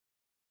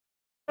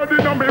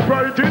In me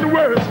fighting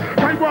ways,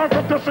 I walk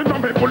up to see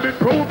on me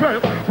bulletproof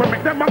vest. We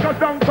make them a go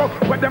down so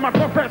when them a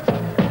profess.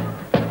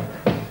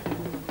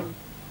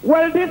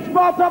 Well, this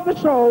part of the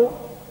show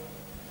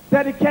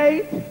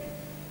dedicate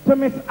to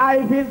Miss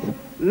Ivy's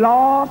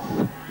lost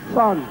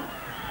son.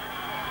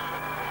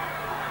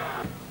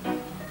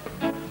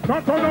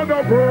 Not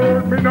another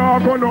word, me not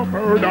gonna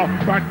murder.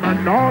 Bad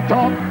man not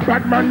talk,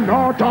 bad man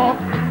not talk.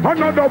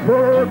 Another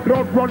word,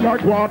 blood run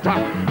like water.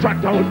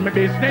 Shut out me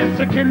business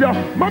to kill you,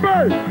 my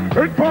boy.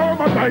 It pour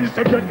my dice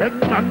to get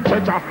them and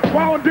treasure.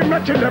 Wound the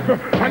match 11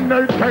 and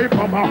they take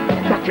from her.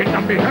 Knocking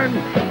on me hand.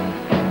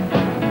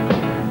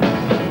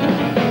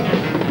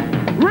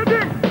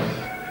 Rhythm.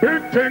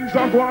 Big things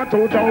are going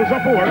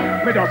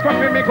 2004. Me just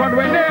got me gun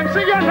when them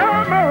see you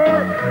no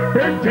more.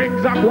 Big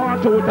things are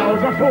going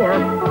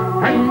 2004.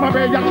 And my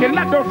baby, you kill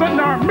a dozen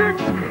or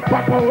mix.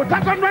 Pop out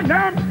a gun when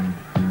them.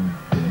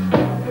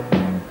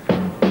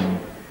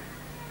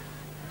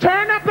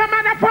 Turn up the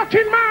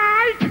motherfucking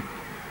mic.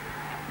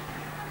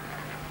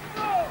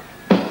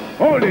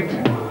 Hold it.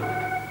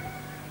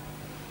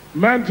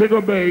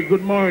 Montego Bay,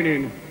 good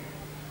morning.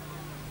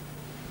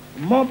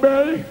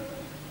 Mobile.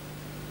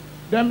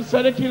 Them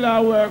said the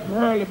killer work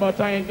early, but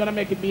I ain't gonna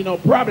make it be no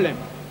problem.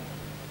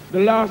 The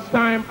last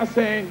time I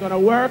say ain't gonna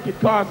work, it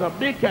caused a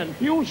big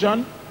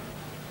confusion.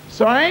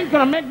 So I ain't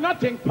gonna make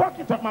nothing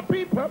pocket up my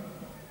people.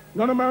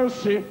 None of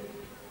mercy.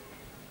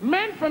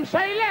 Men from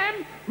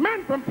Salem,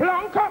 men from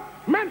Plonka,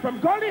 men from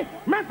Gully,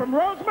 men from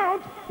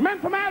Rosemount, men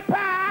from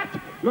Alpat.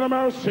 None of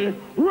mercy.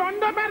 Run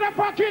the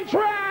motherfucking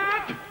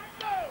track.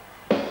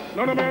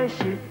 None of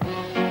mercy.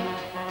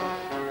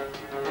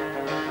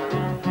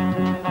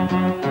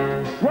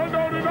 Well,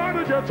 down in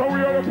the ghetto,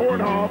 we are the poor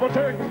harbor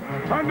thing.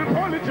 And the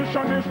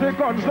politician is the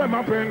guns them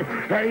a bring.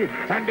 Hey,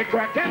 and the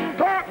crack and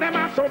court them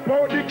a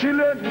support the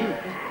killing.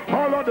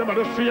 All of them are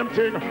the same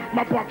thing.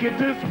 My pocket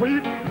is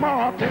sweet, my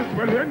heart is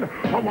willing.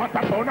 I want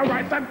a pound of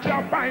rice and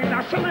can't buy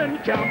a shilling.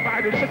 Can't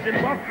buy the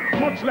chicken buck,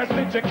 much less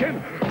the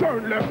chicken.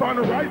 Turn left and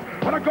right,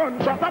 and a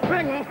gunshot a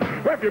fling.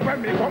 Everywhere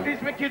me go,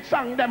 this wicked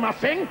song them a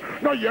sing.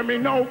 No hear me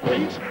no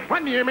preach,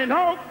 and hear me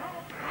no.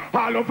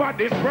 All over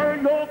this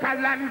world, local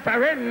and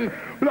foreign.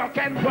 Black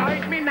and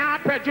white, me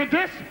not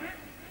prejudice.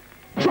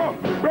 So,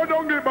 go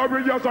down the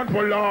barriers and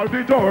pull all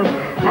the doors.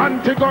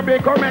 Antigua Bay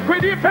come make we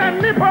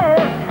defend the poor.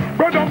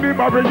 Go down the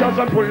barriers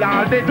and pull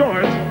all the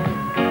doors.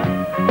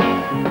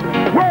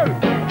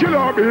 Well, kill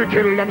or be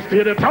kill them,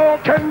 stay the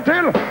talk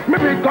until me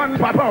big gun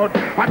pop out.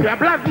 Up your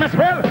blood me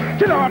spell.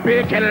 Kill or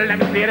be kill them,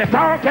 stay the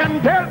talk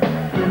until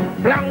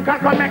Blanca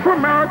come make we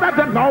murder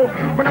them now.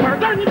 When I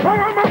murder you for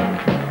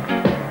them.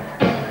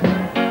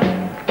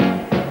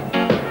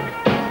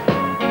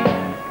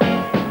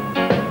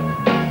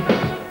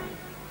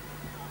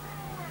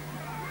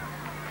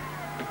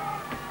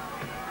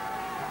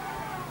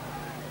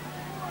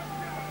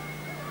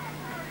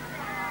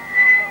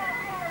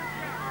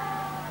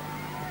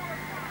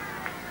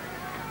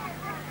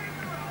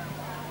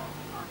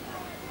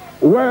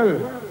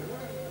 Well,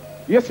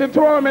 you see,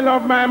 to all me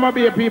love my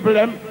mobile people,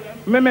 them,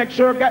 me make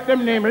sure get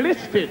them name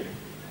listed.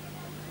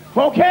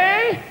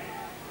 Okay?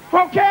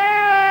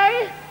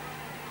 Okay?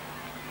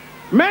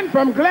 Men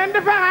from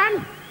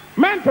Glendevon,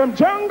 men from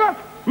Jungle,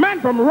 men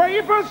from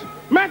Ravers,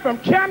 men from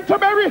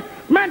Canterbury,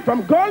 men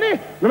from Gully,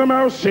 no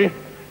mercy.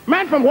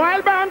 Men from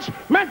Wild Bunch,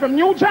 men from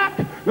New Jack,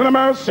 no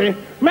mercy.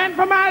 Men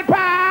from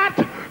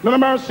Alpat, no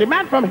mercy.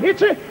 Men from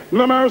Hitchy,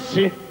 no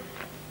mercy.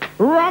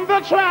 Run the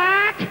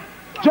track.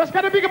 Just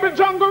gotta pick up the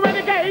jungle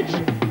renegades.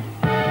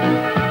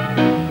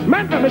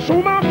 Man from the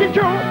Schumacher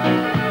crew.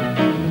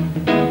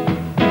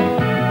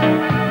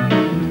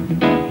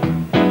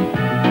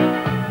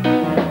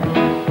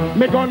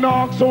 Me gonna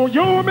knock so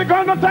you, me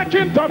gonna take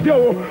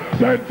interview.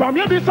 Dead from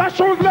you, this a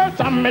shoeless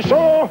and me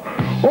show.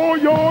 Oh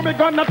yo, me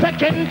gonna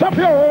take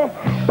interview.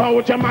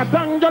 Bout your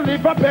madam, you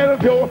live a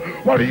Bellevue.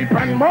 What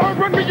even more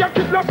when me a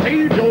killer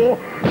save you.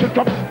 Kick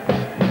up.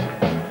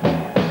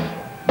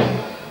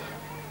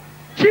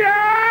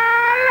 Yeah!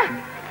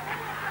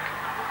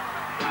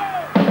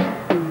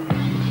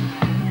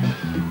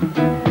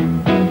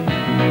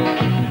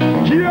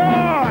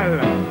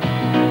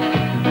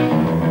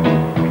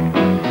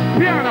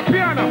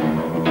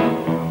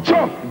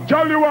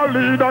 Tell you a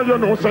leader, you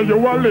know, say you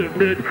a live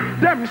big.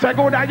 Them say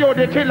good that you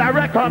the killer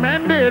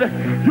recommended.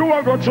 You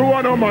a go through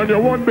on man your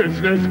own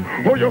business.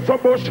 Oh, you so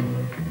bush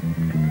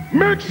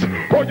mix.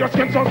 Oh, your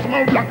skin so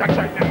smooth like a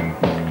China.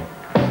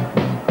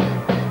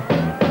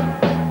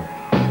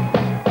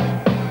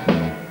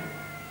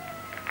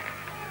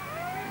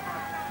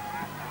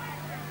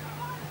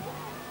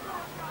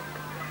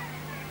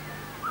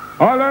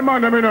 All them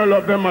man, I mean, I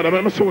love them, man.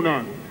 I'm soon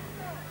on.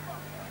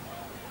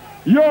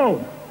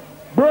 Yo,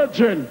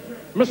 Virgin.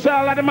 Me say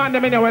all of the man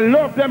them in there,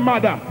 love them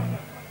mother.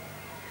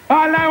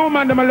 All the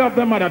woman them love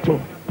them mother too.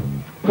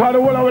 Because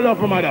the whole of we love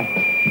them mother.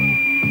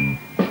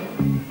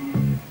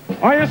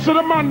 And you see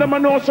the man them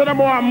know so them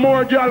want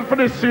more girl for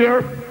this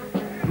year.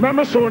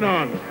 Remember soon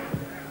on.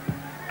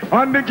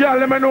 And the girl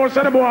them know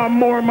so them want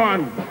more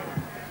man.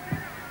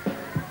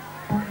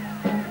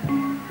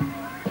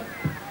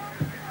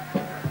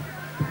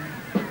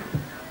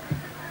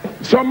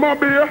 So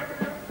maybe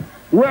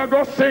we're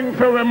going to sing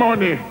for the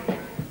money.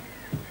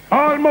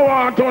 All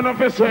I want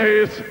to say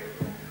is,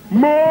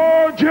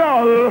 more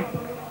girl.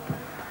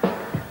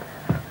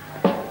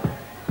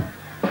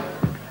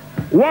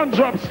 One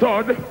drop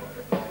stud.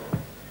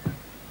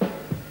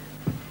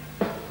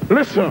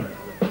 Listen.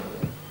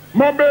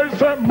 My baby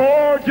say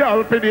more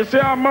girl for this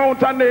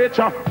amount of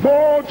nature.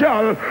 More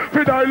girl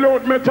for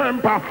dilute me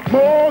temper.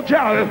 More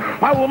girl,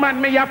 a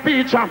woman me a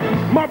feature.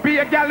 My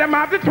baby girl them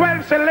have the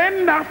 12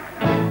 cylinder.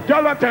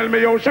 Girl tell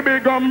me how she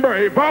big and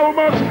brave. How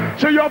much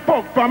she a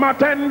fuck from a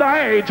tender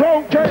age.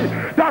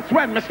 Okay, that's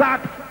when me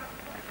start.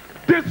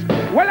 This,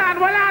 well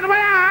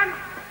on.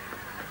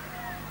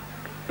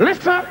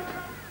 Listen.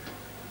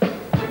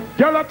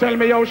 Girl tell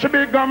me how she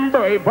big and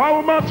brave.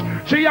 How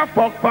much she a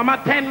fuck from a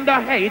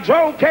tender age.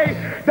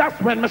 Okay, that's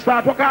when me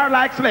start work hard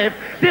like slave.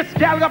 This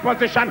girl got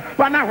position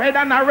from a head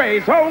and a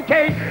raise.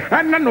 Okay,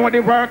 and I know the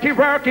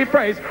worky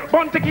phrase.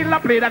 Born to kill a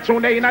play that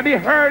tune in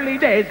the early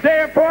days.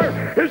 Therefore,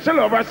 if she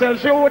love herself,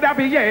 she would have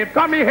behaved.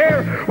 Come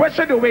here, what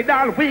she do with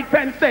all weak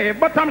and safe.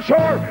 But I'm sure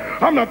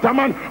I'm not a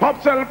man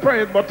of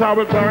self-praise. But I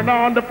will turn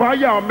on the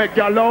fire, make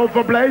your love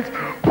a blaze.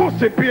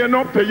 Pussy pain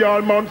up to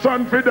y'all months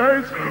and for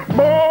days.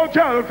 More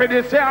girl for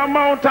this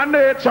amount of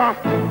nature.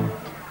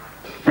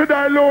 For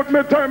dilute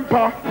me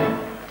temper.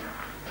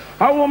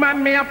 A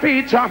woman me a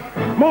feature.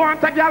 More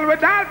want a girl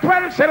with all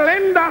 12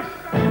 cylinder.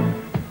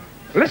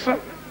 Listen.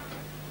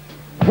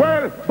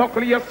 Well,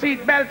 buckle your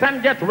seatbelt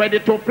and get ready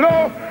to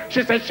flow.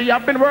 She says she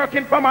have been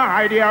working from her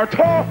idea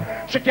toe.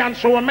 She can't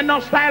show me no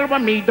style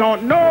when me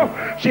don't know.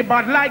 She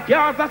bad like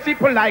yours, a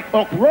simple like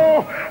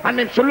okra. And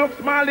if she looks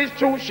small, it's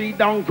true, she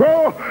don't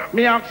grow.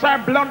 Me ask her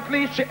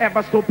bluntly, she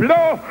ever stoop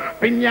low.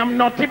 Pinyam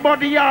naughty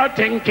body, her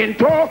thinking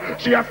toe.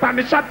 She a stand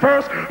the shot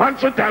first, and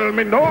she tell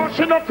me no,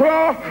 she no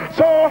crow.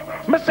 So,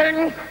 me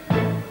sing,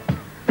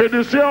 for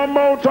this your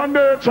mouth and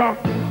nature.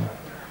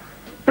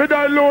 For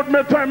dilute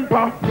me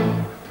temper.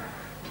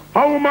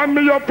 A woman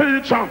me a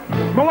feature.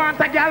 Me want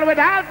a girl with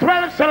all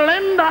 12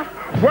 cylinder.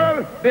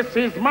 Well, this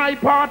is my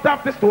part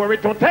of the story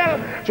to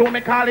tell. Show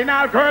me calling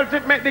all girls,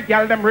 it make the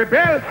girl them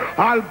rebel.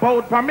 All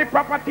bout for me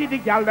property, the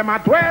girl them a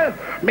dwell.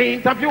 Me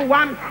interview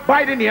one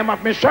by the name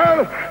of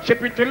Michelle. She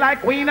pretty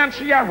like queen and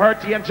she a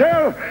hurt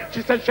angel.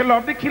 She said she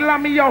love the killer,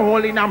 me a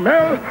hole in a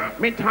mill.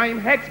 Me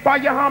time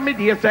expire and me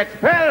days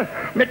expel.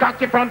 Me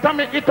cocky front of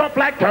me eat up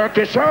like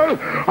turkey shell.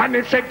 And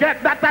if she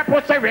get that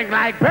pussy ring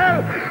like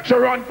bell. She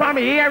run from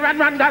here and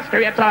run that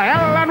straight to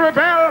hell and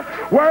rebel.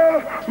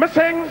 Well, me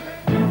sing.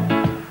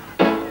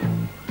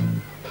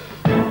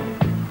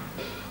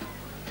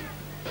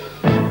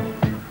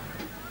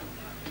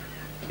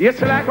 Yes,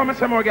 like what I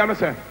say more, girl, I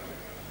say.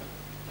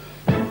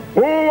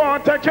 Who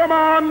want to take your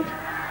man?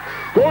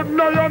 Good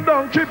no, you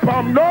don't keep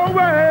him no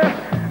way.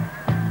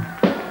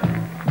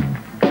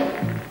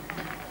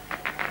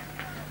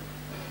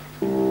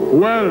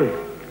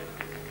 Well,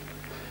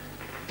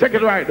 take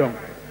it right down.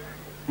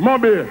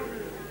 Mobile.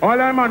 All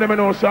I man them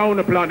know say I want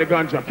to plant the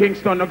ganja.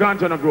 Kingston, the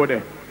ganja no grow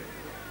there.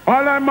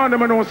 All I man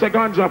them know say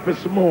ganja for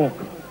smoke.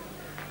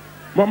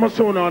 Mama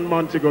son on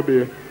Montego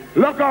Bay.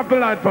 Lock off the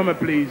light for me,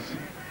 please.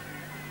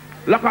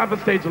 Lock off the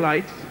stage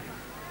lights.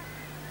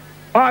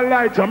 All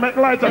lighter, make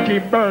lighter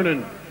keep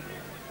burning.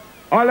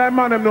 All I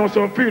man them know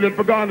so feel it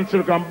for Garnet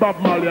Silk and Bob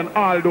Marley and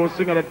all those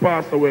singers that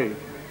passed away.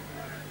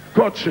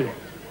 Coachy.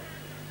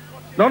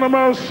 None of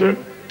mercy.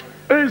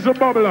 Easy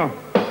bubbler.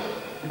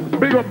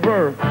 Big up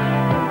Burr.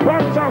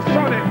 Pops are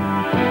sunny.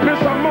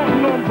 Mr.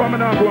 Mountain Home for me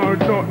now go out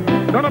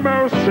nothing. None of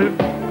mercy.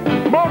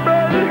 My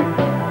baby.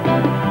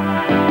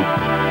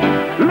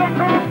 Lock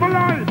off the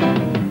light.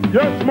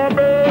 Yes, my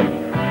baby.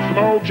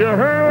 Smoke your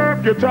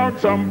herb, get out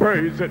some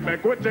praise. It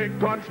make we think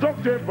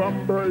constructive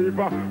and brave.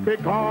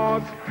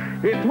 Because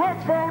it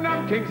was found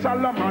on King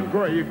Solomon's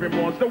grave. He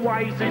was the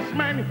wisest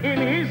man in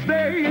his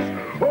days.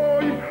 Oh,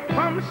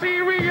 I'm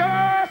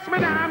serious,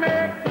 man, I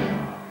make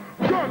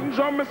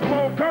ganja, me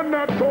smoke and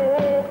not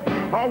talk.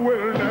 I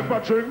will never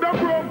drink the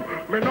rum,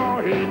 me no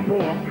eat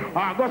pork.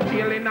 I go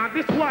sailing on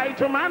this white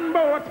man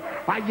boat.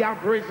 I have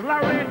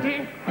Rizzler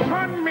ready,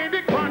 and me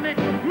the chronic.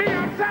 Me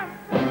have some,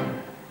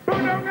 put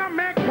on a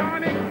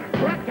mechanic.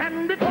 Crack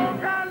and the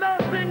coke, all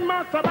those things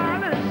must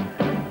abolish.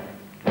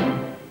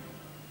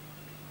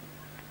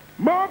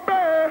 My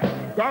bad,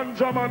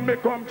 ganja man me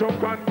come to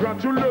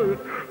congratulate.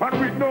 And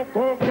with no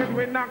cocaine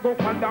we not go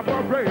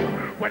collaborate.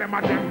 When them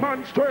a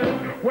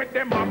demonstrate, with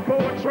them a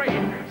portray.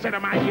 Say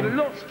them a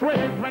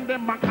illustrate when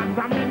them a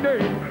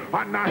contaminate.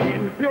 And a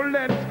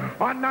influence,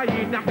 and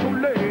a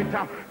inoculate.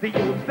 The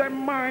youth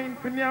them mind,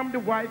 I'm the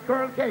white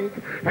girl cake.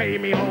 Hey,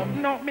 me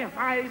open up me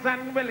eyes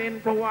and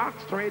willing to walk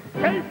straight.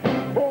 Hey,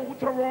 go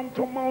to Rome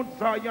to Mount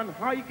Zion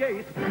High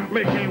Gate.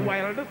 Make it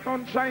while the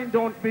sunshine,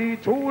 don't be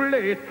too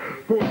late.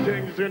 Good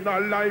things in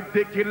our life,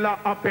 the killer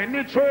a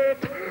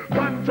penetrate.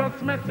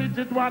 Conscious message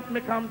is what me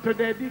come to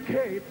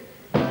dedicate.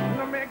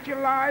 No make your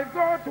life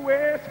go to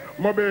waste.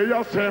 Maybe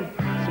you say,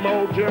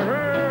 smoke your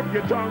herb,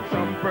 get on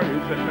some praise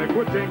and make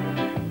good thing.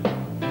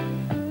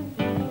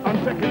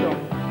 And take it up.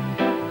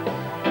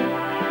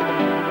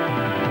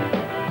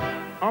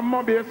 I'm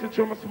going to be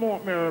a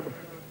smoke me herb.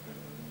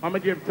 I'm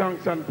going to give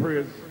thanks and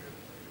praise.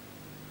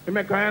 I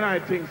make I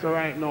think so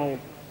right now.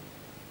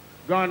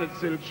 Garnet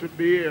Silk should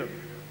be here.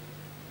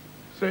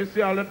 So you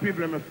see all the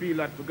people in my feel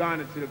that for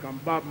Garnet Silk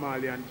and Bob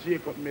Marley and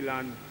Jacob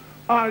Milan,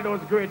 all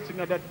those great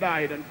singers that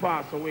died and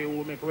passed away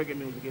who make reggae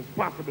music, it's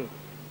possible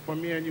for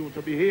me and you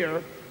to be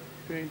here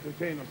to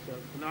entertain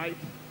ourselves tonight.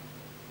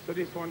 So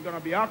this one's gonna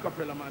be a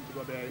cappella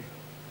Montego Bay.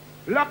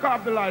 Lock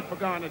off the light for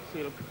Garnet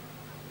Silk.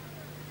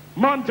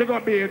 Montego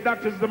Bay,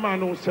 that is the man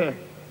who said,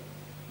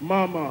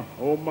 Mama,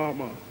 oh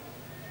mama.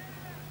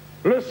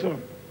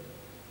 Listen.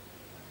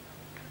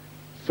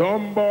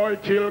 Some boy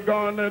kill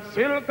Garnet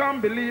Silk and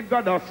believe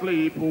God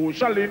asleep. Who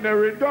shall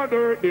inherit God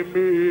earth the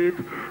meek?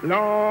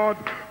 Lord,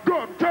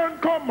 God 10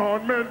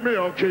 commandments me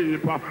a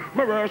keep.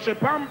 Me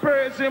worship and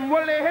praise him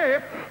will he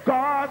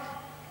cause.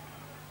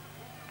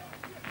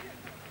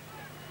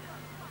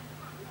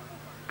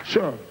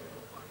 Sure.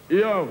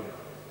 Yo.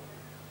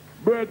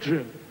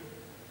 Brethren.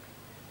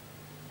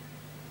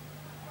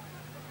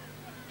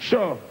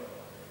 Sure.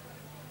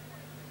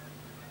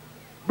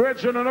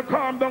 Brethren, and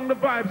calm down the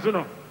vibes, you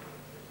know.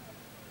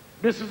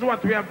 This is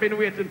what we have been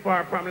waiting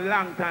for from a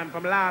long time,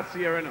 from last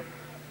year, you know.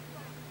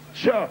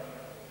 Sure.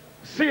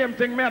 Same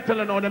thing me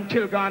telling you, them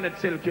kill Garnet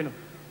Silk, you know.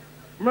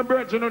 My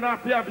brethren, you don't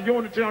have to have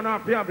unity, you don't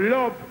have to have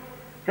love,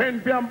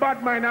 envy and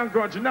bad mind and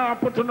grudge. Now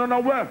put it on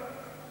away.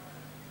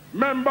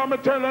 Remember me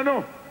telling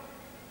you,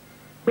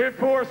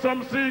 before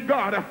some see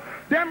God,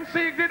 them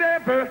seek the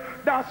devil,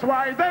 that's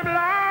why them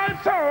lie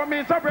so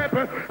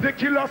miserable. The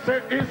killer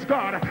say is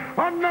God,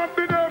 and not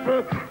the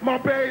devil. My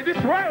baby,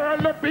 this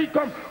world have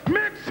become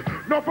mixed.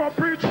 No for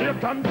preach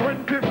it and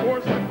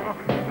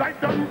 24/7. Like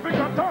them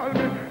figure told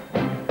me.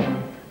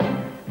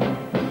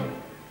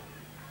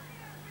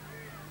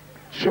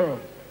 Sure.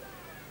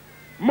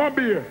 My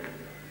beer,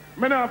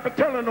 me not have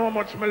to tell you how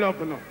much me love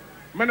you now.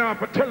 Me not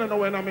have to tell you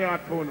when I'm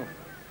heart for you.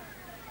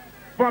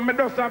 But me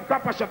just have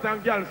copper shot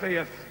and girl say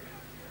yes.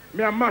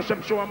 Me a mash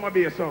up show on my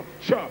beer, so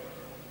sure.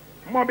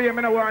 My beer,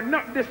 me no want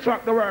not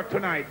distract the work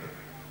tonight.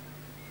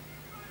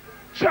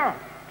 Sure.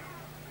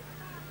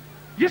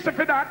 You see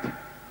for that?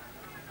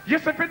 You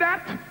see for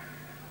that?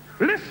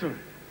 Listen.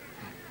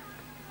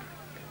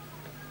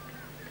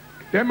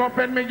 Them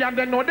offend me and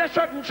they know they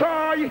shouldn't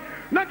try.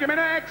 Not give me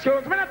no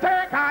excuse, me no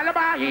take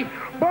alibi.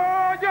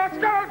 Boy, your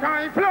skull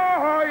can't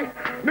fly.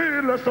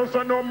 Needless to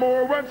say no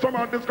more when some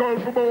of this skull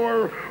for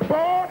more.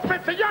 Boss, me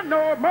say you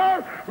no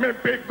more. Me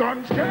big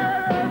guns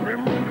scare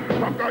him.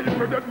 I'm going to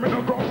forget me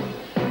no go.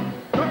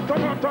 Not a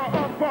matter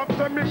of pops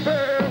and me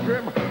save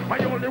him. I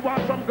only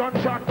want some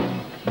gunshot.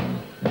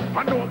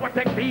 I know what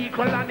take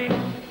vehicle on him.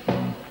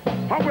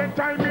 And when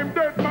time him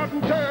dead,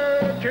 man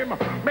take him.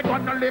 Me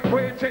gonna live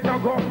with it no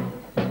go.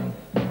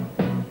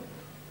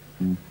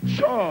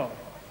 Sure.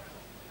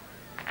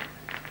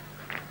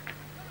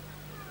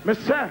 Me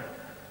say,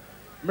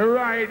 me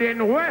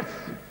riding west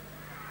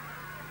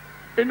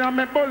in a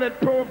me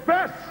bulletproof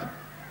vest.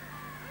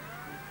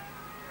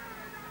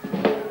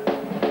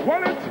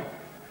 Wallet.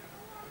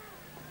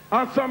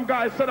 And some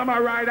guys said I'm a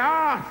ride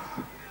ass.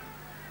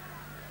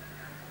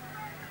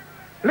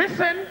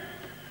 Listen,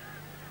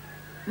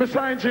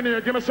 Mr.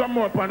 Engineer, give me some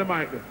more upon the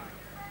mic.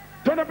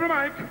 Turn up the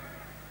mic.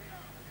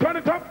 Turn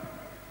it up.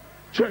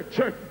 Check,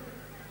 check.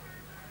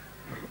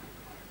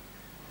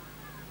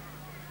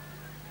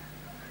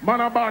 Man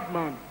a bad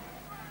man.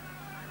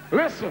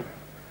 Listen.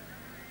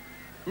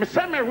 Me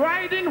say me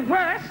riding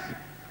west.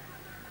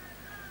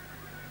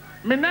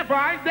 Me never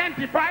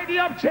identify the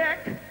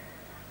object.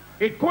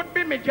 It could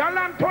be me girl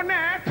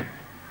Antoinette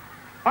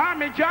or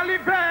me jolly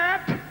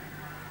vet.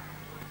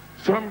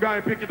 Some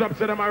guy pick it up,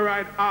 said I'm a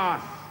right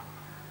ass.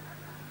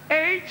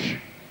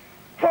 H-O-R-S-P,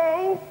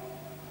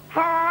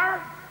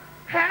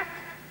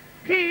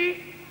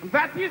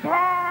 that is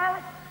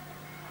horse.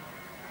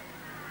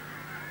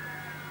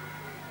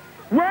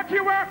 Worky,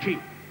 worky.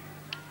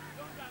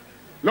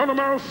 Lord of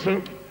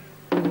mercy.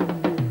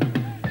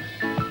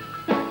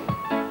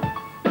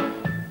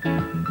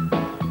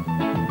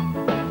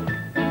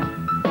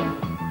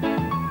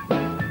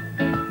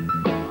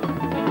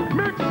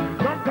 Mix,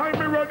 sometime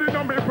me ready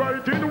and me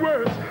right in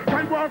ways.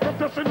 Can't walk up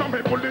just in on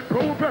me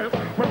bulletproof vest.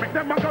 We make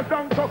them a go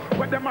down so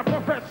when them a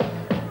profess.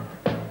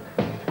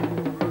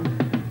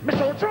 Me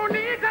so true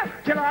nigga,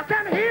 killer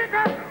can hear.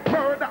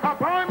 Murder a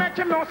boy make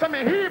him know some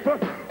me evil.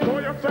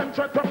 Send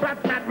to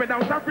Batman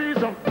without a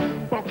reason.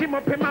 Buck him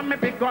up him and me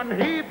big gun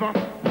heaver.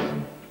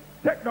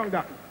 Take down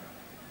that.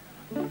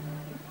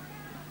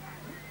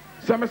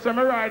 Some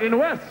riding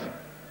west.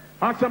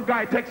 And some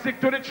guy take sick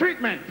to the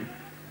treatment.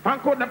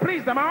 And couldn't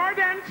please them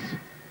organs.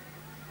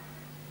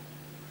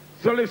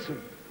 So listen.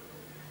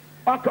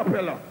 A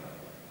cappella.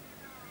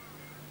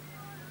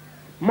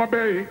 My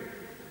baby.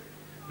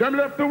 Them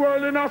left the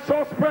world in a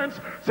suspense.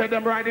 Say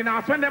them riding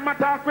ass when them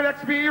attack with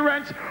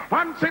experience.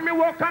 And see me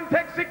walk and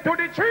take sick to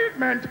the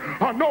treatment.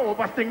 And no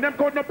oversting them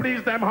couldn't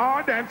please them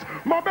hardens.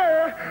 My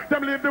boy,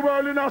 them leave the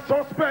world in a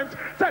suspense.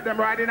 Say them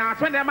riding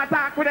ass when them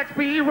attack with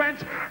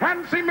experience.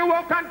 And see me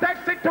walk and take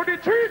sick to the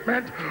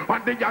treatment.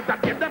 And the young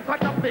that give them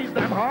couldn't please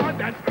them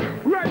hardens.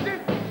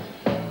 Riding.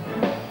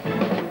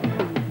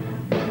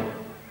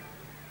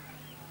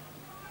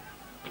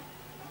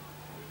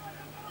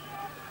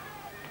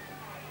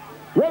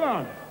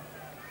 on.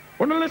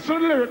 When you listen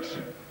to the lyrics,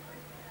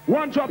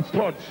 one drop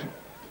studs.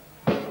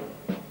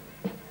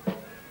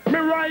 Me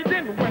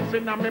riding west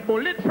in a me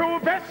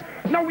bulletproof vest.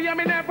 Now we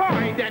me never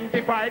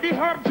identify the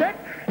object.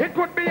 It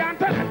could be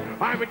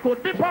Antoinette or it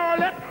could be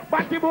Paulette.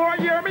 But the boy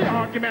hear me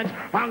argument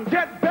and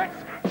get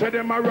vexed. Say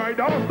them a ride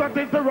house, that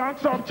is the wrong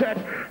subject.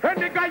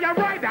 Any guy a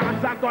ride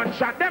house a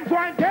gunshot, them go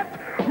and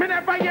get. Me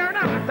never hear an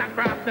answer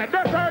cross the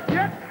desert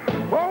yet.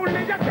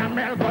 Only the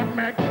camel could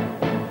make.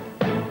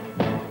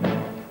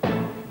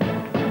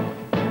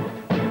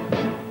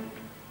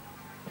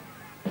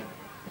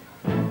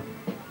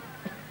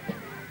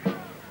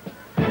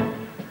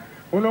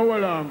 Uno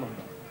well man.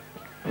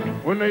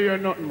 Uno hear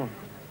nothing man.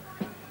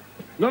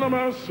 None of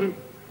man see.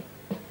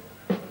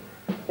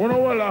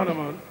 Uno well on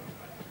man.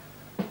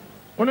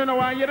 Uno know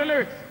why I hear the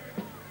lyrics.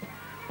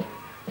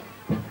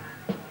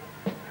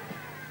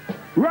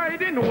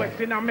 Riding west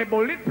in a me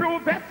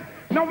bulletproof vest.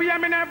 Now we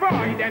me never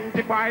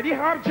identify the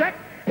object.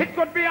 It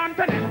could be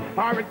Antoinette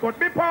or it could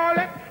be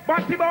Paulette.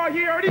 But the boy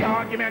hear the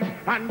argument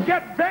and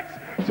get vexed.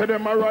 Say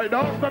them a ride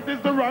house, that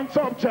is the wrong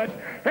subject.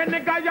 Any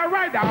guy a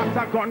ride house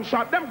a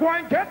gunshot, them go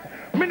and get.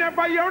 Me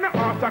never hear no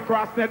horse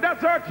across the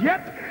desert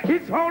yet.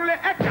 It's only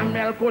a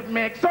camel could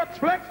make such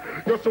flex.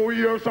 You so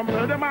hear some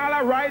of them all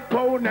a ride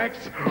cow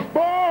next.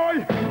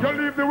 Boy, you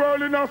leave the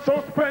world in a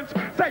suspense.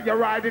 Say you're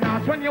riding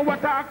house when you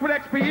attack with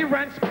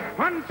experience.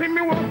 And see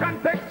me walk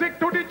and take sick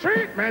to the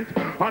treatment.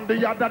 And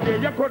the other day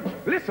you could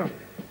listen.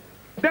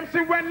 Them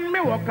see when me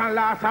walk and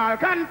lose all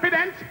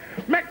confidence.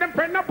 Make them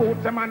friend the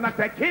boots them and not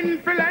take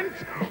influence.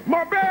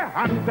 Mobile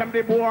hands them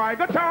the boy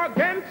got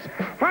against.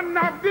 And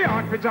have the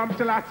heart to jump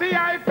till I see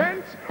I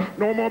fence.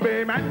 No more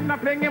bay man I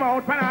fling him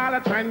out pan all a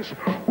trench.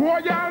 Boy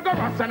y'all go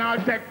rust and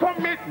I'll take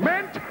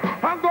commitment.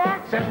 And go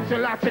accept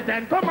till I see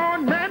 10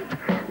 commandment.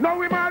 Now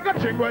we all go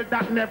jiggle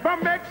that never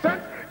makes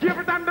sense. Give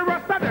it on the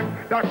rest of them,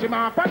 dash him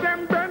off of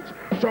them bench.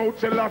 Shout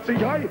till I see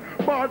I,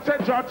 but say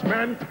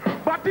judgment.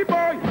 But the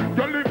boy,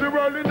 you leave the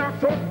world in a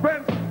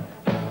suspense.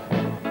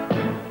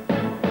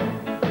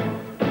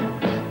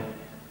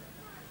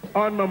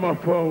 On my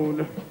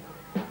phone.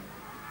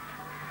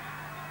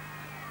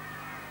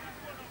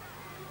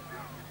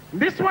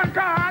 This one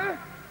call.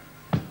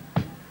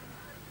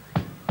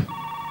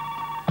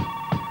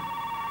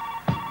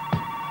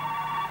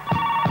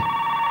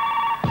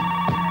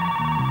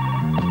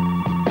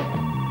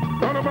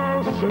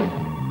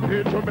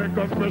 Need to make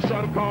a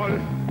special call.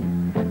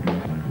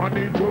 I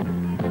need to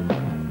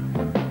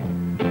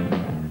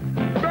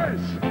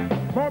bass,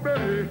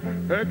 mobile,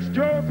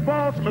 excuse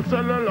boss, my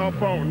cellular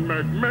phone.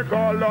 Make me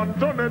call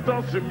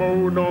Antonetta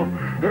Simono.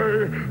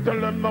 Hey, tell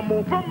them to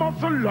move a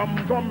muscle,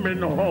 I'm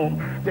coming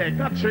home. Take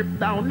a trip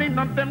down in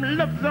on them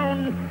left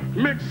zone.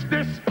 Mix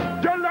this,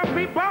 you love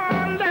me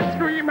ball and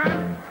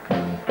screaming.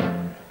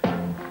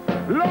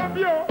 Love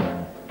you.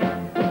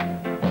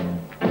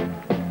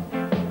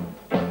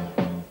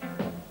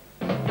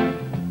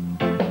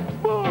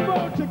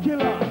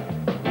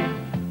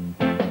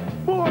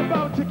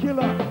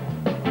 Killer.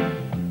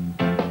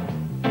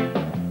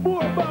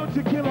 More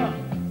bounty killer.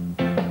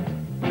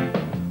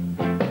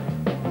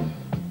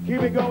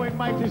 Keep it going,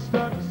 mighty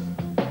stunts.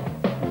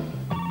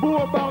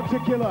 More bounty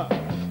killer.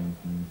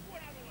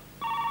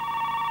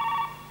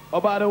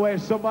 Oh, by the way,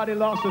 somebody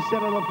lost a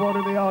cellular phone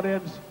in the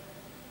audience.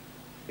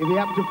 If you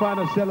happen to find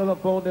a cellular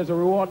phone, there's a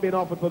reward being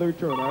offered for the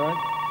return, all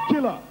right?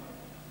 Killer.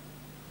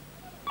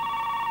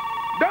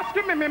 Just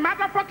give me my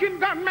motherfucking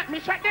gun, make me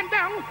shut them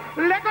down.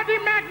 Lego the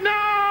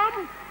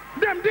Magnum.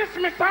 Them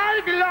dismiss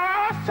I the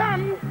last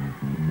son.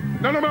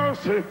 No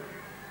mercy,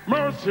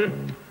 mercy.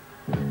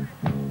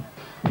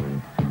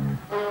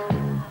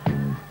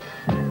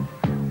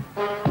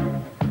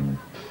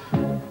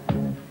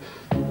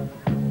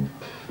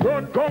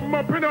 Don't come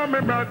up in a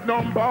me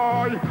Magnum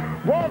boy.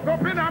 Walk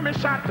up in a me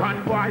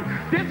shotgun boy.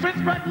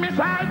 Disrespect me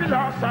side the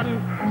last son.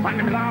 And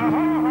them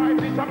lie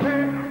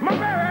disappear, my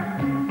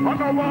baby. I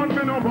don't want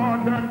me, no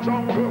want them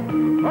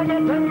jungle. I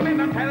don't tell me,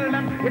 no tell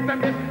them. If them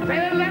just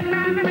tell them,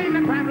 man, I mean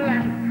the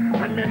problem.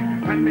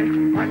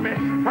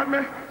 And me.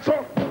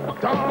 So,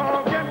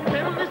 dog and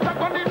kill this a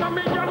gun in a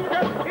me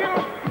youngest hill.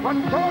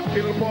 And dog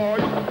kill boy.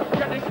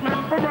 Get this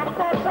man from a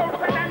force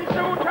outside and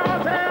shoot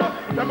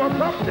yourself. They must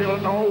stop till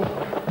now.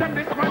 Them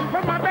this man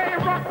from a Bay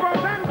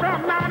Rockford and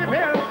from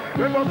Nannyville.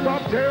 They must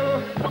stop till.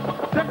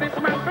 Them this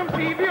man from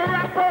TV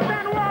Rockford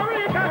and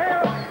Warwick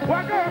Hill.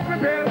 Walk up the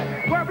bill,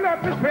 walk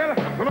up the spill.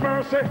 No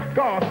mercy,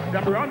 God,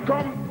 them run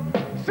come,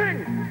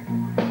 sing.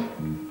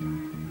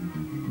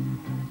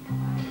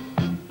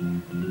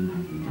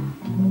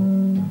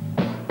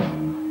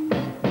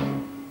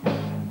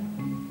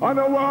 I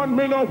don't want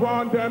me, no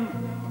want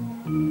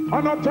them.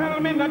 I don't tell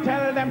me, no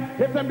tell them.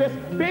 If them this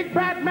big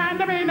bad man,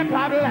 them ain't a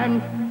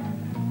problem.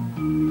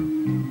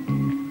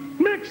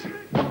 Mix,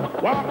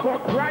 walk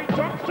up right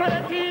up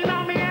straight in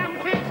on me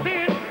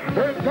M16.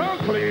 It's gone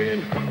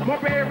clean. My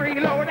baby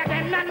reload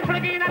again and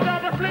flick in a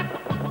double flip.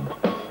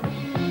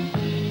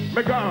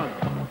 Me gone.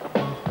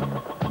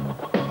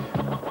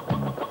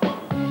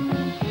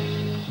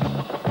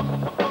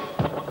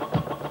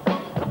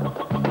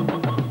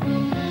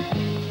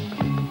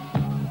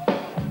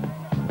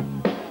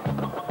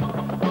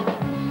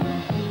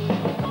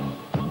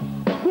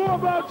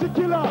 Bounty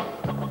Killer.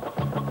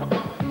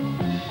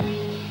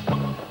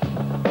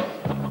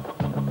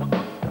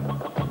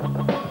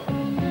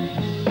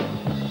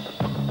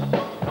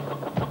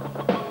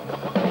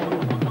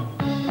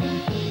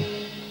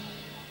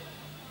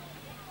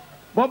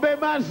 Bombay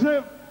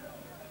Massive.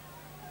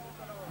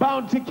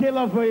 Bounty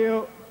Killer for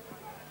you.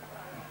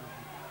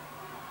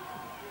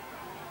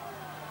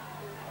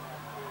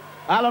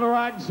 Alan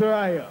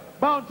Ragsraya.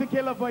 Bounty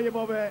Killer for you,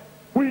 Bombay.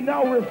 We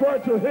now refer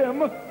to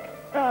him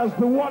as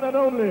the one and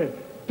only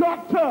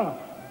Dr.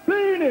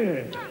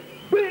 Beanie.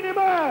 Beanie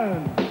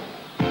Man.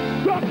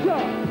 Dr.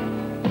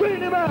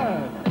 Beanie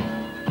Man.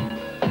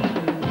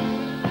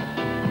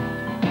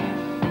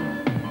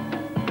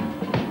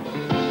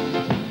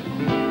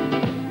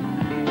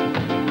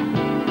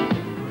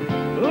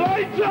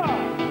 Lighter.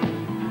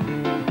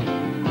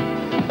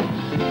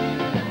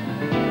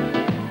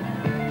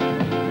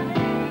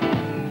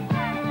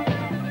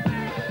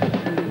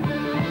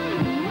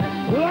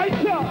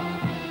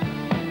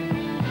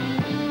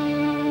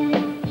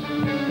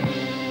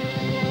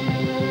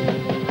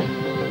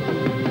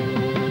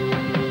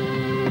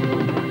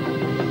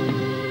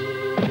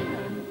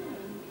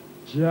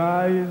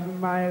 Jah is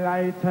my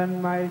light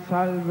and my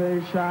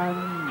salvation.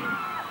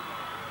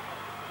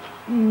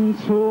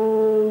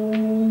 So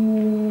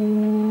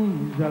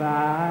shall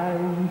I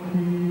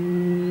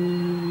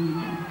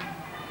feel.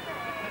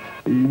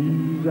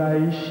 He's thy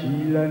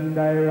shield and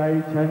thy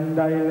right and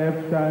thy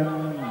left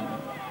hand.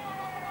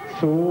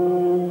 So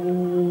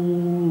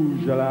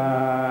shall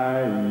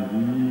I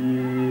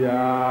be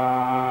afraid.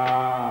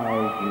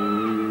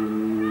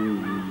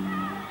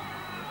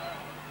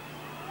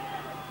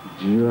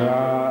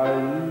 Jah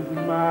is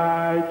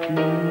my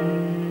keeper.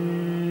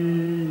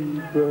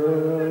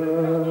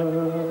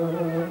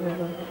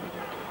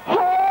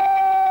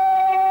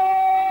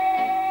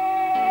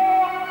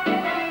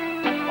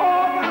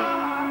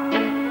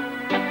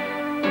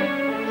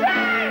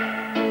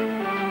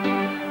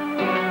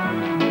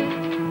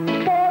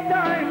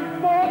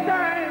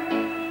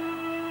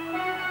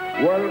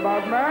 Well,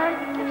 bad man,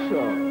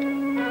 sure.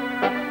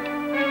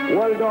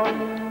 Well done,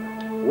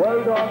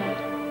 well done,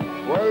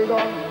 well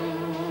done.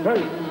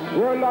 Hey,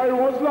 well, I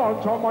was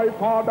launched on my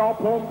father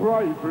pump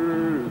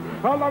rifle,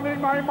 along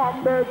in my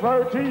mom bed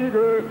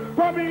vertigo.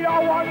 For me,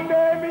 one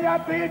day, me a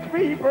teach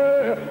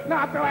people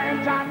not to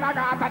enter the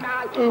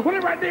garden. When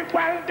you ready,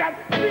 well done,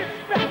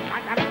 respect,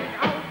 I gotta be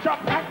out your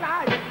black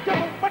life.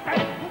 Don't put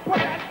it,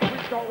 we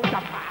go to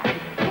fight.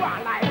 You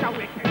are like a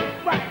wicked,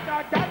 right,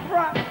 that's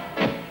right.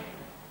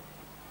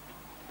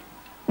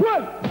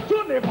 Well, you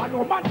never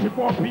know man to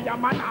go be a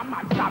man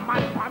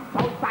from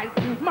Southside,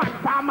 man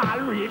from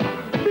Malreed.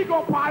 Big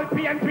up all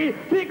PNP,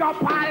 big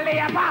up all Labour.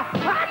 I'm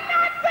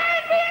not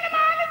saying being a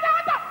man is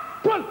out.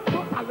 Well,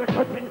 just a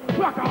little thing,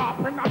 look up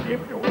and I'll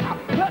give you up.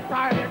 Let's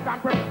try an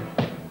example.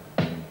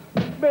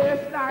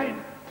 Baseline.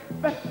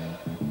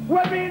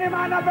 Well, being a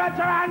man, a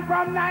veteran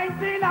from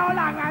 19, how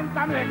long and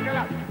some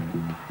little.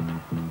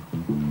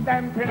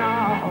 Them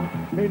now,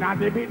 me not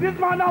beat this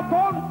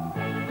motherfucker.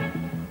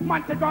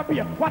 Man to go be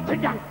what a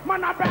young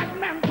man a bad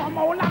man from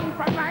how long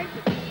from 90.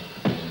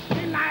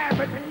 Deny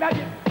everything that is.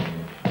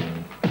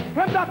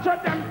 Them that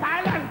shut them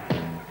silent.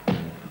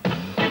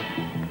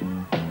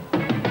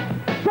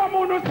 Some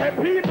who say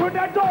people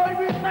that die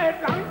we say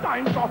long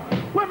time so.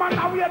 Women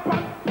now wait for.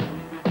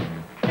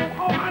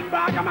 Oh man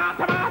bag a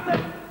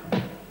mathematics.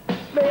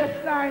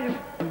 Baseline.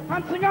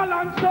 And sing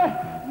along say,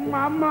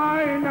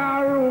 Mama in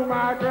a room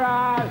I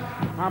cry.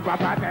 And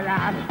Papa the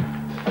last.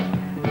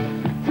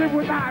 She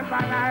put her hands on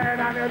her head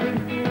and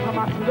everything. I'm a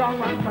sit down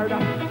one side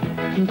and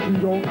she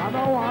sit down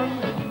another one.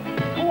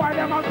 Why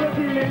them are so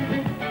feeling?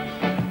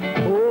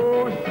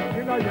 Oh,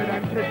 you know you're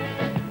them kids.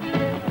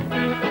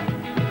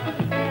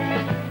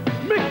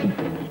 Mix.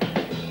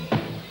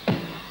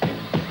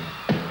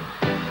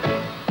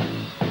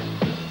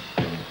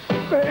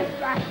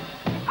 Baseline.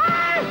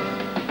 Aye!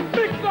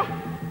 Mix up.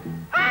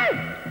 Aye!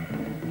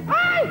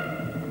 Aye!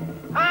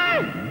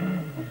 Aye!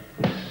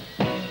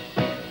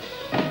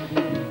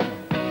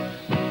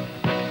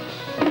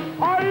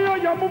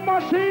 Your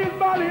machine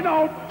balling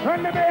out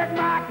and they make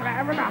my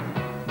cleverness.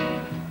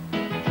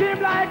 Seem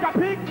like a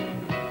pig.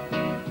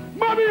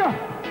 Mabia!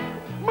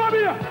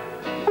 Mabia!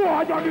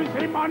 Boy, don't you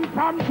see man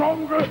from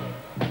jungle?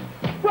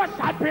 What's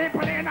that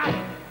people in us?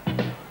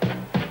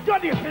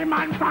 Don't you see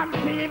man from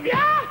Sylvia?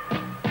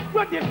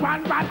 What this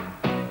one, man?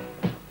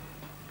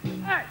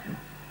 Hey!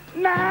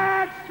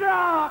 Next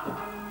drop!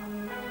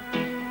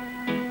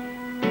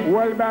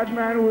 Well, bad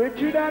man,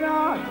 wicked or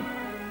not?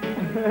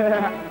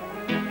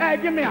 Hey,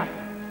 give me a.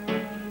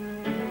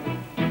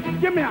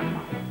 Give me a.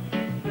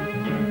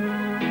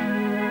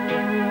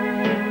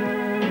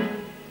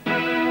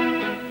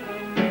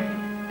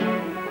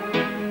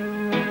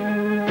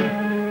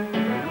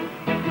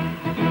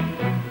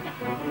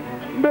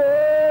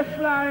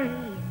 Baseline.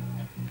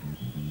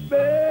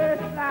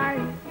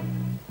 Baseline.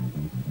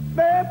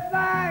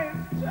 Baseline.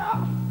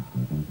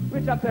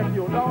 Which I take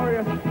you, don't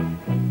worry.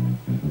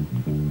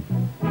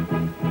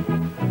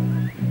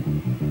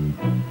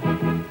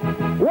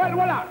 Well,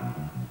 voila.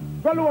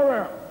 Go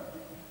over.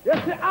 You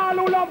see, all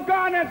who love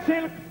garnet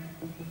silk.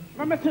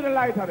 Let me see the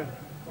light of it.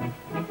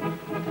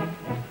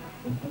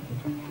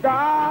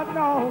 God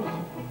knows.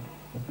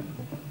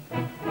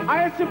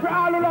 I see for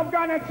all who love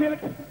garnet silk,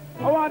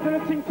 I want you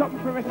to sing something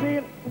for me,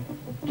 see?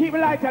 Keep the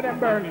light of them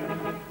burning.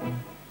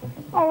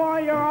 I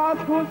want your old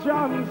school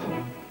drums.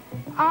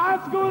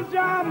 Old school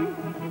drums.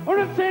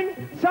 Wanna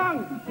sing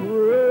song.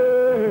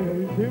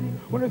 Praise him.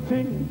 Wanna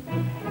sing.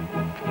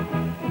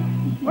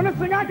 Wanna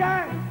sing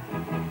again.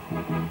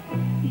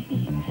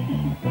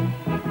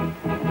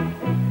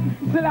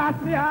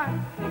 Selassie,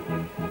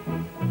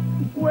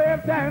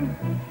 wave them,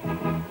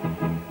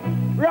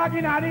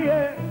 rocking out the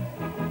air.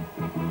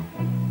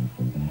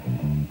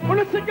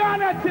 Wanna see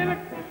garnet silk,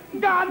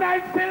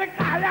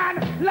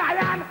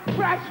 lion,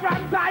 fresh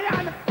from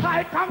Zion.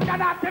 I come to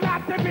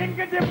that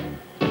finger dip.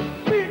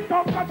 Beat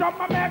cocoa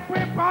jump and make we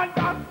punch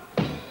up.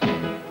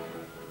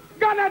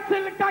 Garnet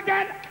silk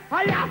again.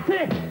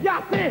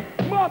 Yassi,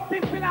 Moti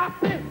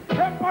Selassie,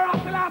 Emperor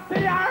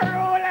Selassie, I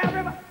rule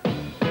everybody.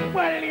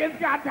 Well, he's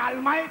God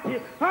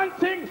Almighty, and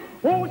sing,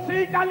 who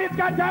seek and he's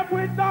got them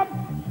wisdom.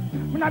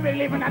 I'm not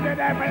believing in the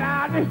devil,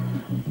 lad.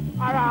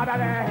 Or rather,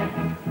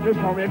 this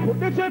one we put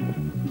this in.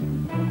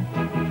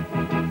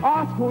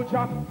 Our school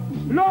job,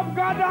 love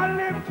God and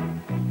live.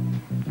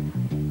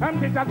 And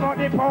this is what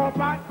the Pope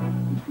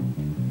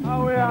and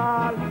how we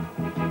all.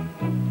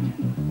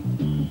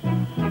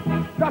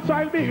 That's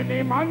why be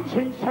the man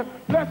sings,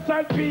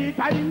 blessed be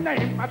thy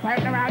name, but I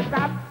never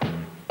stop.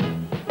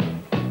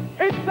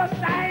 It's a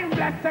shame,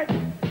 blessed.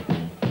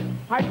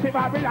 I see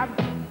Babylon.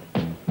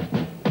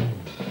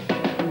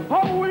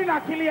 How we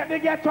inoculate the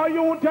ghetto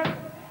youth?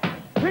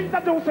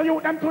 Introduce the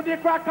youth them to the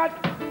crackers.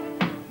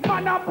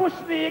 Man a push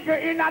the eagle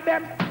in at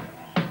them.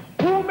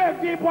 Who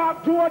make the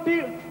walk to a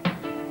deal?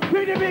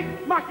 Pretty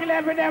big Mach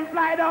 11 them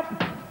flied up.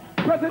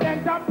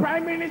 President and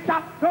Prime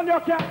Minister, don't you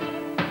care?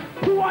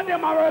 Two of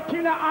them are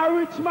working a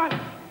rich man.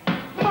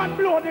 Man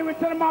blow the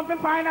whistle, man to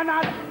find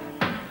another.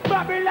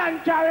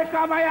 Babylon carry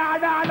cover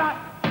yard and that.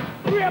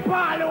 Rape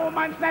all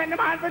woman, send the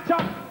man for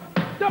chop.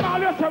 Them all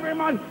you sorry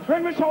man,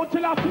 when we shout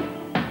till us.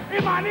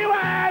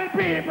 Emmanuel,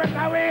 people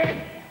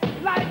away.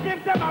 Like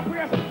give them a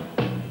praise.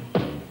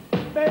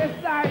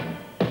 Baseline,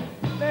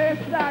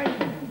 baseline,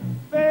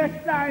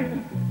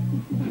 baseline,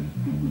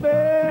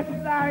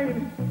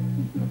 baseline.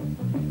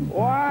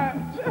 What?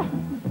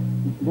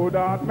 Good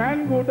art,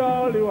 man, good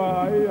all you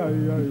are.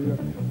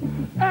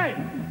 Hey!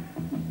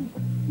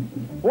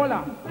 Hold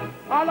on.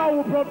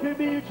 All who proud to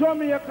be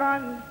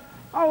Jamaican,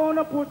 I want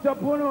to put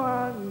up on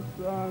one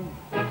song.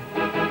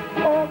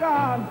 Oh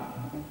God.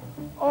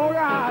 Oh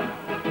God.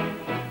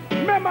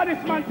 Remember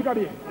this man to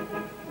be.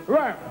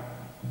 Right.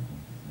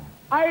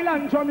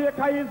 Island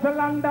Jamaica is the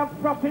land of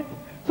profit.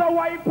 So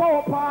why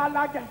Pope Paul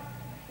again?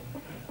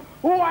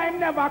 Who I'm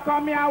never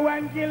come here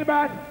when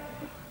Gilbert.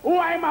 Who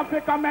I'm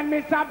Africa when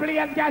Mr.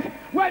 Blaze guess.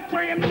 Well, to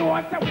him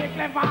knows the we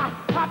clever.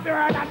 Have the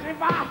word of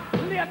Shiva.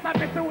 Later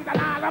the tools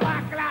and all of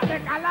our clap the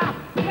color.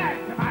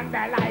 Let's man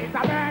the light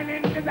a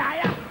burning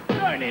desire.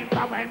 Burning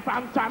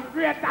from some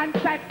great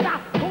ancestor.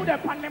 Who the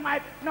pon the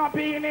mic, not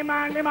being the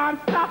man, the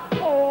monster.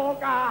 Oh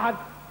God.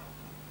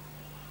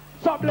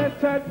 So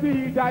blessed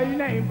be thy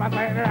name,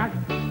 Father.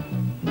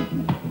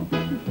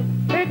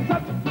 It's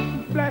such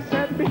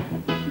blessed be.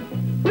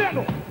 Play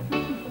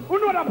who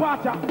know the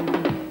water?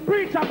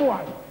 Preacher boy.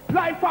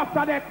 Life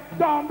after death,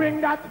 don't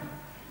bring that.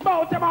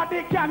 Bout about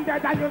the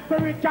candidate and your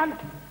spiritual.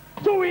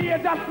 2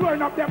 years of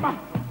growing up them.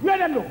 Where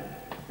them look?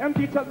 Them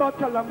teach about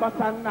Columbus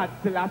and not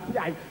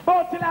Selassie.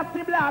 But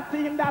Selassie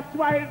blasting him, that's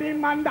why the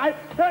man died.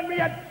 And me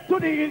had to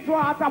these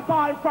water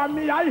fall from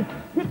me eye.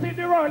 You see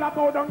the roll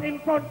about down in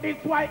front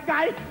this white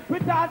guy.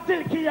 With a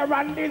silky hair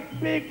and this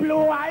big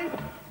blue eyes.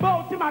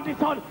 Both him and the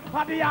son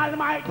of the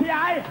almighty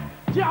eye.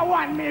 You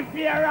want me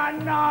fear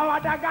and no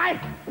other guy.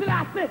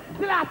 Selassie,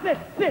 Selassie,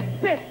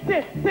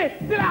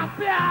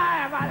 Selassie,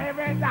 I believe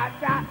in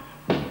that.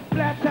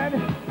 Blessed,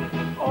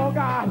 oh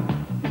God,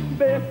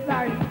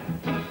 baseline.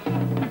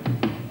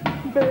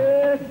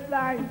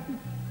 Baseline.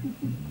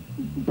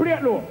 Play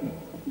it low.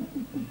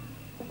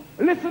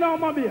 Listen now,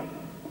 my dear.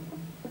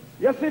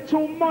 You see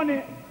too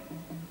money.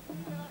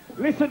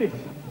 Listen this.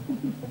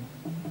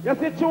 You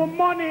see too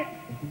money.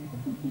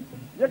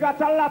 You got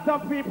a lot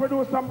of people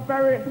do some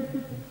very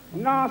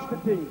nasty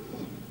things.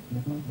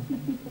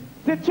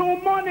 See too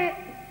money.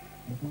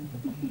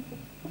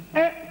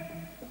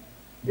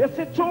 You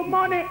see too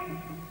money.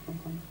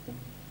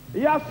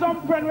 You have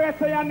some friend where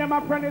say and them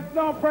a friend is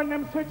no friend,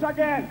 them switch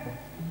again.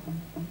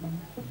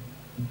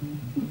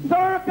 So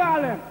we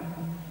call them.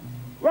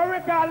 Where we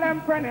call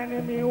them friend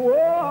enemy.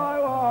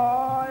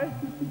 Whoa.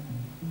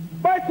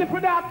 But see for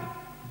that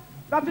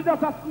is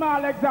just a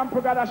small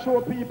example gotta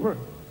show people.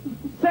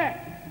 Say,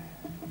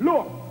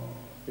 look,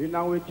 in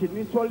our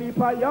wickedness will leap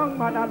a young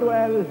man as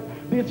well.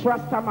 This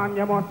Rasta man,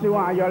 you must see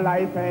why your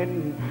life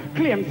end.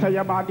 Claim say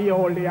your body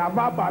only have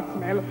a bad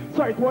smell.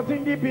 So it was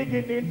in the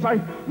beginning, so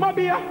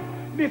maybe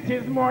this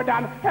is more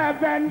than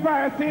heaven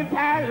versus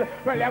hell.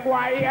 Well, you go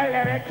and hear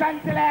lyrics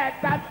until it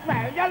that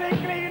smell. You'll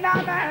clean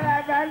up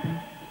heaven.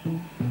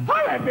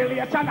 All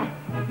revelation.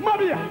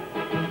 Mobby,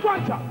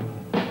 sponsor.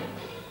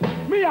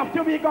 Me have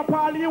to big up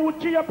all you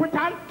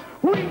Capitan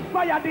who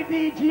inspired the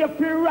DJ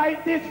to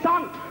write this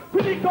song.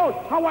 To the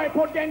out how I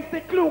put against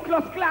the Ku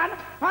Klux Klan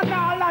and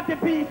all of the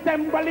beasts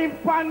them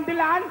live on the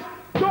land.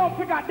 Don't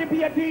forget the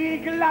bear, the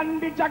eagle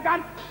and the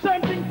dragon.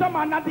 Same thing some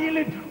man a deal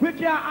it, we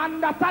can't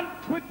understand.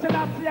 With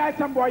Selassie,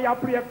 some boy a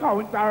play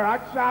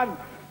counteraction.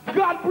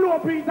 God blow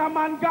breeze a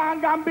man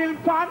gang and build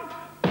fan.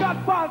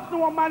 God false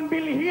no man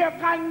build air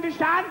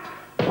condition.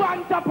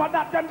 On top of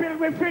that them build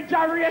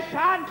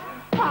refrigeration.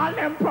 All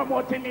them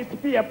promoting is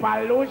fear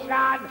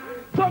pollution.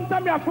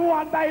 Sometimes you have to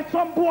wonder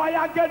some boy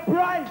a get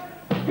bright.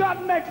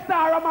 God makes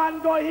star a man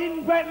go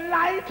invent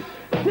light.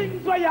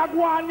 Things where you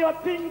go on you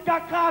think a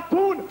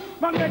cartoon.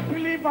 Man make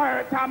believe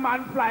earth a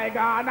man fly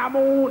on a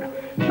moon.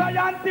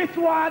 Scientists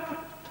want,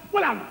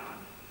 hold on.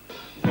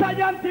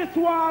 Scientists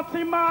want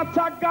him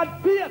answer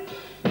God faith.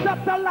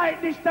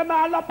 Satellite dish them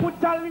all up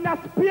put all in a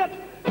space.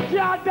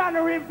 Jordan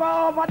River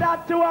over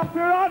that to a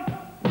run.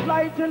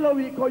 Fly till a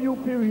week or you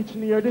feel reach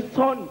near the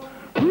sun.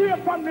 Ray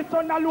from the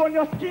sun alone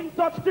your skin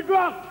touch the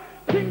ground.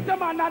 Things the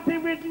man that he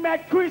with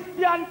make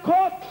Christian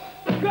cut.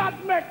 God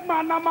make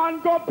man a man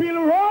go build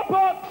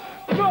robot.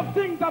 No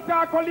things that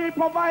are called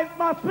provides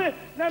my spirit.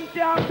 Them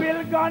can't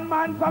build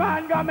gunman so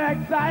man go make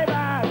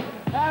cyber.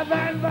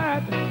 Heaven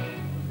but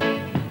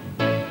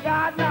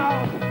God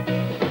knows.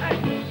 Hey.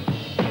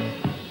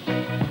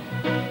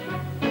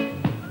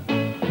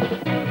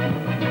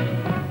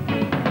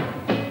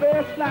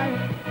 Baseline.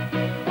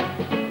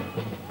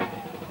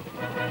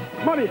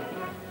 Money.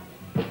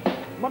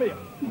 Money.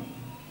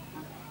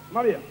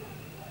 Money.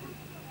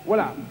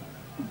 Voila.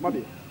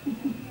 Money.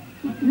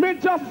 Me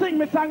just sing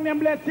me song name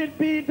Blessed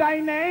Be Thy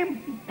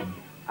Name.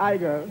 Aye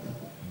girls.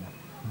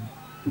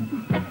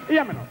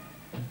 Hear me now.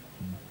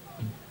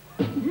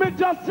 Me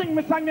just sing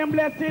me song name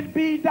Blessed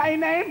Be Thy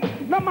Name.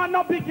 No man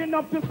not big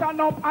enough to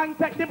stand up and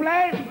take the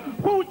blame.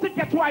 Who to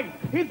get right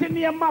is the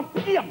name of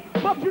him.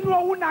 But you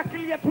know who not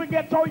kill yet we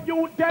get our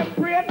youth them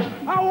brain.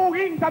 How who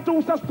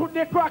introduce us to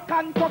the crack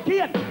and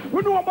cocaine.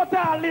 We know about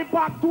all the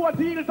back to a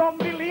deal down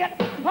the lane.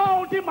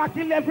 How the Mac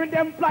 11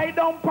 them fly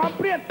down from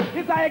plane.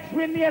 It's an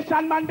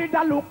explanation man did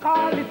a look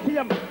all the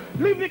same.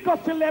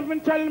 Leviticus 11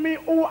 tell me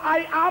who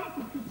I am.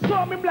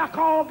 So me black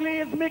and ugly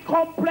is me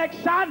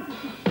complexion.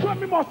 So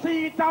me must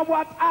eat and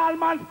what all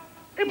man.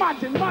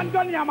 Imagine man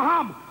gun yam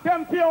ham,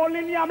 them pure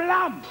in yam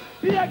lamb.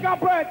 The egg a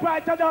bird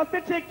right to just the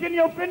chicken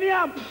you fin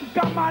yam.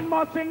 Come on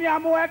must in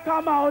yam where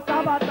come out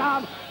of a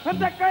dam. And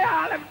take a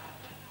all.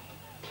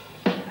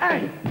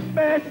 Hey,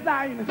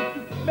 baseline,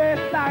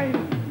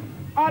 baseline.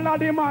 All of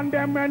the man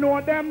them we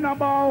know them no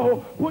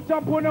bow. Put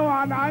up on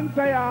one and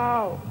say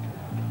oh.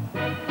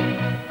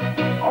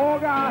 Oh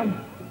God,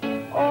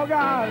 oh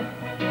God,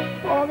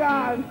 oh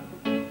God,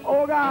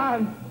 oh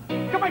God.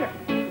 Come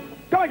again,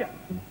 come again.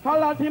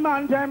 All of the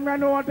man them we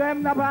know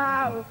them no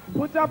bow.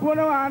 Put up on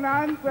one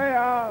and say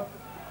oh.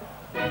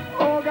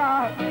 Oh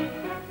God.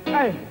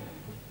 Hey,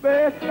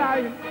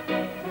 baseline,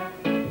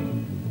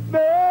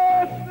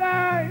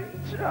 baseline.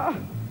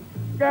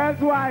 Girls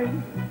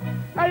wine.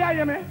 Hey,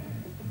 hear me?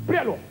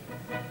 Play low.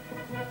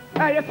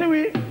 Hey, you see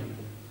we?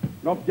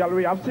 Enough girl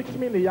we have 6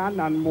 million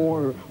and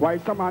more. Why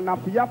some man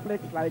have to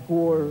flex like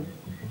war?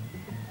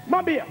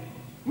 Mobby,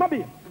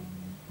 Mobby.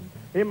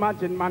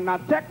 Imagine man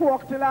not take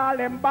walk till all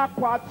them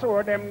backwards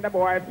so them the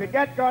boy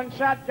forget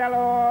gunshot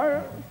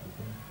galore.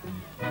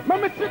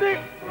 Let me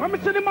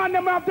see the man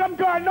them have them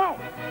girl now.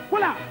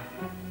 Hold on.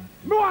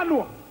 No one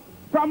know.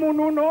 From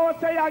who know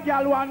say a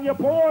girl want you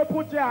poor,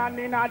 put your hand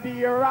in a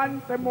deer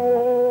and say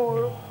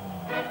more.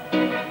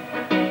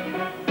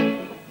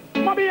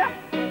 Mobby.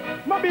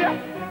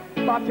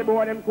 Batty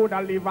boy them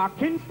coulda live at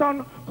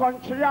Kingston,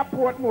 country or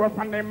Portmore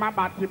from them a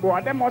batty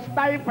boy. They must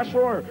die for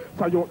sure.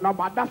 So you no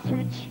bother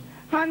switch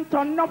and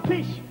turn no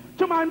fish.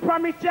 To man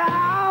promise your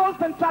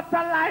house and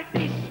satellite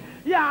dish.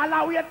 Y'all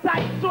are wear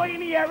tight so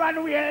in here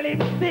and wear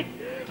lipstick.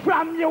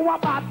 From you a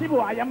batty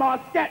boy, you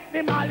must get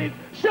the malice.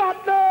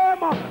 Shut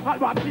them up. All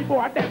batty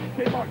boy, them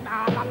people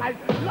all alive.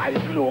 Like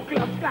Ku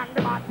Klux Klan,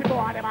 the batty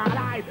boy, them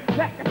alive.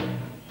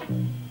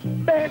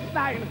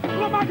 Baseline,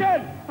 come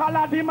again. All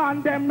of the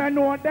man, them, me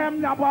know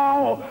them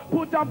now.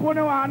 Put up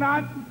on one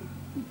hand.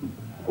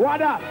 What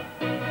that?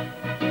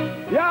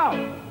 Yo.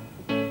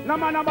 No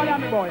man, no bother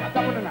me, boy.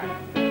 Top of the night.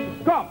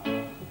 Come.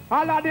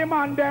 All of the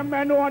man, them,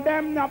 me know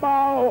them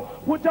now.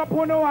 Put up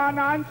on one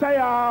hand, say,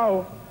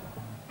 yo.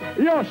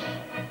 Yosh.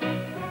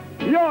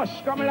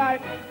 Yosh, come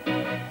like.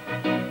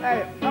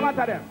 Hey, no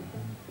matter them.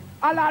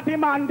 All of the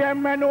man,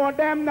 them, me know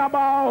them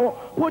now.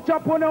 Put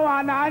up on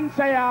one hand,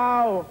 say,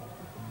 yo.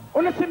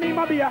 Wanna see me,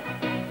 Mabia?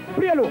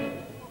 Play low.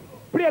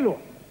 Play low.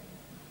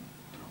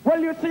 Well,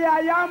 you see, I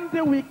am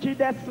the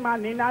wickedest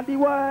man in the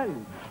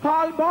world.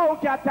 All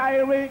about cat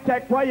I will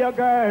take for your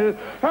girl.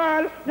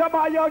 Girl, you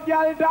buy your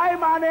girl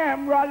diamond,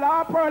 emerald,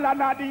 or pearl,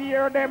 and at the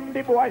ear them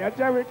the boy a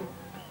Jerry.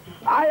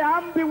 I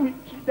am the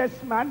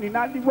wickedest man in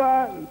the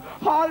world.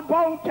 All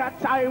about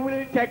cat I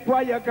will take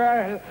for your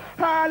girl.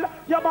 Girl,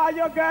 you buy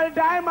your girl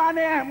diamond,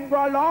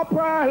 emerald, or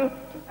pearl.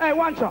 Hey,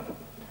 one shot.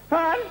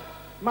 Girl,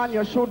 Man,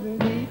 you shouldn't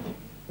beat.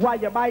 Why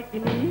you bite the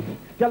meat?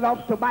 You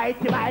love to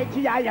bite,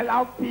 yeah, you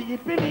love to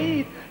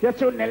beat. You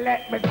shouldn't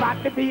let me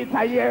spot the beat,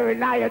 I hear in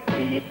your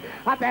teeth.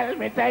 I tell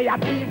me, say, I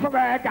beat for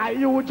work, I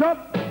you just.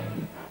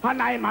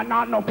 And I'm a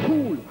not no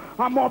fool,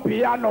 I'm up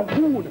here no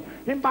fool.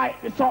 Him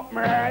bite me something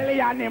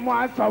early and him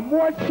want some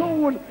more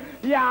soon.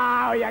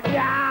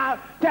 Yeah,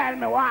 tell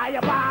me why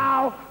you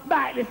bow.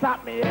 Bite this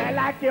up me here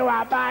like you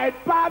a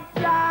bite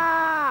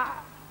popcha.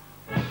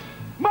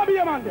 Maybe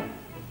a man there.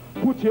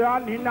 Put your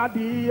hand in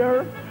the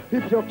air,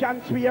 if you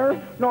can swear.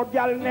 No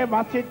girl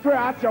never sit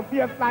grass, your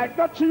face like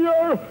the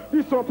cheer.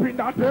 This up in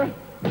that there,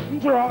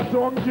 draw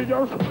down to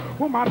your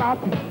woman up.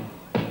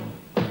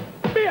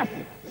 Bass,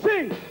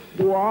 sing.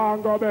 Go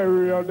on, go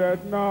bury your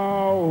dead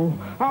now.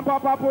 And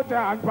Papa put your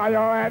hand by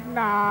your head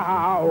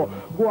now.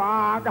 Go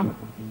on.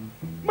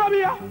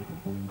 Mabia.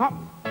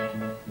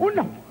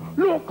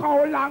 Look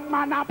how long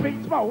man a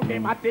big spout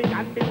them a thing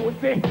and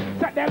music.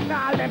 Set them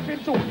now left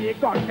into the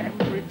gun them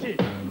pretty.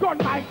 Gun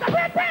my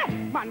pretty.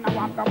 Man a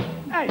walk up.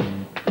 Hey.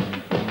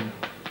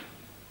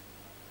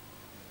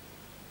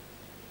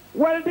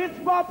 Well, this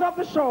part of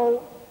the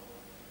show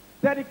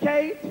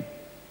dedicate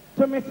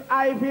to Miss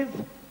Ivy's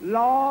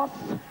lost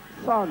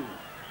son.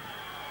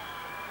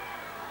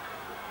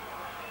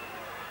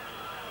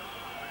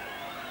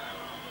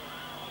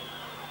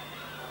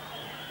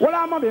 Hold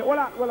on, mommy. Hold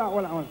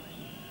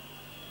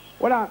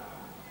on.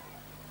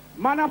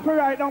 Man have to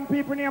write down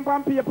people name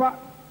on paper.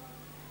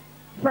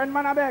 Friend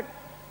man a beg.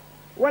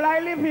 Well, I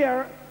live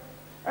here.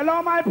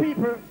 Hello, my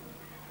people.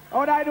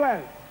 How do I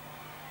dwell?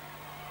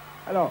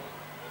 Hello.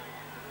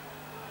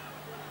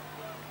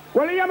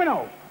 Well, hear me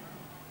now.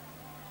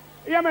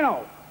 Hear me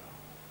now.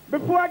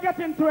 Before I get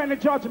into any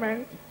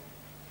judgment,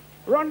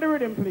 run the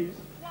rhythm, please.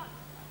 1,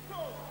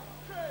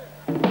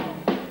 2,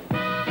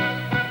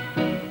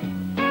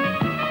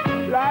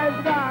 3.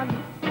 Life gone.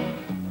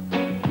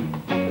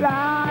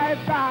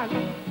 Life gone.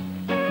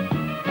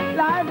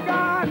 Life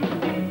gone.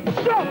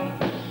 So,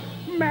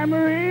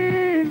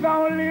 memories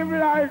don't live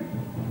life.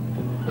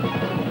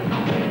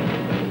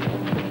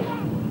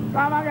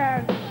 Come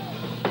again.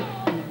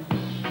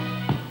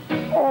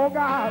 Oh,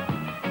 God.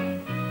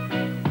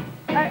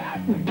 Hey,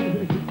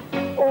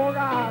 oh,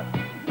 God.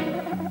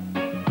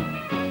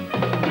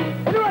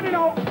 You already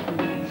know.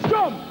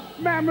 Some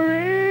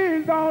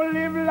memories don't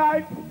live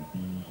life.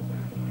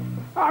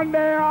 And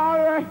they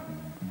are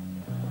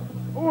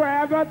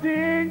where the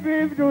things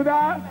is good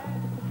at.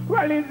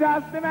 Well, it's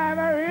just the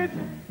memories.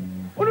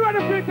 When you want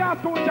to feel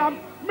that coach and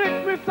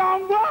make me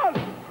sound well.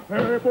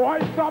 Hey, boy,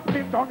 stop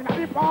this talking at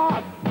the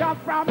past.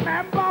 Just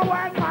remember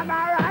when man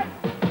arrived.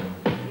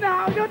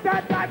 Now you don't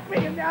that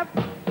feel yes.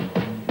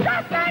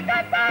 Just like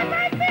a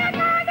perfect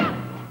feeling.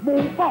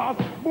 Move fast,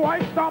 boy,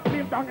 stop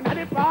him talking at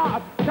the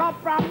past.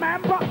 Just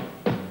remember.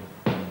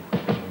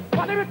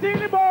 But everything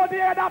the body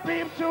head up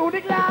him through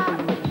the glass.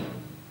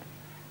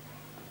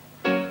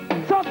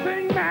 So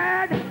sing,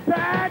 Meg,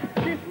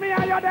 kiss me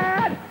and you're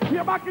dead.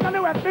 You're back in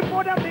the west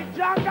before the big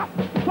jungle.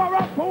 For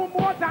a few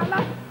more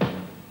dollars.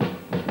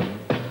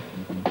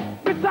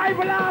 Beside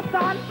the last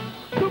time,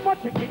 too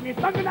much you give me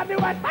singing at the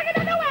west, singing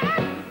at the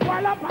west.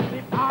 While I'm at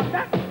the top,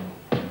 then.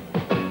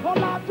 Hold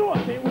on to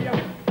us, we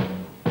are.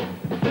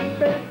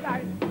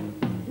 Baseline.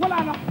 Well,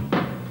 I'm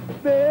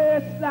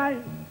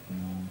baseline.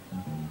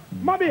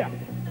 Mabia,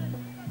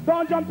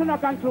 don't jump to no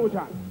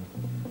conclusion.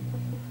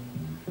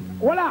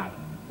 Hold on.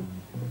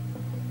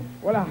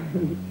 Hold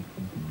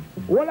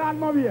on,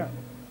 Mabia.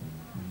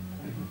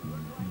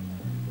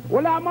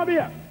 Hold on,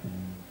 Mabia.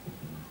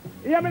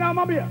 Hear me now,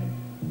 Mabia.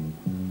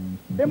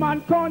 The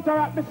man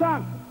counteract the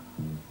song.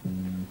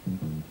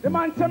 The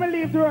man tell me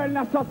leave the world in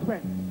a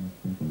suspense.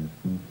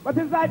 But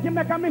it's like he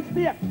make a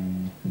mistake.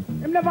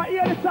 He never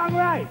hear the song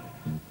right.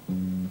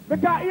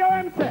 Because hear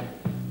him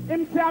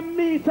say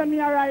me say me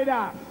a ride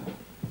ass.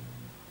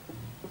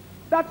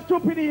 That's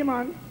stupid,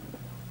 man.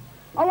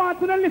 I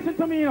want you to listen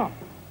to me now.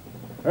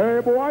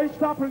 Hey boy,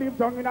 stop live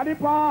down in the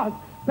past.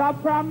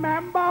 Stop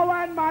remember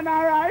when man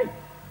arrived.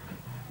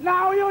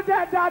 Now you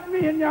dead, that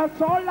mean you're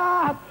so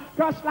lost.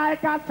 Just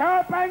like a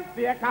serpent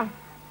seeker.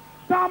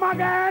 Come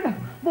again.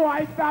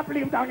 Boy, stop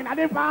live down in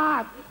the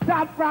past.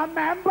 Stop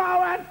remember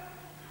when.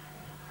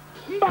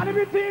 But if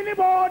you see the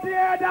boat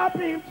here, that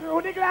peep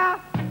through the glass.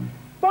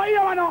 But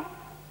you know,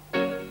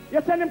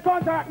 you send him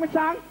contract me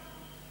song.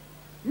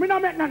 Me no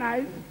make no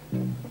nice.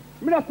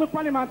 Me just look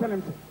for him and tell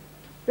him so.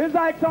 It's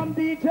like some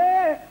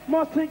DJ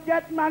must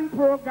get man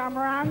program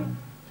wrong.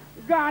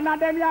 Ghana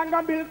them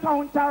younger build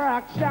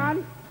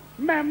counteraction.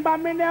 Remember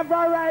me never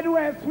ride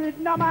west with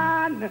no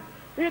man.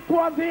 It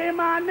was him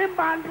and him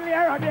band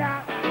clear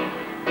there.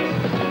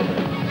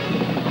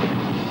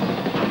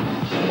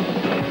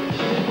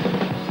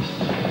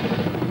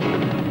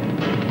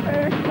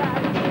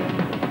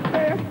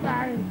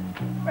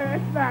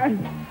 Baseline.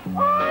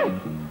 Oi!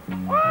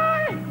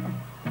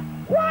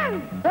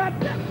 One!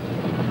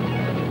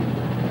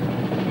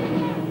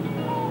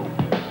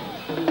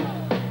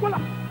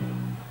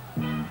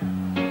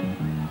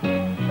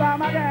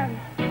 Come again.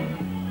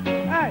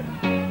 Hey,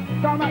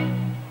 come on.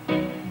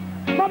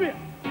 Come here.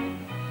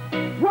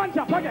 One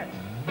shot, forget.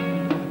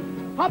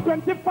 A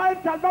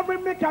 25 caliber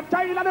me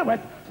capture in the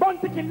west.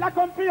 Bounty killer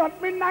come for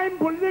hunt me 9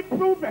 bullet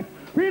proof it.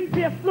 Green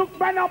face look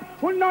burn up,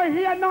 who know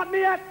here not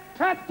near.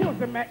 Excuse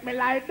me, make me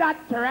like that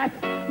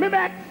rest. Me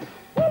make.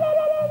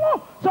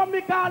 So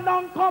me call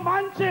down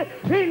Comanche,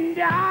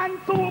 Indian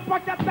super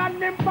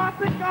captain in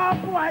Pacific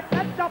boy,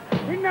 catch up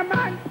in the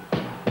man.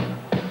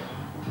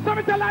 So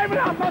me tell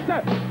everyone, I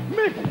say,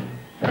 mix.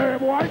 Hey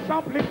boy,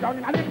 stop lift down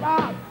in the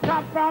bar.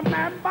 Stop from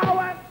member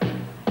when.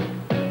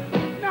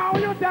 Now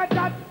you said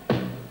that.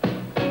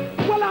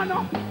 Well, I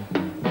know.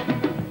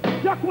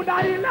 You could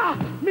have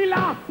Hila,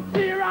 Mila,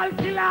 serial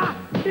killer.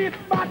 This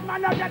bad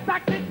man will get a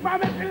kick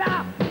from a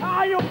killer.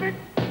 Are you fit?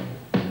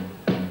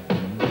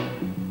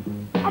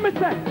 I'm a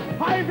say,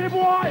 Ivy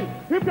boy,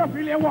 if you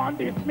really want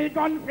this, me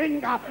gun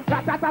finger.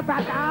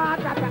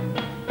 Ta-ta-ta-ta-ta-ta-ta.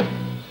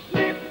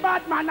 This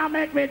bad man will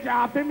make me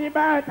job to me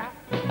better.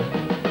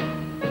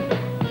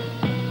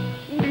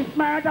 This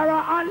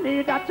murderer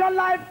only that your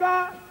life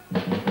got.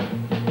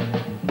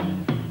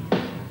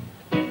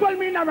 Well,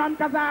 me no ram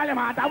cause all the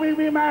matter will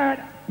be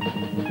murder.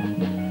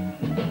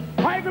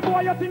 Ivy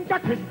boy, you think a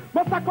Chris,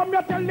 must have come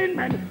here telling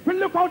men, we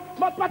look out,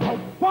 must watch out,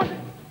 but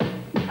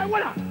I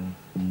wanna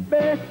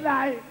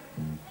baseline.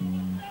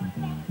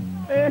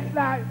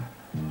 Baseline.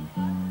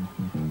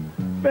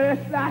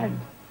 Baseline.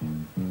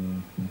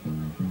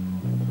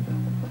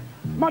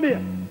 Mommy.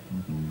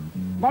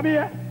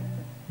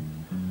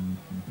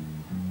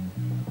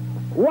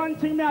 One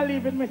thing me I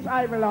leave with Miss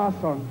Ivy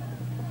Lawson.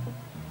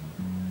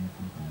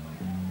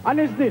 And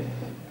it's this.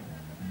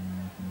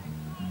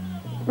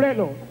 Play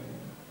low.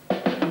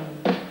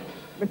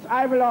 Miss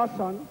Ivy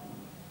Lawson.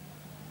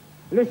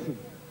 Listen.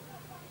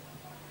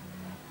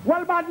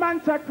 Well, bad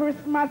man say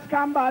Christmas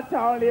come but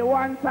only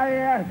once a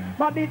year.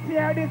 But this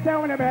year,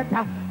 only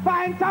better.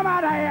 Find some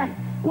other year.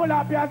 Pull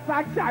up your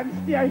socks and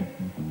stay.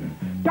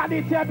 Cause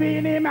this year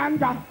being him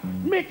and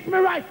mix me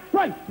right.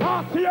 Well,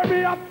 last year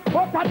me up.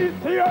 But this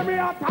year me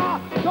up.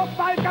 Just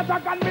like a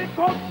dragon me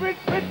cook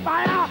with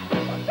fire.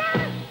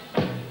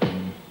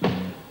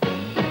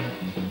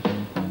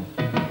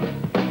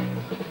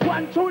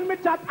 One tune me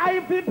chat,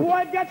 Ivy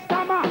boy gets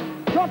stammer.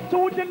 Just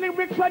to the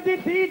lyrics for the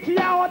DJ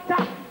out.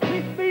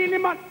 This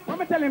man, what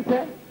me tell him,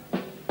 say?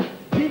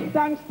 Give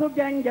thanks to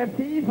Genge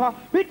Fever.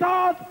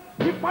 Because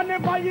if I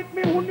never hit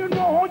me, who you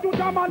know how you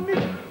damn on me?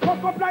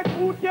 Fuck up like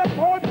food, get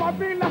bored for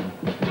Villa.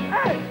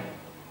 Hey!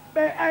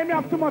 I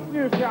have too much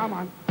news here,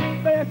 man.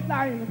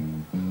 Baseline.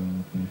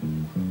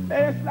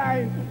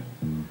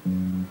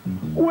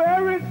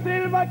 Where is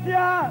Silver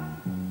Cat?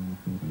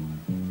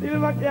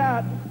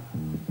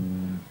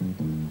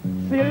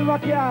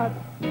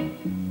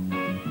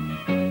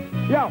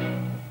 Yo.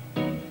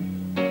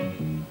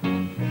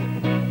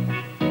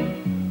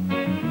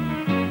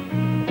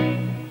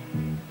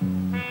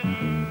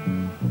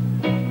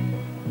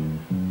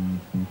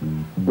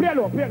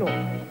 Play low.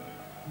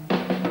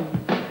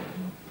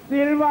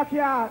 Silver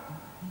Cat.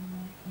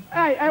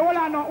 Hey, hold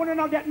on now. We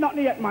don't get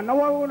nothing yet, man. Now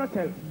what we want to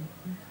tell?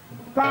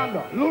 Calm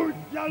down. Lord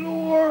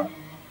Jalor.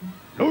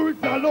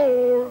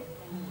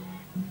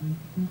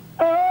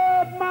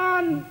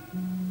 Man.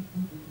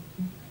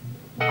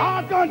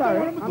 Ganja,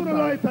 I'm to the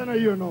light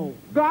and you know.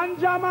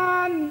 Ganja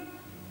man.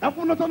 If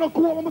you not on a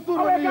cool, I'm to the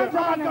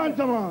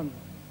Ganja man.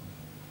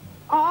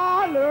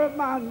 Herb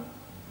man.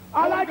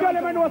 All I tell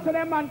them I know so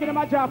them man give them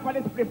a job for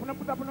this place. Put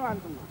up no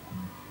hands man.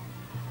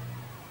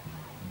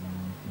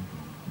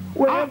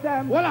 Where's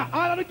them? Well,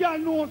 all of the girls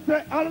know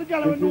say, all of the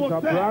girls know say. This is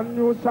a brand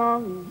new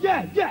song.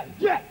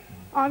 Yeah.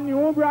 A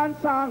new brand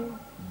song.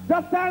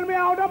 Just tell me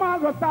how the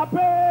man go stop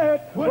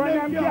it. When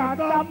them can't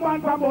stop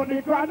man from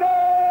body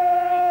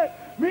grenade.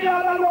 Me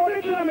all alone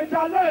it to me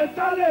challenge.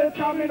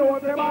 Come me know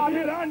the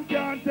Babylon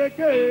can't take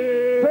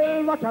it.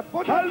 Silver Cat.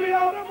 Tell me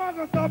how the man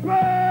go stop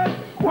it.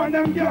 When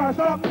them can't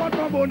stop man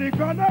from body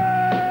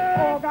grenade.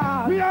 Oh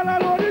God. Me all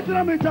alone it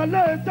to me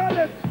challenge.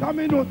 Come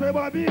me know the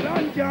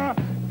Babylon can't.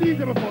 DJ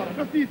before,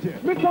 just DJ.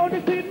 Me sow the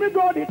seed, me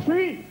grow the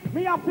tree.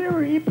 Me have to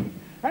reap.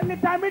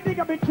 Anytime me dig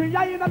a big tree,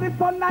 I in the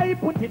sun I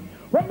put it.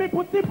 When me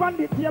put it on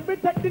the table,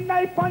 take the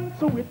knife and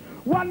sew it.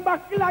 One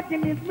back like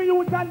in it, me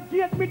use and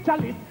gate me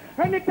chalice.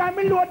 Anytime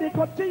me load the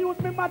cut, she use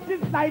me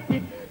matches light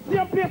it.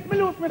 Same place me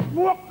lose me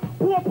smoke,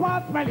 poor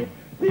pass smell it.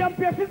 Same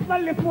place me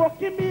smell the smoke,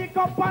 give me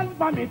cup and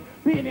vomit.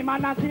 Beanie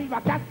Man and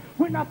Silver Cat,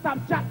 we not stop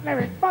chat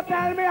lyrics. But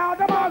tell me how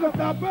the man go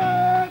stop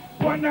it.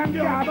 When them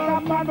can't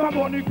stop man from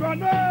money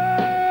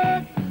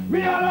grenade.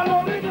 Me all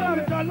alone in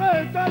the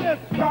challenge.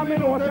 Come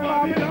in over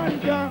Babylon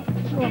can't.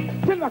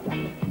 Silver Cat.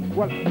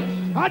 Well,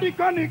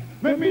 Adiconic,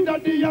 make me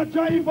daddy a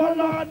driver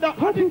ladder.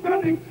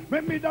 Adiconic,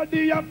 make me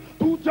daddy a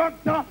two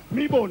tractor.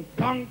 Me bun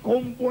can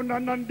come bun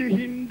and the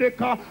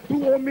hindeka.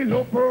 To all me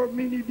love her,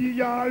 me need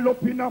the all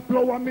up in a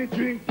flour me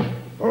drink.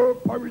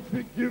 Herb porridge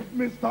me give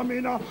me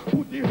stamina.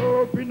 Put the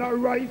herb in a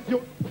rice.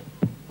 You.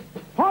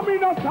 how me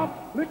no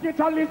stop? Look at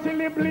a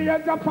little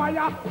blaze of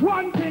fire.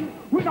 One thing,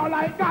 we don't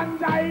like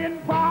ganja in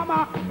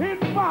farmer. In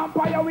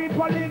vampire, we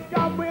police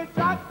come with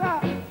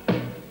chatter.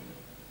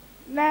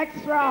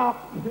 Next rock.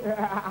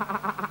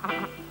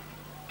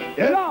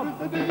 Yes,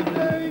 Mr.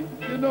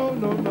 DJ, you no.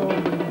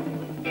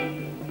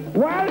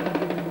 Well,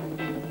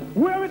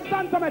 where is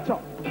Santa Metro?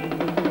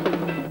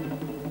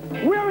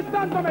 Where is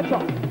Santa Metro?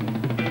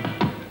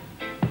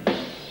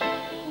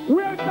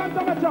 Where is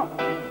Santa Metro?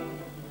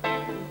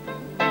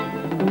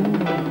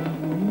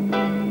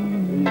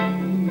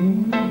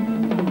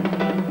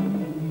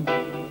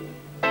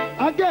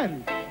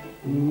 Again.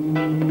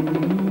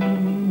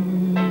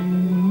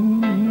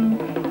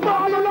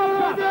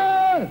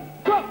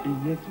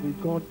 Yes, we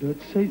gonna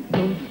chase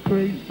those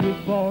crazy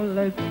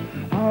ballers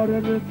out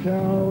of the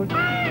town.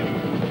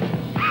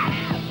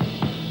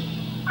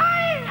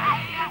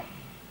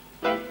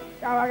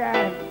 Come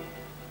again.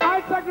 I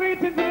agree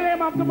to the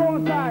name of the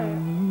Most High.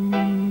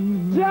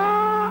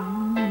 Jah,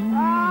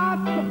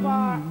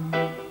 Rastafari.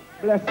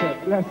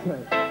 Blessed,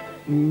 blessed.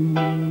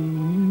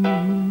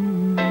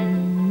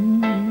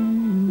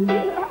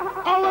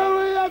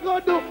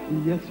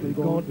 Yes, we're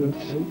gonna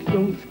chase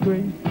those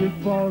crazy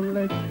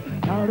ballers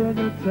out of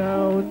the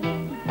town.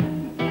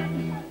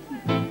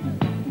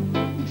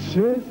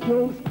 Chase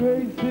those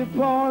crazy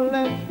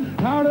ballers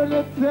out of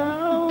the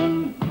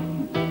town.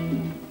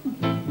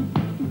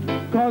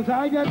 Cause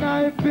I and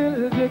I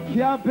build a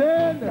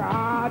cabin, and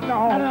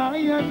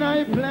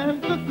I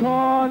plant the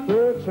corn.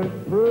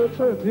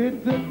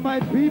 Didn't my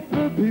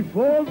people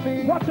before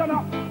me Watch out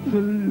now. to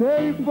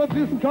live for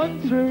this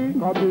country?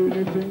 Cause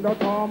anything that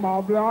come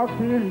a black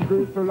kid,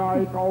 treat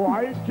like a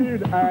white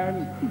kid,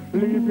 and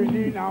living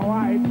in a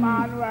white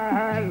man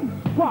world.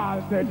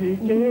 False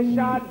education,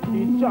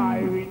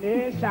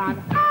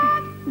 indoctrination.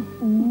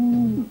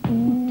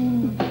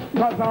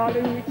 Cause all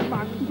the rich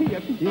man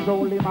face is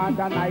only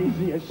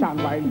modernization,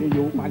 while the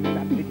human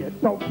that to get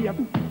so fierce.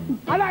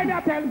 And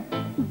I tell,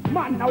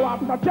 man now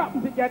have no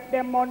job to get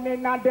them money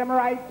and them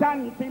right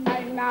and to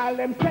mind all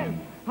themselves.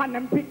 And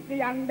them pick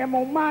the and them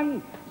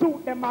woman,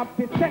 suit them up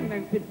the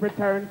sentence if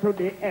return to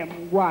the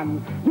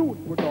M1. You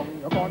put on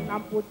your gun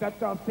and put the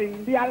trust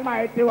in the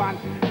Almighty One.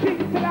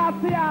 King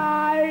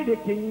Selassie, the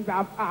kings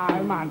of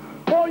all man.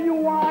 Oh, you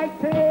white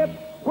tape,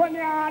 when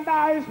your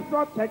eyes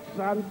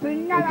protection,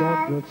 sing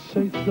along. We're gonna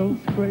chase those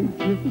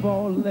crazy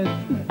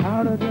ballers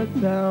out of the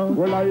town.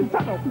 Well, I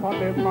stand up on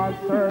them a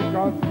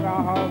circus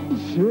now.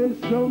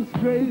 Chase those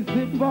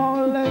crazy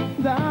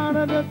ballers out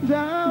of the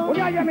town. Oh,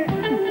 yeah, hear me?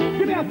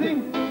 Give me a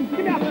thing.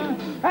 Give me a thing.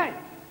 Hey,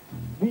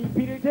 we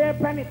build their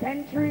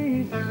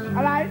penitentiaries,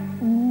 alright?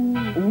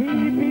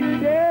 We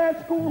build their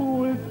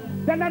schools.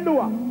 Then I do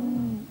a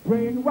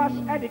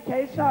brainwash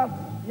education.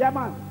 Yeah,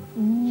 man.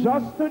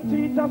 Just to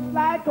teach us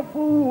like a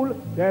fool.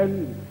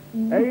 Then,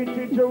 hey,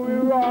 teacher, we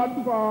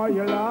run for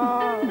your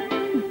love.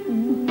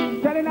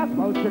 Telling us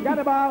about forget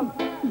about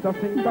the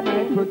things that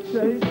make to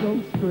chase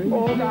those crazy.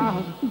 Oh,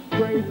 God,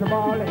 praise the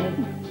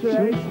ballin'.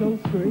 Chase those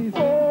crazy.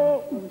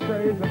 Oh,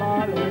 praise the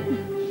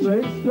ballin'.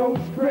 Chase those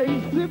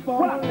crazy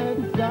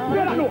ballers out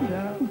of the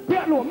town.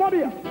 Here, no, more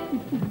here.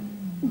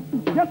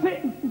 You see,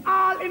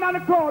 all in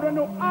the crowd, you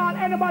know, all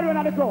anybody in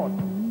the crowd.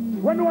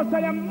 When you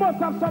say you must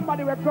have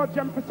somebody with grudge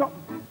them for something.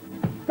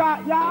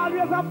 Cause you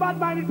always have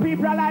bad-minded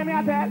people, allow me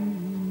to tell.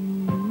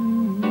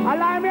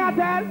 Allow me to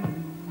tell.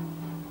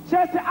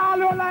 Just all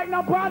you like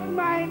no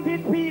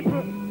bad-minded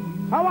people.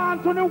 I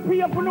want to know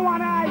people who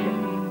want to hide.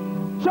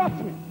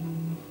 Trust me.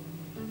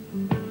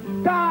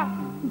 Cause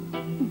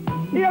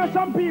here are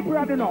some people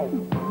I don't know.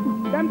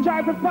 Them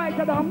try to fight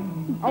to them,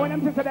 and when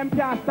them say them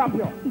can't stop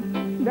you.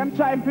 Them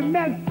try to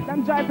melt,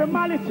 them try to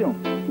malice you.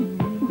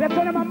 They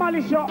tell them a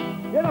malice you,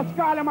 you just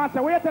call them and say,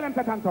 where you tell them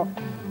to stand up?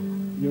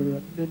 You're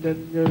running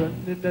and you're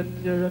running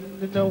and you're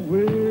running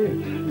away.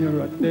 You're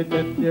running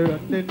and you're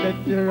running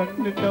and you're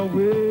running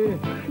away.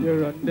 You're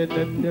running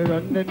and you're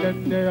running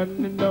and you're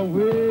running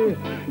away.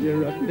 You're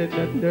running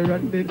and you're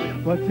running,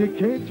 but you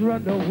can't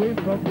run away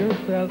from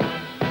yourself.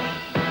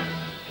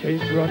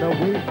 Can't run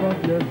away from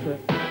yourself.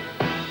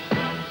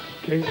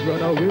 Can't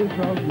run away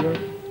from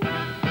yourself.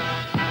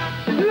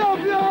 Love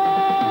you!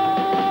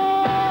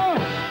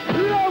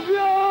 Love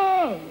you!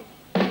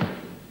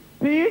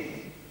 Peace,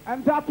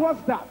 and that was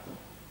that.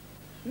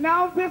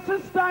 Now this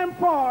is time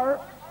for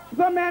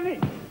the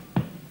menace.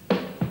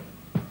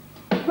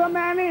 The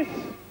menace.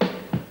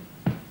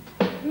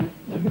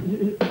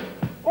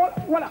 Oh,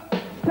 voila,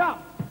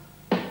 stop.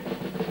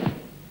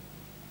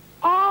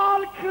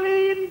 All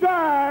clean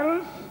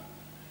girls,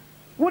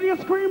 would you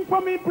scream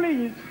for me,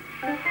 please?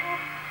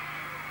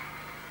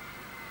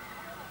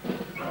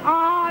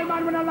 I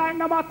man, when I like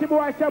nobody boy,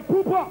 I say,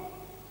 poopa.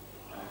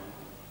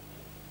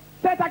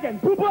 Say it again,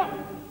 poopa.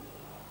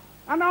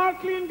 And all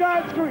clean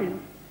girls scream.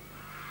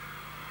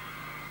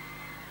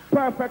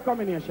 Perfect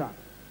combination.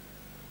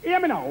 Hear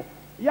me now.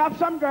 You have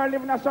some girl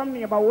living in some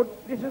neighborhood.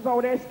 This is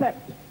how they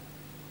stepped.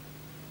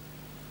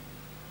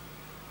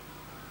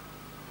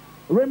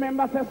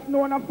 Remember, say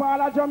snow in a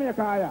fall of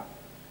Jamaica here.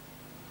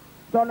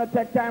 Don't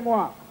take time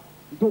walk.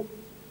 Do.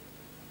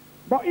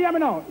 But hear me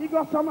now. He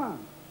got some man.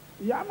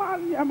 Yeah,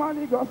 man,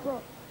 he got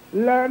some.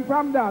 Learn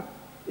from that.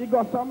 He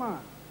got some man.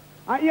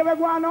 And here we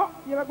go on now.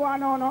 Here we go on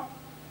now. No.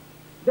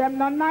 Them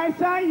not nicer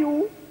than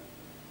you.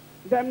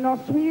 Them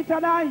not sweeter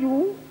than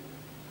you.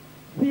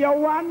 For your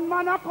one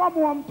man a come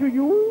home to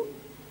you,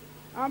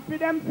 and for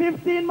them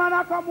 15 man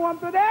a come home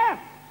to them.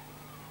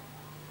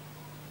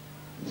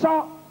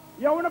 So,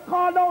 you want to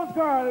call those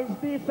girls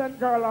decent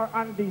girl or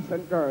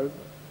undecent girls.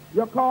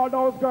 You call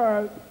those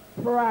girls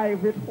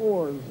private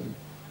whores.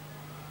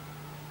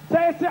 So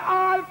you say,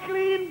 all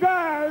clean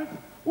girls,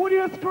 would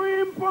you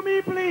scream for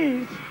me,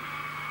 please?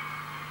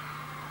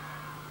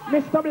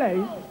 Mr.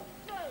 Blaze.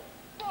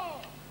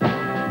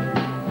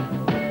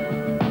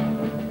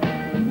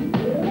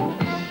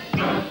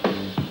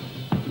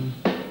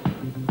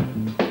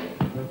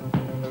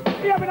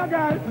 Hear me now,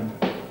 girls.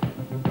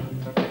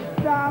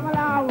 Damn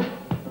loud.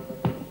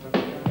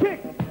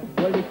 Kick.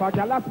 Well, if a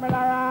girl a smell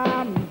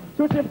around,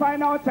 so she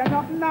find out say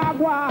nothing a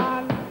go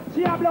on.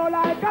 She a blow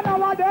like a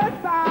nowadays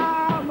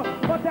storm.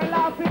 But tell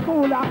her fi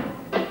cooler.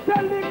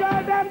 Tell the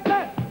girl them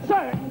say,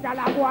 certain girl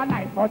a go a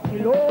night but she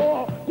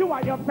low. You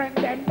and your friend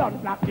them done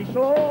flap the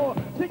show.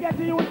 She get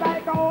to use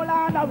like a whole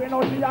and we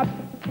know she a...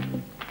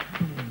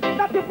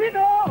 Not if you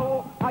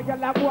know, a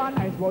girl a go a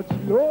night but she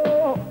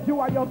low.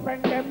 You and your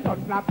friend them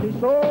done flap the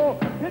show.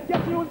 It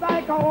get to use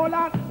like a whole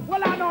and...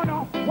 Voila,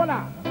 no,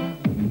 voila.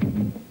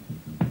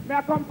 Me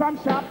I come from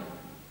shop,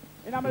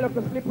 in my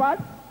little slippers,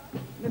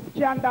 the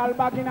scandal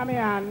bag in my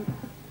hand,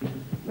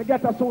 me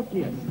get a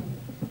suitcase.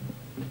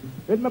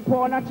 With my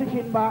pound of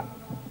chicken back,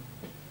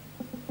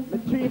 my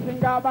 3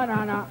 finger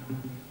banana,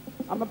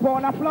 and my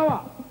pound of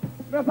flour.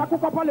 Me just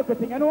cook up a little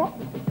thing, you know?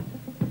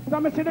 So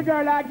me see the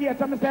girl like here,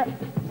 so me say,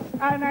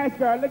 "Hi, nice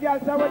girl." The girl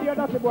say, "Where do you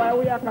dirty boy,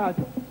 where you cause?"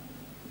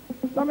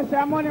 So me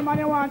say, money,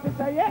 you want?" She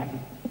say, "Yes."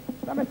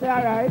 So me say,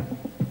 "Alright."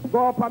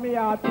 Go up on me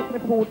yard, put me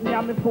food, me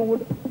and me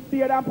food. Stay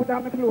there and put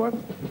on my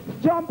clothes,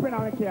 jump in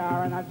my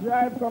car and I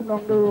drive come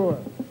down the road.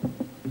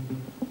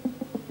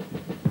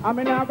 I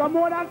mean, I got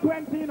more than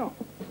 20, you know.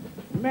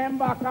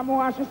 Remember, come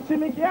on, she see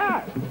me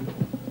car.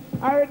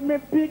 I heard me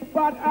big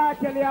bad R.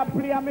 Kelly, I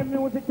play and my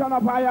music turn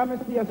up higher, me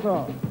stay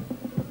so.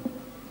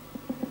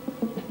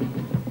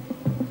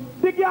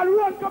 The girl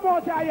run come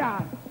out her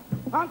yard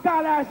and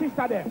call her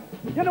sister there.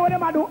 You know what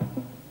them a do?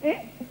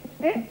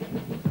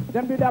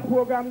 Them do that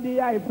program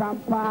the eye from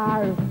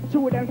far.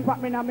 Two them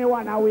spot me now me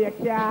wanna wake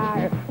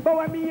car. But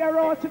when me hear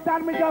out sit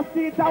and me just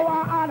sit a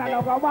one hand and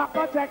I go back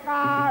go check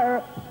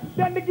her.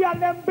 Then the girl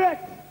them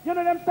bet. You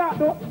know them start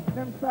though?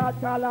 Them start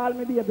call all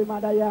me baby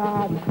mother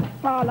yard.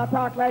 All a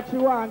talk like she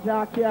want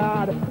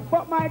jackyard.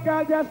 But my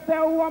girl just say,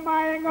 who am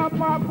I hang up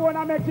my phone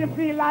and make you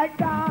feel like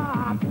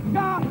that?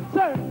 God,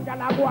 certain girl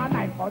I go a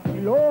night for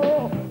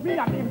low. Me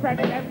and me friend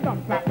them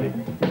done flatly.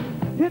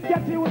 It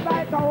get you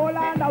like a whole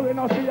and we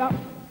no see ya.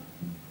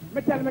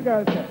 Me tell me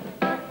girl say,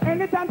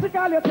 anytime she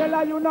call you, tell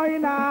her you know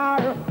in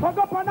her. Hug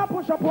up and a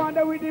push up on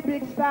there with the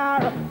big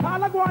star.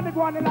 All I go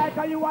on like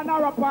a you and a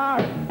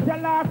rapper. Tell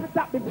her to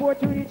tap before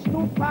she reach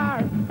too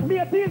far. Me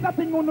a tease a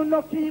thing you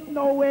no keep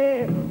no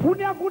way. Who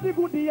near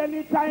goody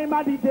any time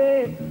of the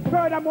day.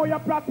 Furthermore you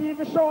plot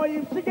even show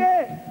if she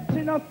get.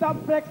 She no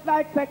stop flex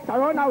like sex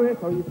or run away.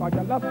 So if I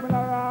just lost me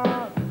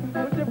around,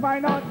 when she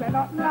find out say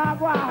nothing a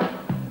go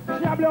on.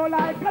 She a blow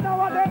like I know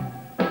what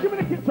they. Give me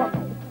the kid truck.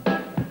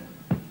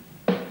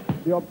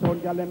 The uptown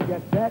girl them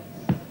get vexed.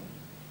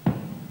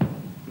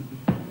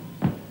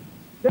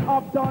 The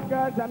uptown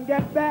girls them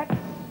get vexed.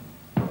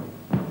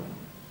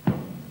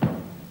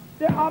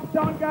 The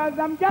uptown girls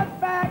them get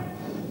vexed.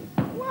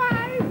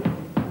 Why?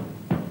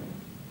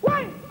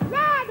 Why?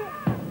 Lord!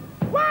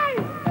 Why?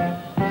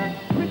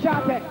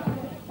 Richard Beck.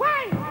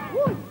 Why?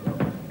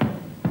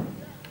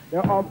 The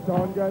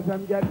uptown girls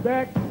them get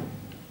vexed.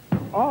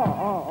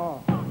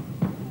 Oh.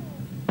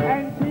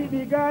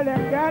 NTV girl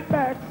them get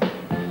vexed.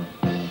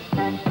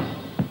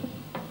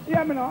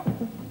 Hear me now.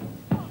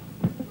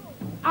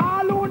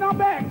 All who no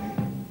vex,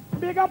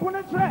 big up on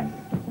the dress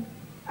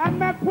and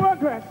make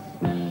progress.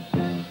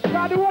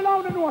 God the whole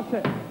out the know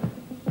say.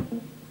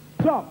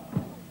 So,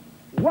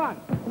 one,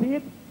 see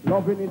it?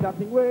 Loving is a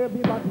thing where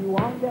everybody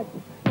won't get.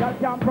 Girl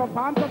can't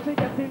perform so she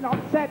getting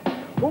upset.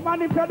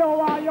 Woman, if you don't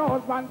want your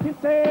husband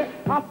to say,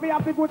 have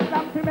the good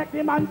slam to make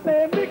the man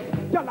say mix.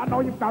 Girl, I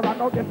know if there are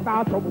no get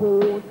start to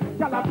pose.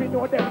 Girl, I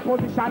know them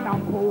position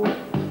and pose.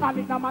 And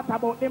it no matter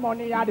about the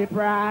money or the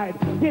pride.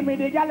 Give me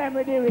the girl and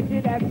with the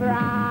wickedest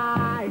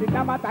ride. It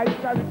no matter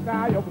if you're rich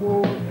or you're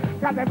poor.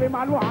 Cause every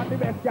man wants the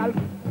best girl.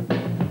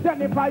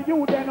 Then if I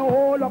you, then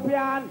hold up your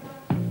hand.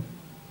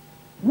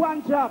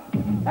 One job.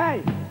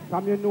 Hey,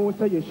 come you know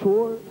so you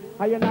sure.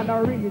 And you're not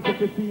a reason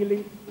to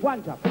feeling.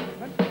 One job.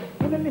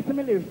 You don't listen to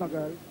me lyrics now,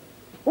 girl.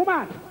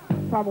 Woman,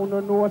 come on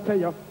know say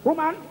you.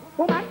 Woman,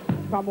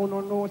 come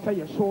on know say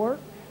you sure.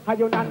 And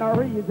you not no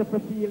reason for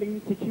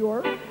feeling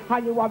insecure.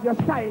 And you have your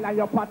style and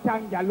your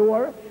pattern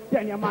galore.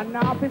 Then your man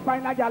now fi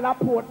find a gal a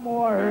port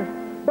more.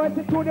 But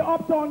to the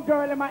uptown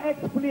girl, let me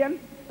explain.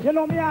 You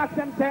know me ask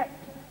them say,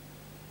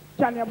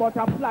 can you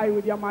butterfly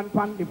with your man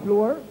on the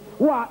floor?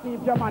 What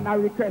if your man a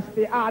request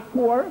the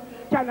hardcore?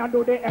 Can you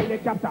do the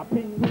helicopter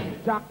ping,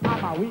 jack,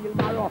 hammer,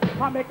 wheelbarrow,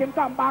 and make him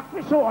come back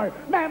for sure?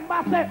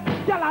 Member say,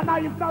 girl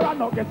and if no run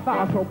no get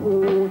star so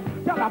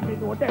good. Girl have to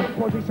know them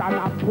position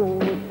and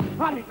good.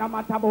 And it no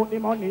matter about the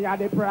money or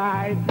the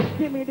pride.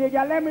 Give me the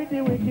girl, let me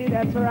the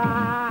wickedest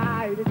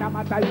right. It no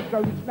matter if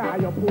you're rich now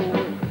you're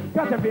poor.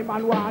 Cause every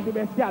man want the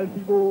best girl to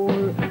bowl.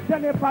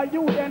 Then if I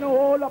you, then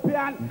hold up your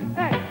hand.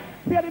 Hey,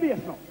 pay the bass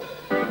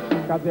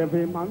now. Cause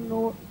every man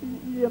know,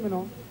 hear me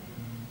now.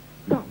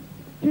 Stop,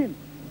 king,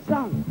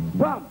 sang,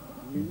 bam.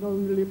 Me no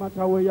really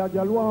matter where your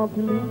girl want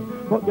to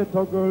live. But get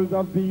a girls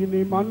have been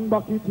a man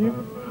back it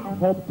in.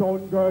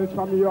 Uptown girls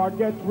from here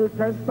get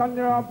requests and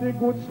you have the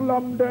good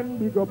slum, then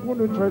big up on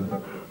the chest.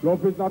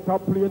 Love is not a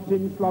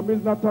plaything, slum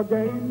is not a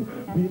game.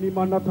 Beanie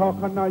man a talk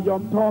and I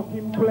am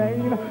talking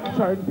plain.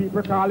 Certain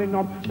people calling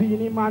up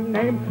Beanie man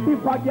name.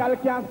 If a girl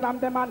can't slam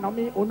them and know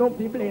me, who know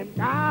the blame.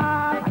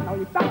 I know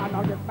you start and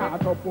now you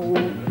start up.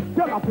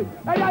 Tell us it.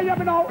 Hey, you hear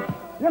me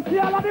now? You see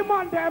all of the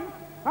man them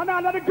and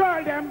all of the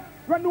girl them.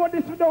 When do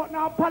this without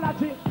no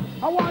apology.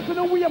 I want to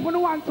know where you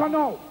want to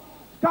know.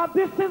 Cause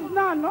this is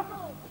none.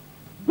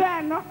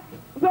 Then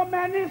the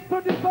menace to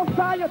the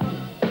society.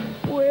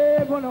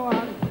 Wave on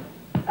one.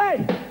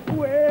 Hey,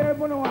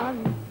 wave on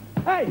one.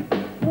 Hey,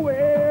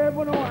 wave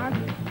on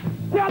one.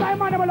 See, all I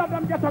man never love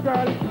them get a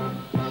girl.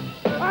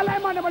 All I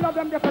man never love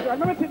them get a girl.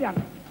 Let me see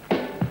them.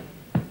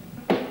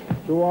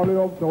 To all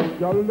the uptown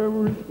girl,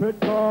 them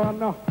respect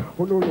her.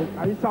 Who no look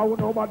nice, who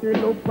nobody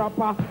look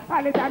proper.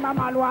 Anytime a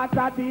man wants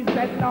a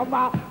decent number,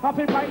 I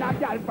feel find a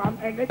girl from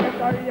any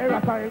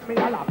career, so it's me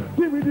a lot.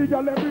 Give me the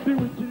girl, let me the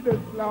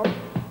wickedest love.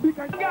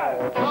 Because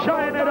girl,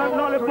 Shine it and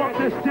lollipop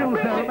this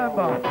Tuesday,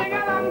 remember. sing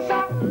along,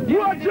 sir.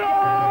 You are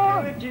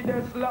Joe.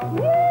 Wickedest love.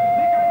 Woo!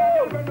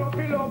 Because you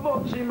feel love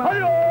up, she man.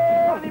 Hello.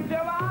 And if you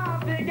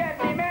want to get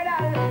the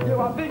medal, you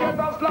have to get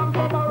a slum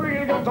from a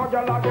real ghetto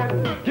girl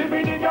again. Give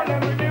me the girl,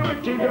 let me the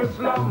wickedest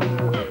slum.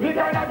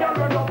 Because that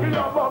girl don't feel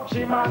love up,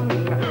 she man.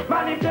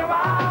 Man, if you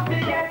want to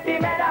get the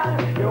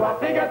medal, you have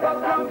to get a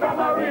slum from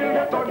a real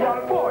ghetto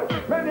girl, boy.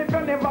 Man, if you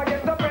never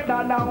get the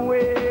pedal and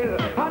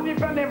wheel, and if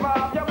you never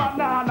have your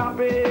banana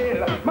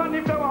peel, man,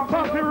 if you want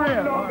to be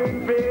real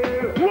loving feel,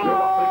 you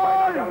have to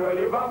find a girl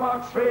who live a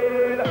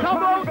Maxfield. Come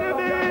on, Man, if you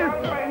Jimmy.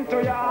 want a friend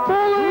to ya. Oh,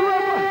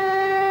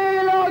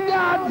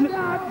 God.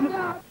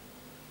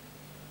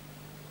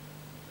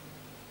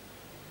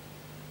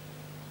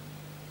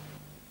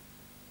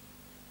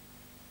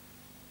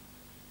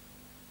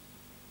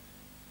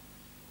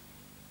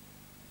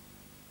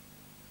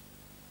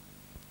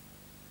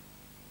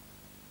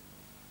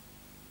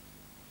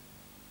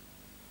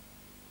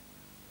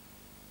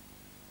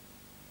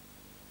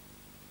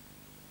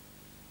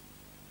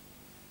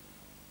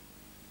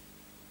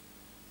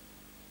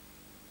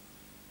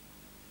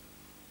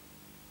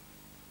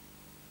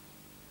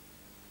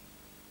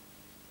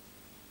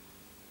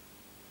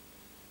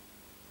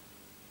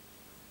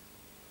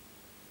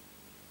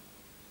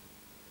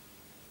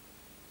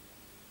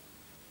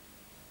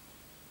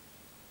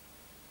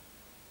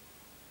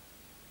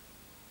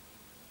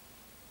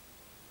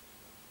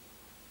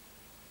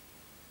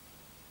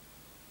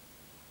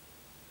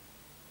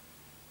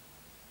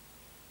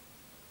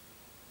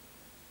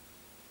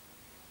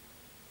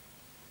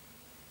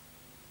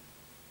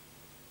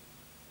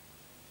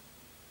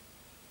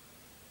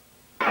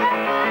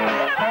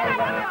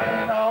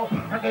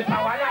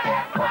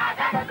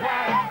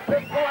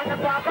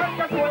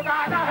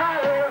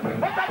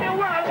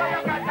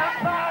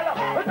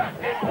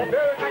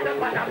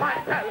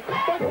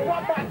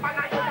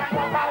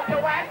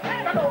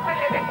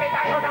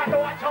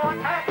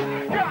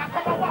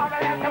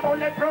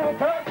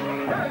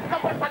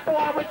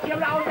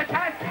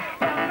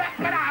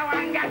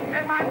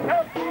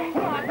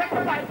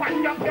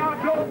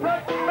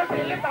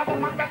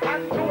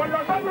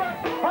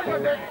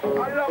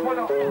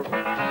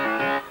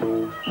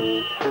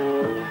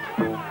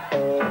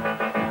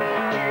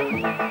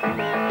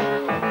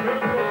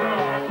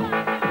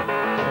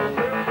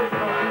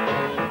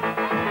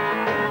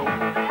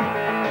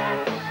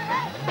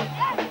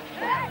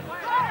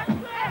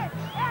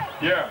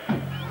 Yeah.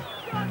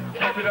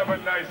 Keep it up a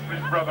nice, please,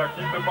 brother.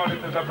 Keep the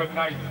monitors up a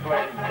nice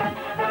place.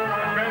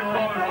 Men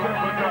call it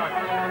Simple Done.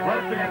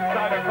 Working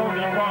inside a Cody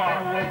bar.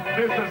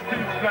 This is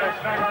Steve Splash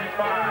 95.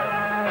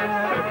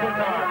 Simple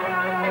Done.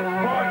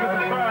 Pause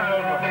at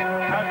 12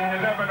 at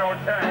 11 or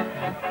 10.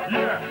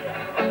 Yeah.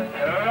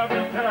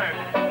 11:10.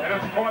 And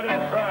it's 12.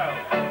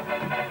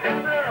 In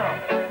there.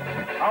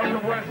 Out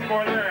of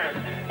Westmoreland.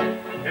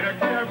 In a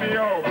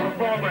cameo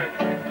performance.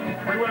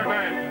 We would have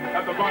been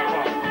at the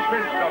bottom.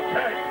 Mr.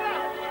 Peck.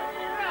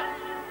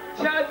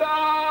 Shout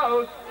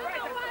out!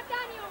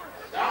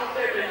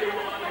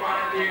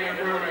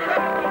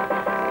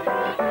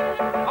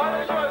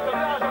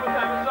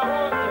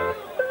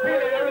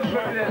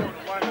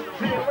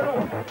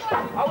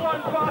 I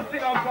want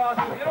fasting on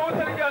fasting. You know what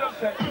the girl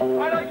said? I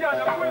don't get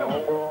it. I will.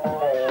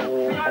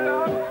 Sing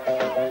along.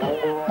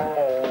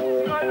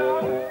 Sing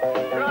along.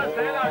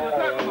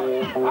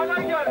 I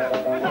don't get it.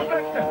 It's a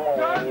blessing.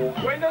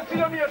 When you see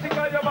the music,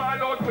 you're all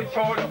out with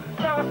shoulder.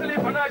 Now sleep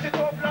and I get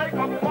up like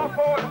I'm my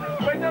phone.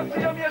 When you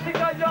see the music,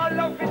 you're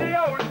love with the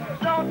old.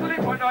 Now sleep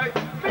and I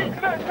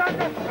mix mess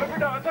and every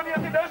dance. I'm here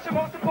to dance. She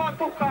must have passed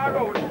to car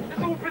road.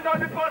 It's open on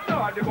the bus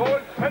on the bowl.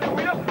 And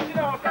we don't see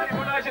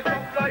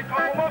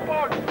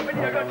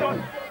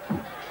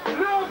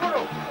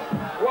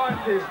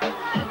wanted.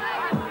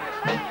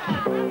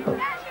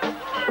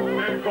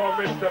 Then go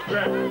Mr.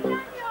 Brett,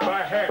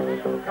 my head,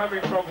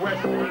 coming from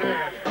West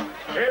Berlin.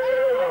 Yeah.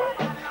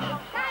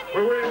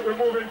 We're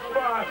moving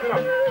fast, you know.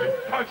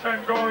 It's touch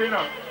and go, you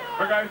know.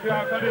 Because see,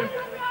 after this,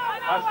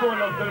 I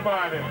stole up to the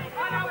morning.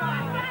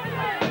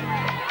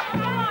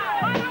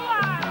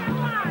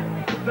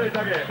 Say it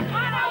again.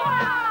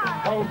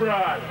 How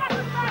broad?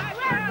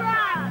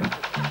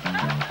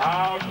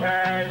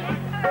 Okay.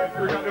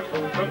 We got the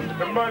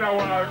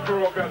Manawar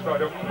crew up there, so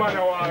the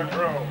Manawar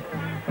crew.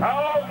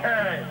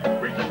 Okay.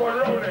 We keep on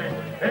rolling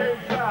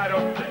inside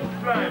of this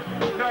flight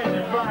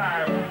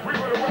 95. We're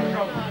going to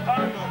welcome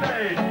on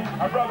stage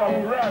a brother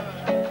who raps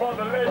for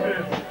the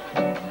ladies,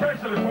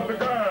 especially for the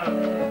girls.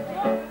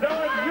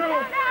 Don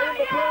Youth in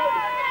the place.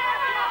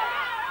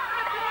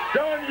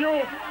 Don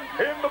Youth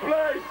in the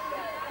place.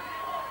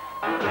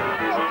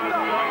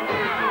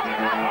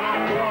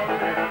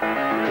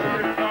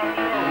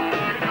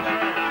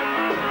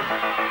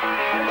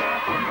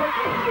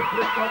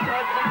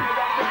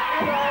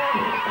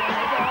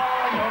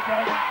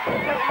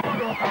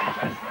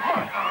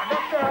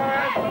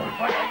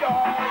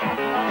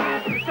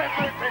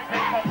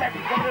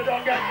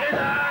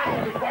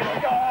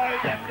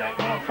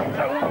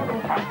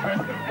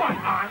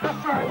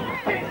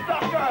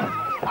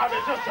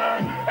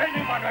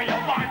 Anyone who you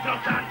want to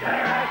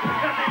contest,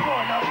 every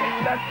one of them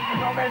that's you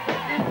know make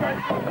it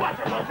interest. What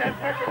you must have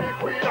especially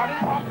queen on the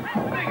top.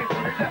 Bring it to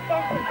the left,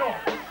 bump the door.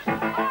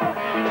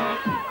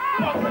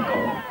 Bump the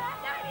door.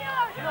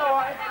 You know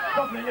what?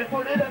 Something is to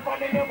the left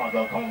and then your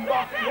mother come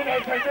back. You know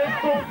take this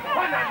too,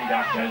 and I need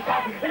a shell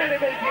top. And then they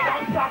make it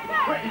non-stop.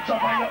 When it's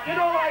up on you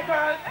know why,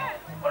 girl?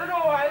 You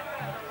know why?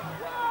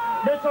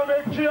 Mr.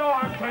 Make your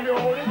hands when you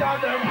hold it down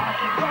them.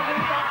 Run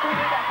it back to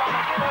the back and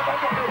I can never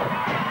do it.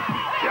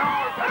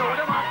 Hello,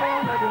 them are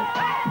phone, baby.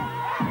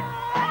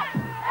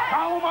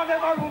 A woman,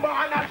 them a rumba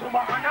and a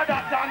zumba and a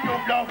dance and you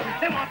blow.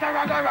 They want a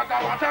ragga,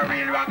 want a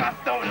real ragga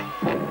stone.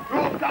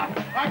 Rooftop,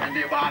 I'm in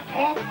the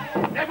bathroom.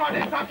 They want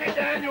the socket,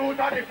 then use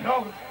on the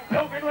flow.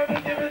 Loving when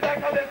they give it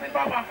like a blessing,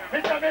 mama.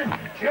 It's a me,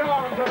 your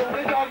arms are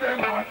only down them,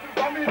 man.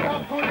 From me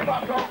top to the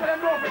back, up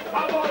them rope it.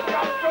 I'm all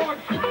that stone.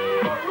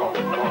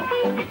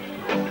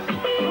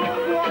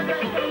 Road,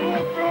 that's the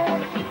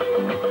road.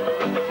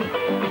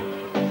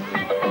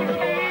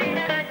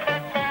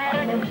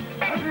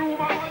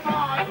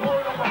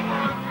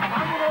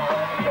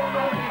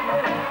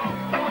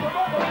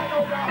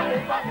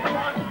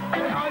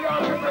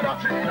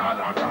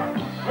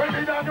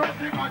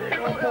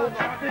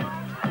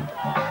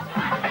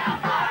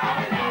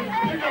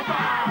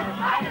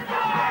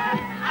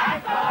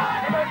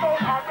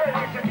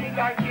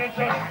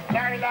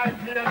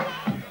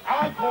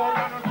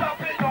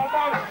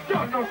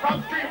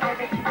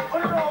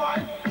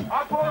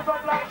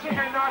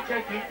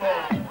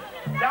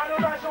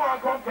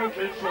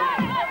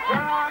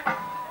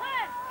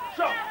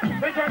 So,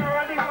 they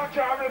generally don't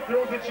try to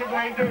refuse it, she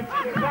won't do it.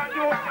 That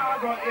you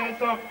can't go in,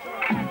 so.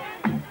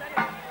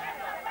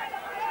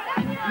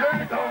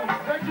 Lay down,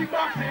 let the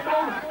boxing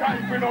move.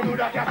 Guys, we don't do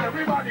that, yes,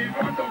 everybody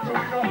run down to we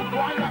know.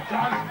 Why that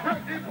chance?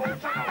 Break the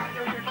potion, and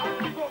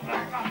you go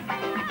like that.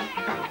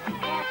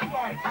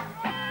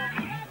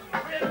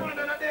 We're the one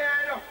that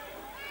there,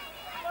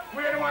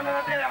 we're the one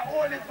that there,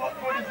 all this hot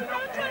bodies, you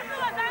know.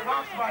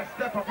 Mark Bryant,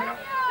 step up, you know.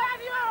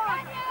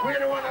 We're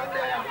the one out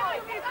there.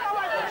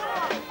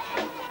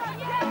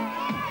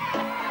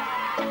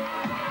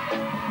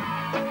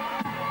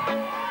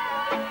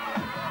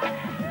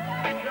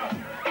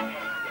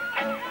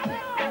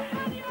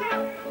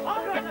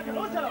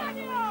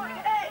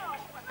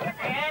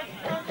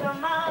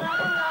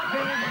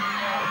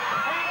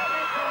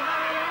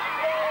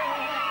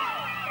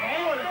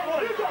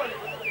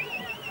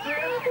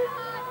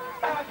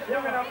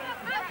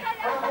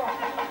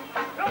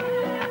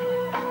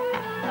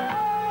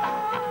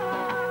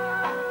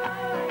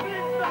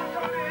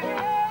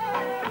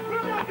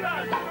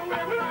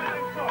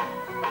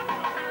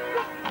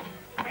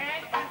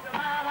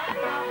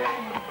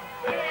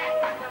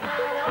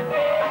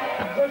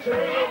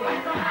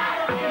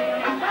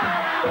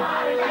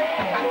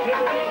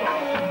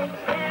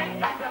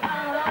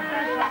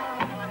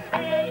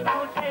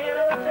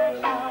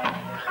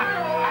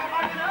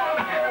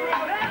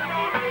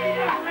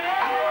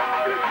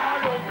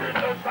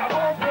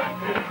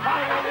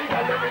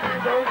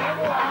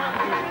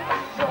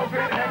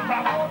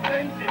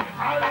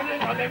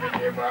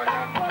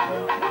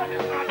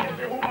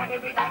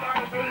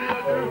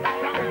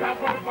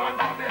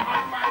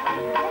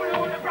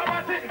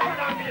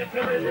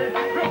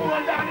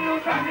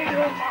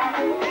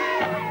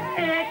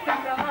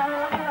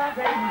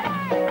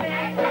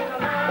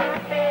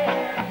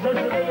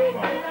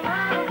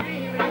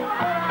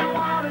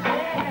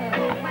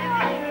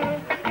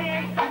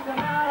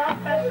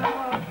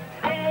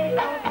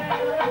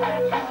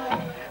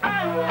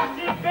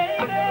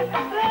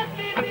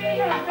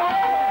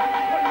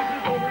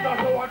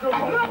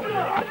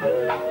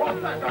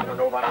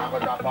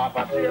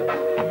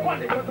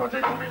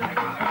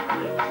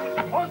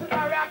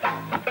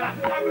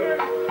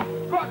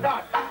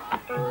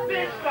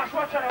 Splash,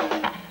 watch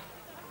out.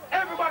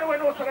 Everybody will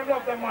know so they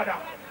love their mother.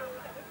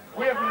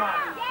 Wave man.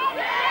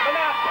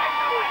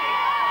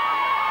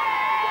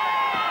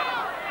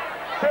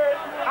 Say,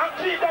 and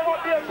keep them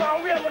up there, so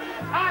wave.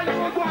 All you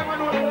go and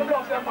know they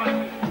love their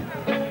mother.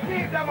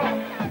 Keep them up.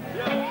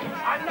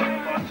 And now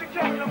you go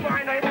secure the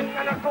mind and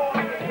you go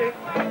on the thing.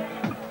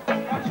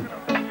 Watch it.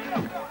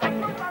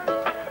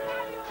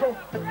 So,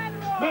 the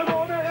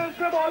moment is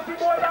the boss, the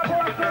boy that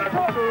wants to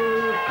come.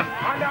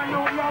 And I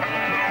know love.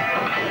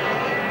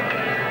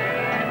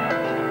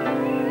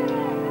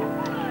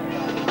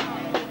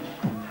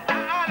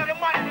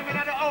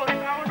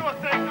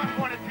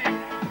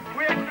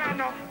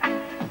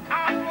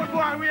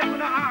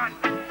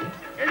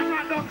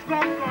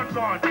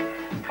 God.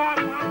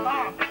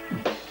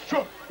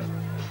 Sure.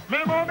 Me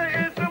mommy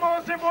is the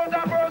most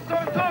important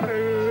person to me.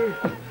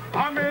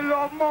 And me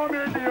love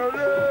mommy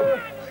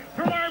dearly.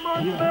 For my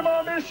money, me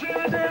mommy, she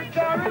did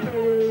carry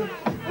me.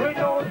 We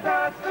don't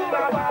dance to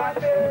the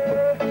body.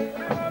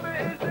 Me mommy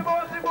is the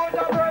most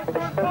important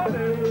person to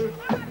me.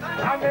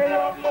 And me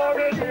love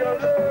mommy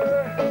dearly.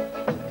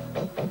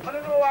 I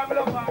don't know why me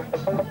love her.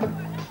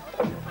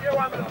 You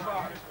want me love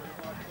her?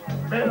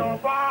 Me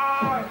love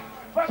her.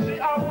 But see,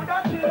 I woulda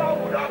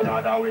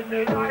done her with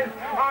me life.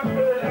 And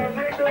me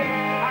every day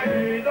I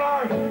need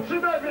her. She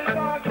make me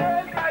dance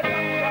like I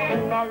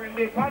woulda in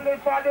the family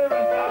for the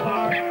rest of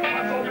her.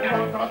 And so me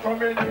want her, so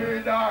me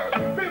need her.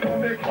 Before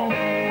me come,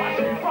 and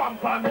she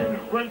pamper me.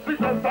 When she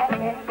does her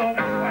come down,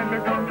 I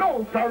make her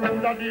close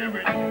around the day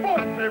with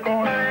pussy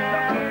boy.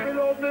 Me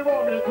love me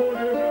mommy, could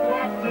you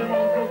watch me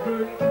mouth to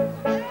play?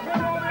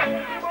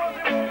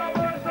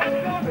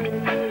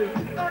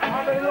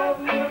 Me love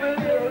me and me love me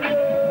dearly.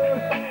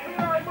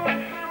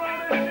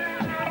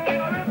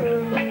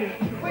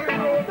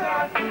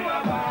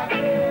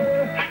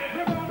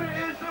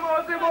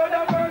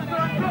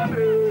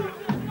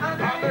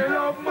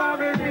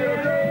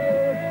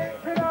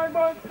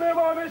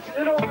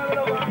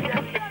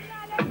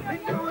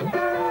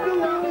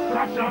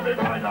 Sasha me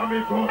kind of me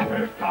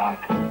protector,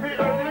 me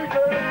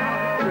educator.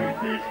 We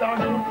teach them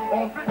you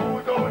of the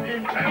good old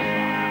intent.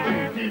 We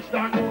teach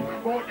them you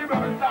about the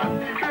birds and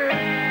the bees.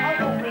 I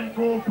don't mean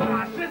too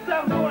fast, she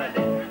said no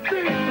any. She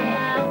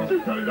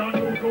tell them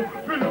you to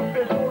fill up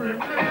the pouring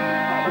please.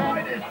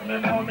 Why this me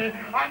mommy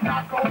and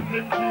not out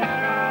him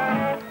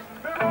cheese.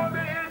 Me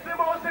mommy is the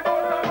most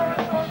important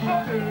person to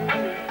me.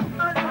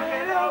 And I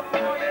love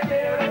mommy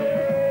dearly.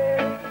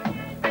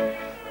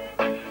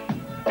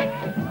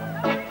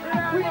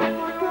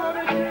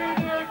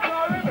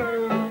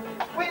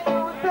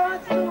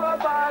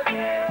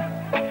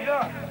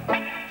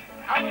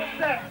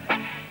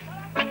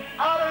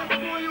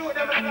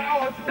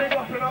 Big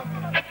up, you know.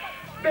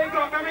 Big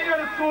up, let me hear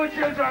the school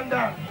children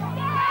there.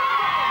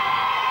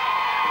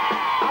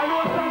 I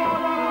know some of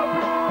them are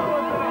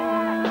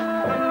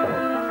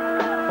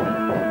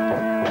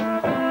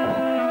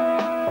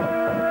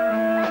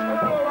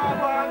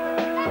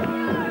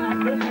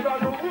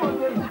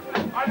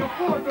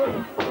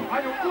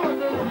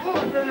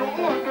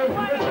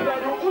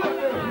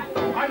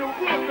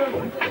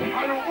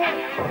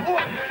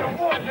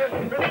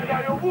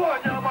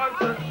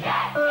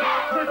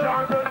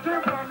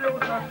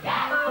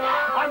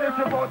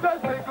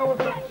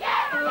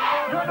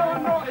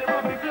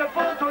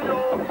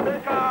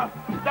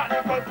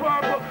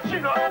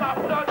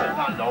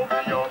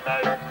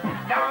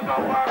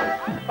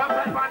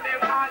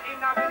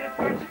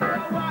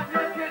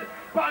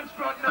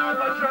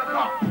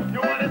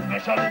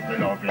specialist in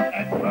loving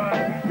expert.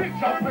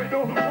 Picture for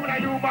you,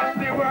 when you must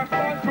be work,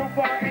 one, two,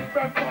 four, in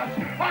breakfast,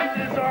 and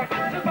dessert.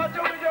 She got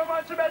you with your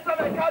man, she better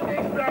make a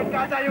big spread,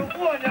 cause you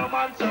own your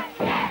mansion.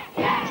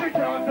 She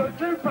can't do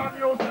drink from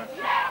music,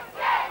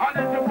 and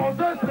if you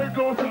possess the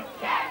closer.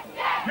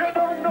 You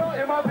don't know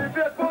him and be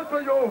faithful to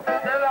you.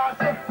 They'll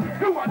ask you,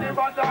 you want the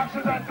bad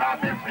actions and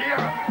can't be fear.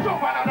 So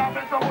one of them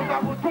is someone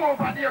that would go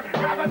over there.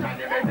 Grab a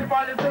Johnny, make the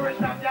body to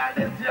it, and yeah,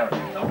 this year.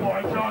 The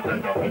boy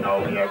shouted up in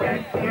over here,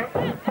 right here.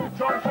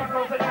 George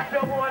Shackles and you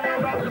feel more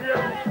than that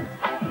here.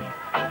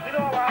 You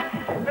know what?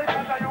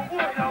 Because you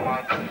own your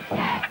man.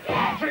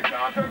 She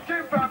can't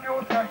keep from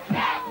music.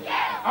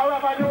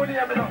 However, you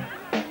name it up.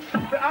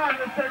 The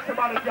honest sex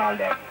about the girl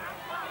there.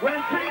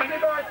 When Peter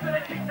Bird said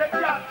they kick the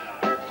cat.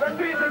 When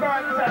Peter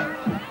Bird said.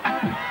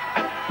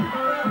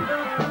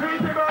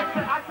 Peter Bird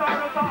said, I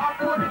saw a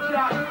pony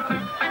chat.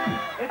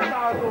 It's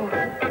not good.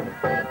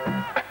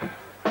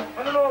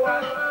 I don't know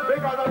what.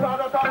 Because I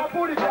saw a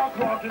pony chat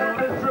walking on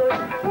the street.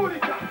 Pony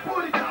cat.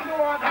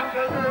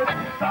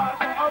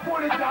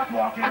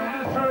 Walking on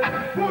the street,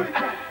 booty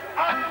cat,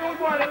 I'm the road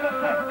boy, let's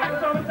say,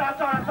 so we start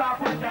talking about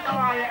booty cat, how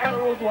are you,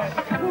 road boy,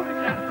 booty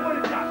cat,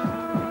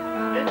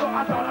 it's a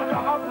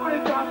booty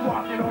cat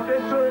walking on the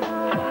street,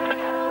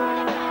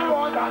 you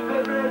want that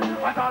baby,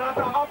 I thought a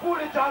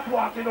booty cat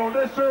walking on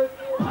the street,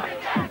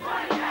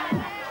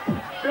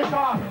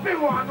 because we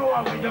want to know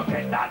when you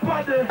get that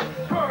body,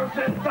 first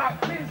and back,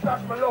 please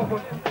touch my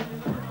love.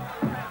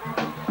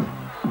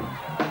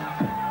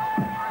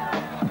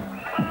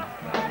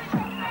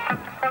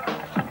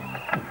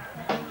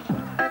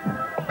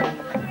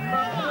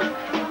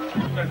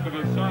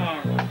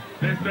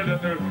 said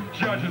that the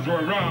judges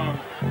were wrong.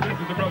 This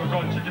is a brother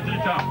called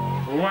Chiquitita.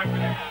 1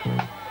 minute.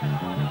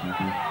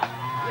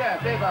 Yeah,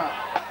 big up.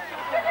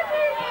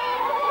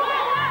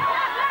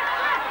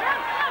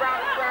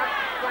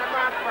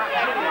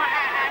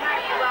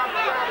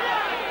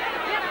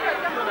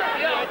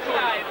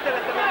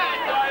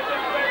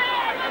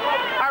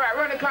 All right,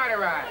 run the corner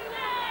ride.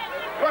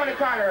 Run the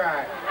corner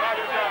ride.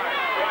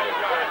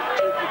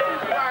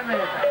 1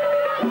 minute.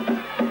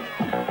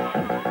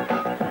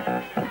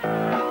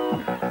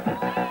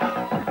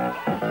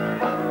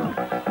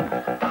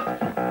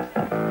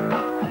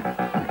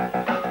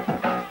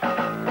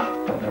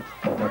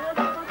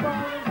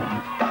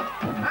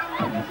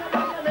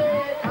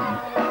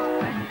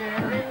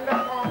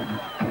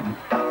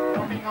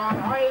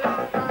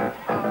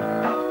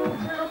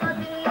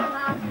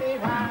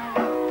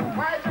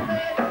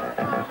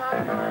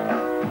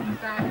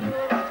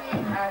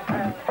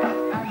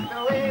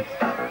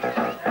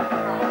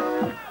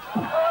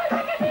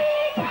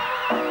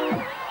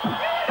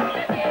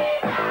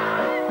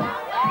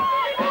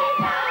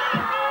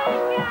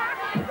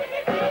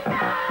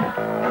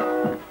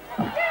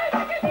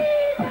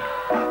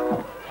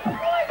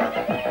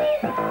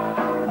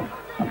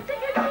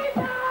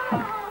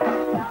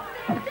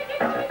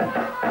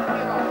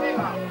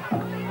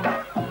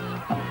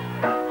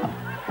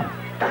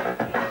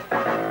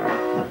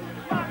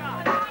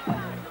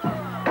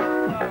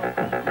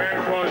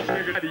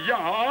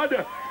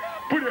 Yard.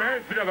 Put your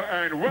hands together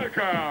and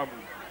welcome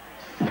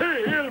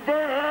Silver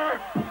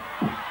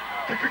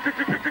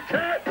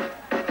Cat.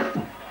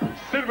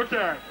 Silver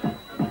Cat.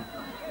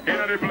 In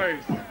the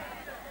place.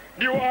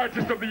 New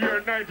artist of the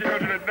year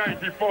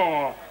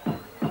 1994.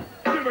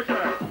 Silver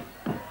Cat.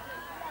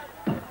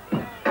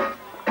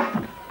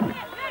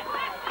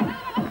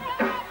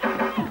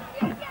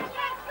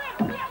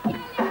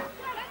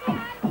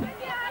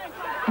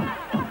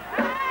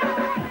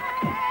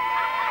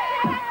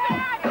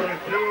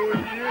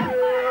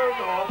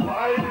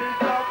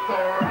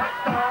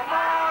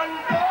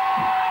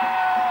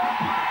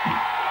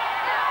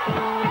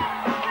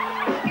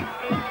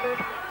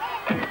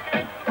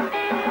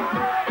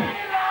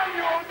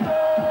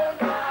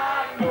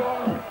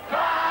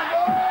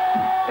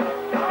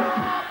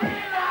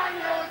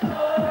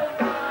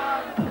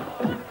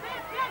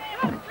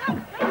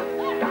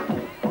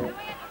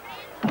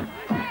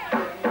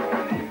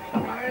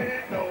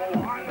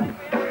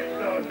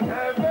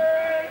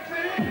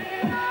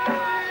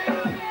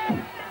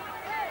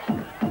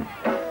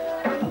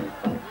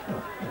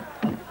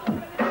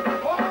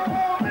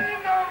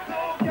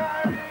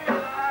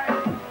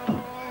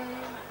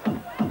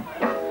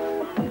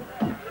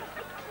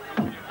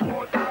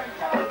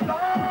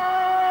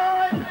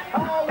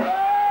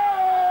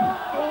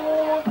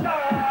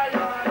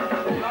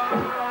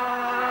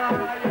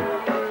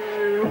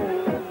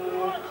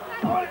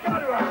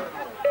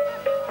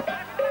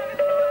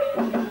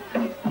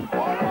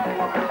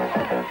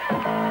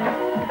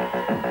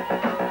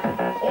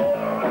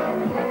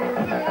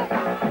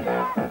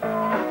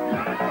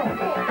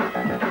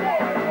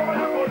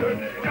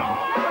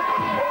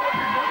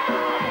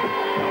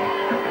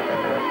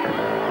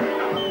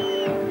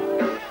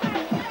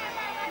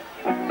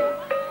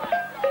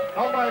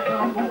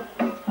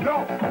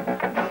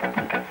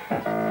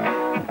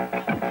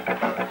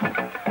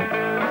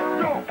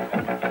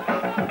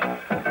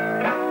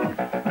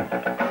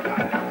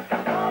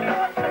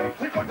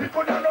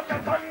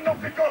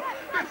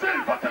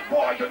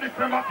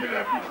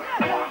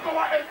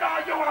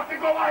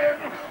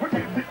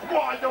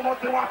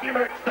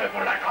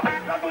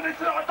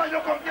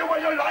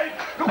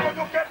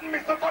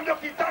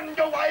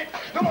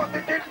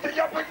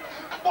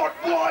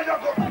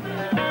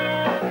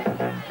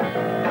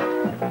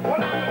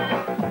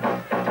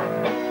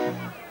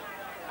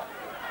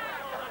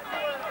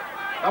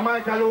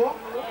 Hello?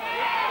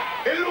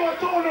 Hello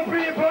to all the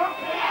people?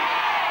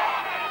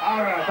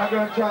 Alright, I'm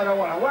going to try that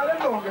one. Well, they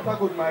don't get a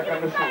good mic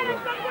on the shoulder.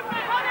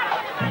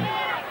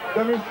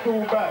 Them is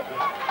too bad.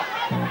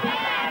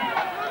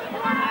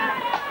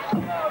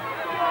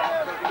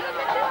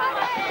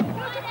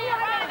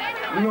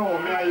 No,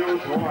 me I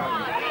use one.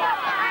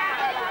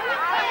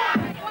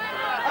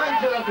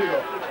 Angela,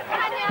 bigger.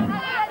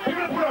 Give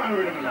me the plan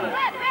with him now.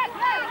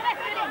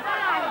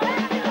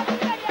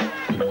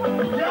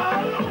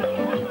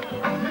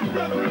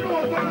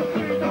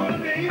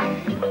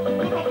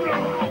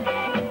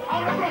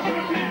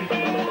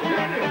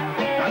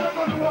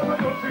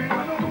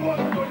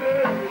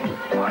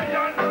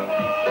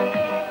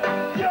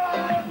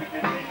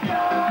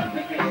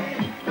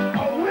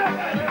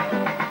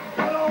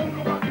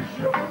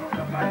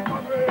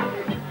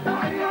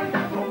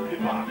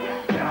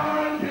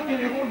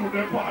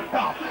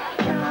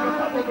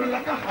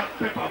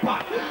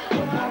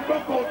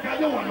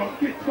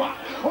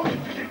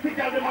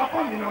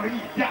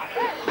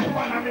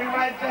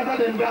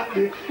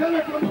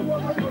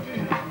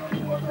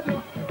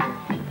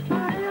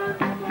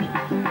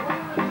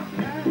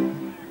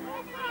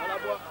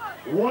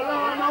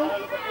 Voila now.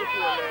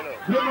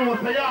 You know,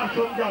 say you have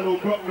some girl who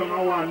broke them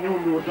and want new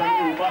notes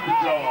and new body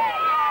jaw.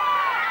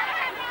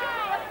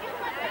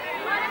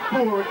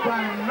 poor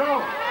time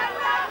now.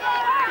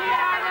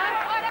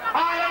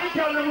 All of the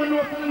girls who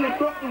know something like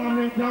that, and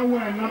they can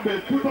wear a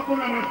belt, put up on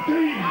a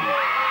screen.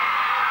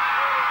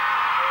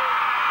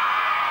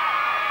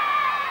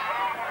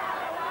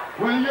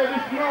 Well, hear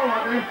this now,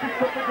 and then fix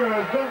up the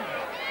girls, then.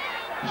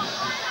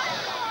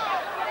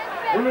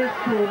 Well, it's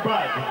too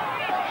bad.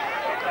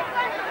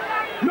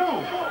 No!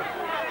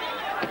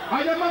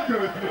 I am a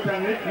girls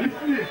mechanic,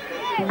 listen this.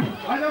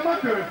 I am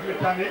a girls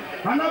mechanic,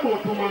 and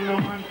about woman no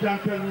man can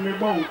tell me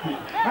about it.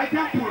 I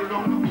can pull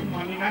down a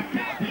woman in a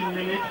 16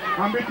 minutes,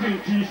 and between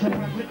t-shirt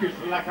and the kiss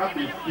like a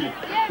biscuit.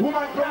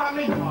 Woman come at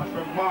me hard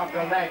from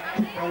Martha like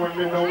chicken when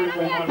me know it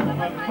woman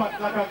fat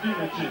like a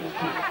guinea chick.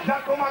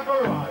 That come a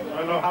garage,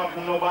 I don't have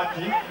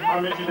nobody,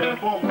 and me give them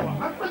bumper.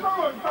 And me go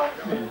run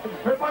taxi.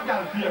 If a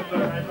girl face the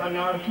right and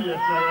her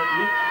face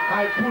already,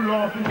 I pull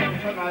off the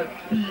things and I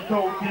beat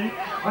out it.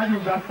 I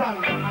use a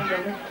sander and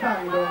then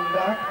stand on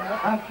that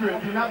and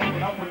straight in a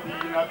bin and put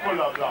it in a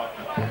color block.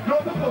 No,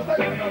 because I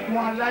don't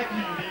want like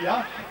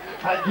India.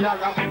 I give a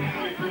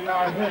put it in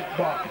her head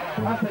back.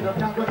 I said you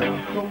can't go down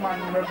to man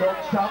in the dog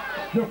shop.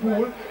 You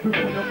fool,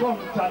 before you come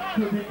chat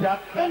to the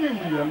cat.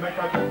 Anyway, make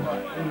a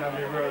difference in the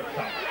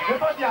workshop.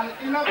 If a girl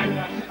in a bin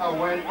and she a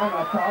wine on a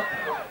top,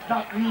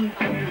 that means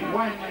the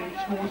wine in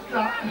school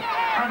stop.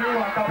 And you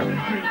want to be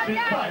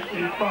drinking by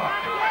it back.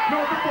 No,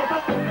 because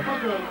I thought if a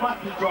girl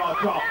body drop.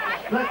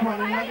 Like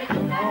one in the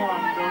gun,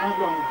 gonna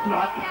go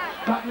flat.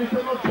 That means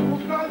you're not too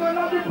good,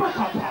 gonna be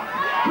pressure pack.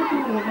 You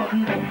don't wanna be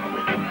one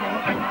with the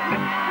fuck.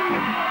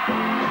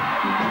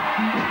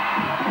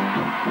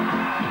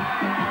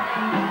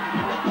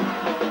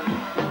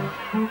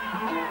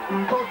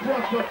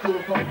 Just to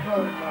from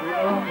Florida, we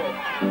are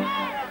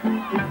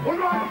what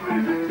do I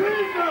finish the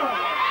now?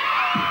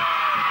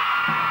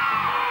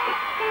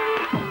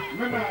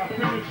 When I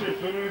finish it,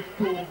 when it's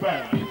too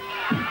bad.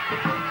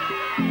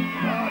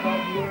 God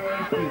of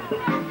mercy.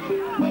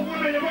 But what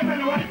are you going to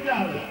do right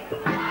now?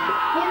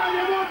 What are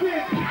you going to do?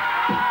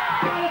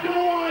 I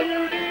don't want you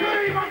to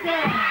scream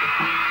again.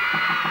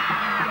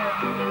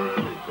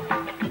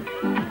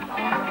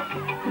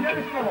 Yes,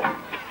 no.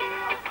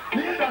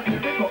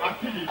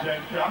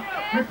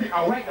 You see, I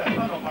went to stand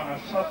up on a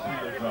shot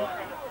laser.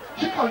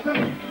 She called me,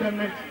 then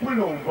they pull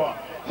over.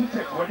 She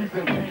said, what is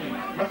the name? I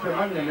said,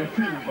 my name is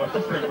Silver.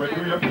 She said, where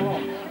do you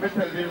from? I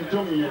said, in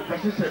Jamaica.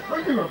 She said,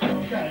 where do you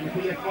from? Guy,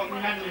 he said, fuck me a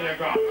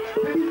nigga.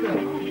 Then he said,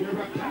 you're a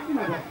black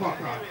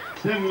motherfucker.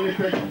 Then he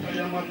said,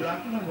 I'm a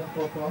black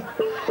motherfucker.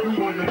 You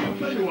want to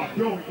tell you what,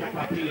 don't get a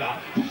pillar.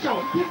 She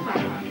showed, kiss my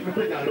hand. I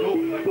said, I love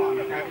my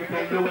father. Can you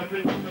tell you what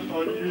things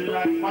on you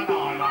like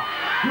banana?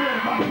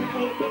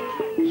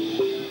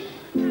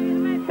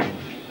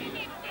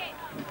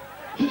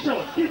 She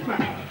showed, kiss my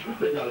hand. She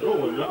said, I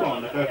love my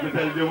father. Can you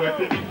tell you what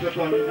things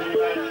on you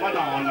like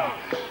banana?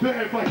 So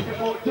if I say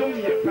about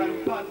Jamaican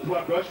pants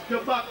were brushed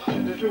your back,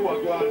 the two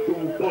are going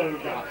too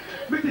vulgar.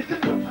 But she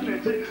said,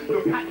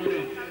 look at me.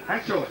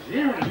 I showed,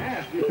 here in the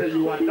ass, she said,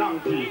 you are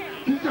donkey.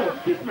 She showed,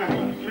 kiss my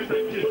hand. She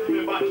said, kiss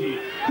me body.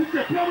 She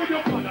said, play with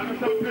your father. I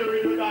said, play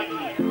with your daddy.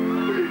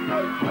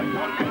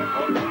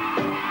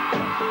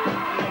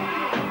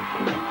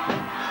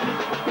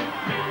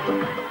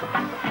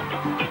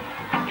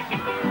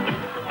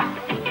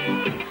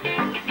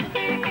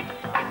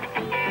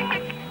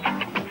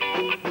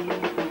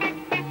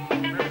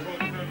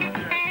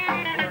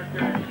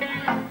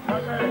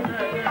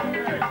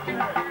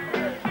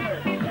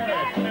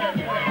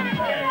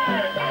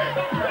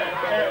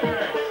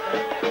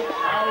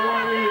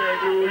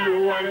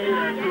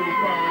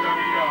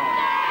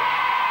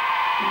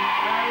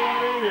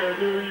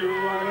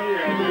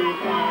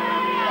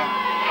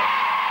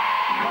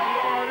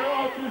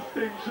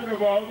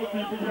 Of all the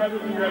people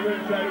gathered together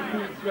inside of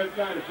Queensland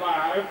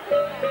 95,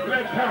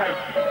 let's have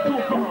two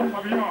songs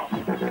of y'all.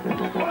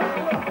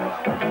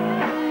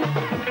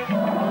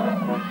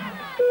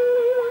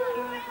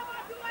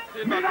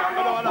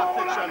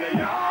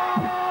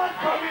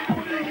 Coming to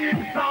the hit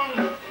song,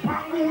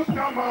 Mangoose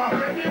Nama,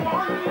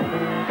 anyone?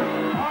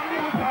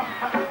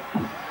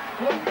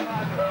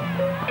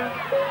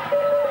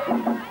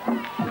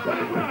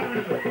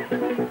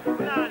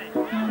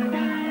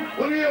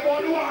 When you hear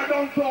about the war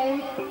downtown,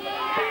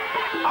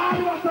 I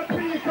was a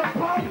piece of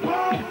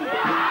pom-pom.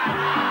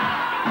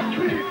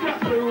 Please just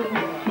stay with me.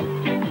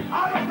 I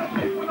was a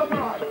piece of the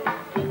blood.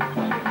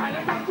 I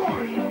let her go.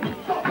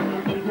 Stop it.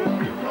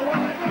 So what I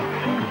know?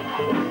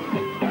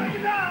 Bring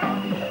it down.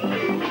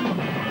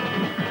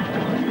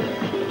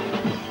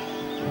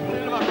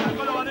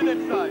 Go on the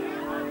left side.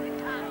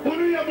 When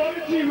you hear about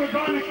the team we're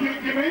going to kill,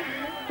 Jimmy, you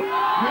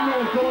know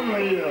it's on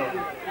right here.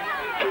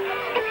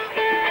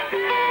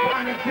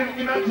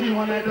 In a team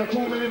one night, 2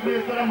 minutes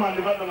later, I'm on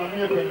the bottom of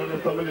me, and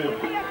I'm somebody.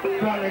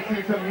 Planet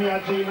 6 and me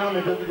and Gina, I'm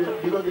going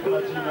to get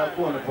my Gina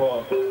phone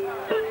for.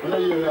 When I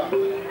hear that.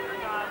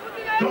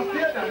 Just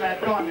hear that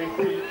like Donnie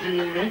still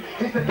dreaming.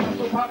 He said, you're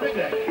so happy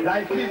there.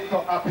 Life is so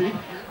happy.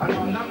 And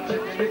I'm not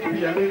checking this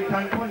be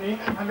American funny.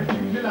 And I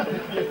still at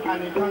his face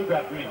and he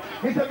congrat me.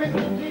 He said,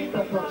 Mr.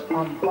 Jesus touch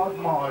on Bob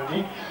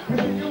Marley. He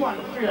said, you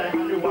want free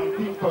and you want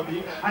things to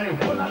be. And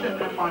if one of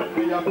them man man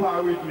be a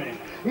par with me.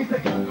 He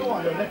said, "Can go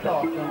on, let's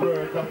talk the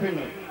words of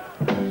him."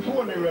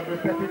 Tony Rebel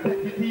said,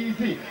 "Take it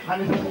easy."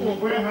 And it's cool,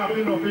 we have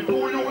enough, it's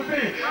all you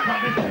see.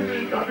 And the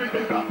feeling of it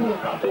is a total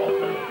problem.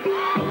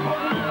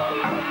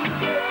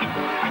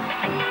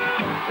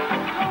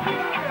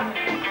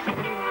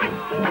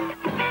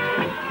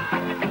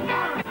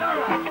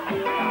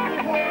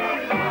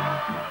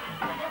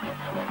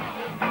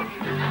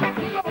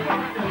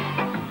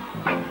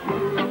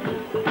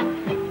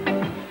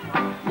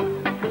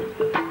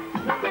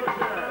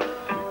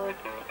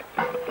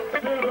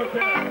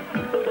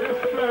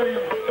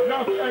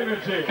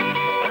 Energy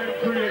and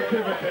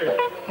creativity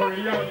for a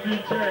young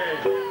DJ.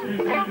 He's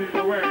leading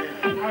the way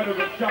out of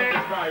the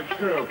Chocolate Vibes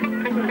crew.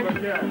 Sing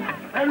again.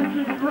 And we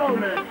keep it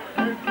rolling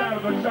inside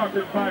of the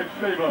Chocolate Vibes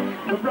stable.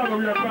 The brother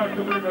we are about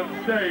to bring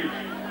on stage,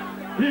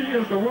 he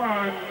is the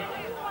one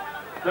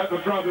that the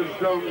brothers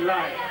don't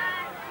like.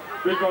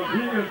 Because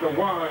he is the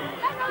one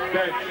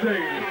that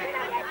sings.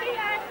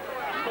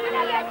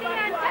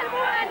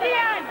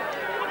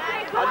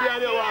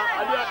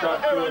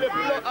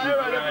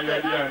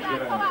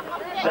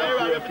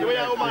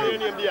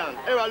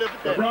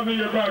 The brother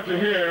you're about to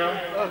hear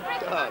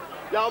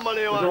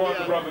is the one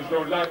the brothers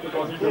don't like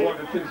because he's the one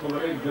that sings for the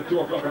ladies at 2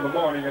 o'clock in the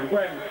morning. And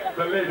when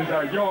the ladies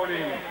are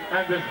yawning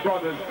and this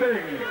brother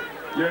sings,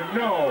 you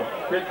know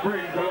it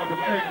brings a lot of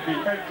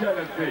envy and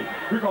jealousy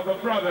because the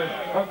brothers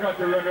have got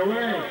to run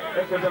away,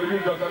 especially you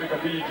just like a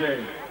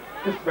DJ.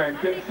 This man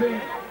can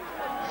sing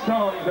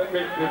songs that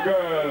make the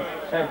girls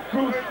have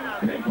goose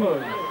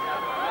pimples.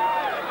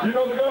 You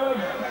know the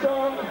girls'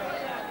 song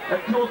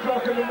at 2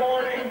 o'clock in the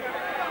morning?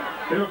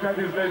 They look like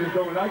these ladies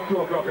don't like 2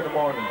 o'clock in the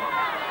morning.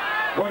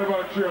 What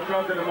about 3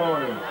 o'clock in the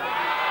morning?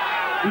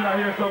 Did I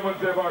hear someone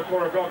say about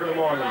 4 o'clock in the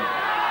morning?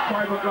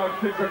 5 o'clock,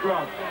 6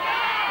 o'clock?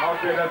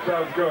 Okay, that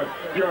sounds good.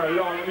 You're a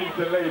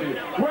long-meeting lady.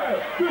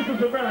 Well, this is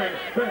the man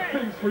that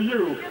sings for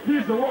you.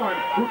 He's the one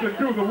who can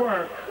do the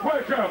work.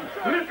 Welcome,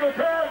 Little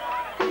Kurt.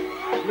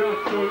 Not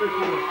so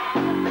little.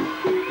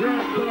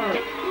 Grand Clark.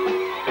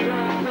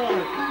 Grand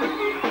Clark.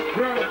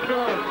 Grand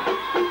Clark.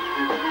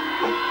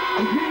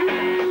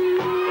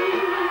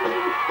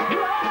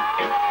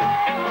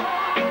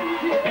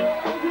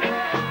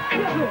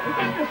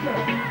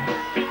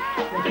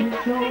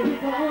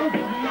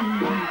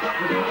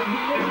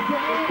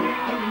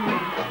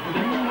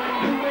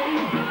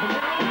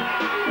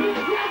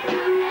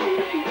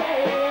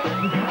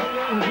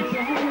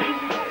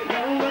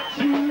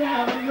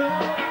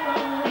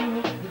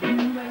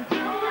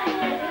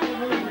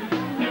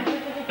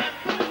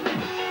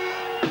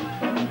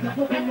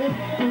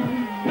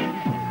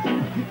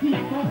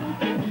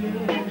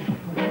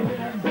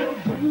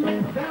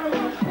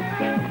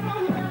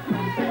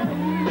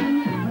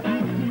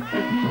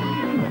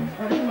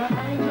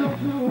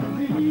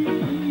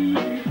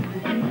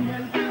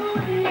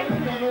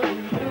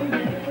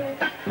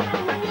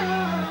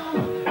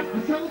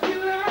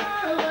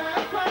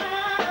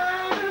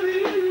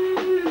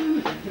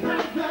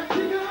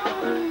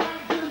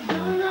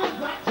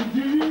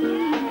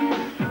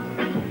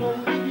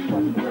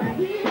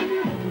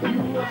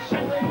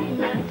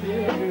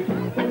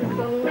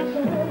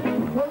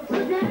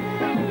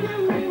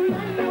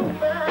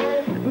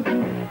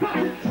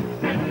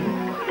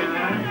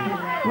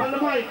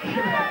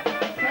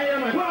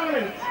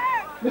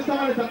 Mr.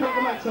 Manager, take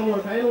the mic some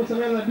more. I know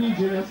some other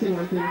DJ and sing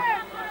one thing.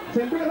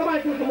 So bring the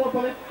mic a little more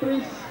for me,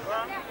 please.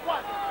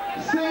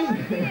 Sing.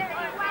 Hey,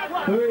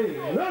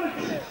 run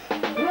it.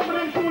 Rub it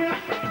in for you.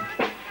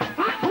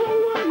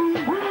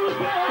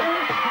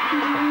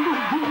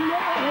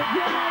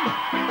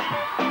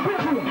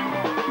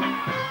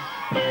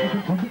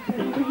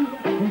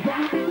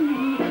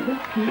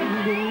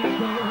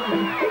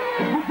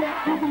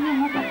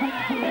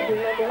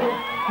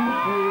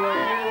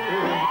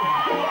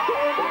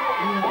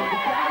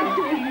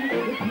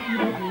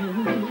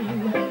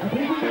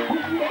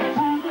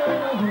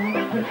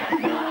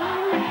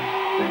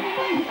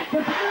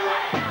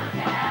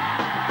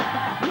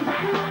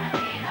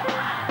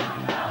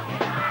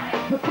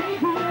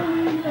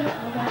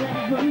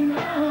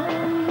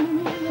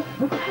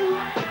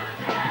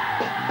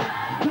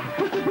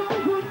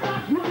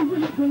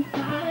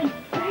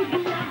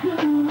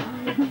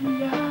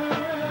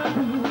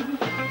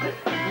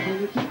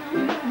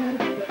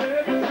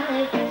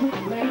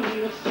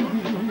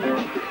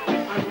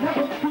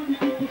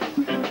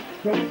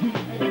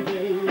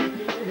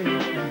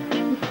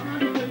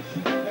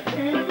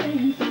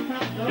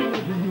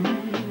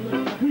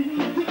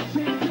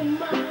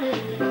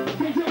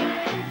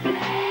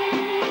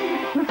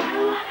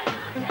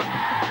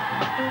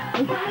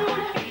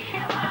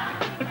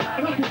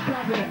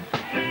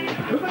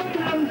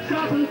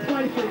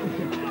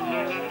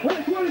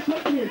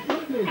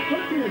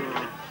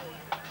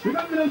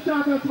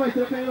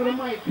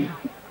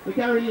 We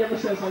can't really ever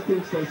say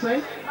something still,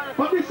 right?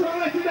 But this one,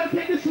 like to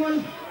dedicate this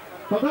one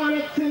for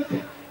Garnet Silk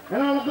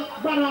and all of the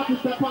brother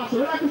artists that pass.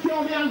 We'd like to see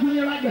all the hands in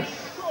here like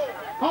this.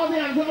 All the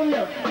hands over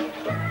here.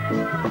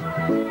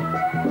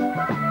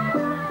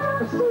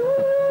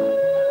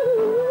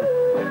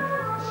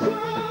 So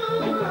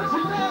much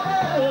love.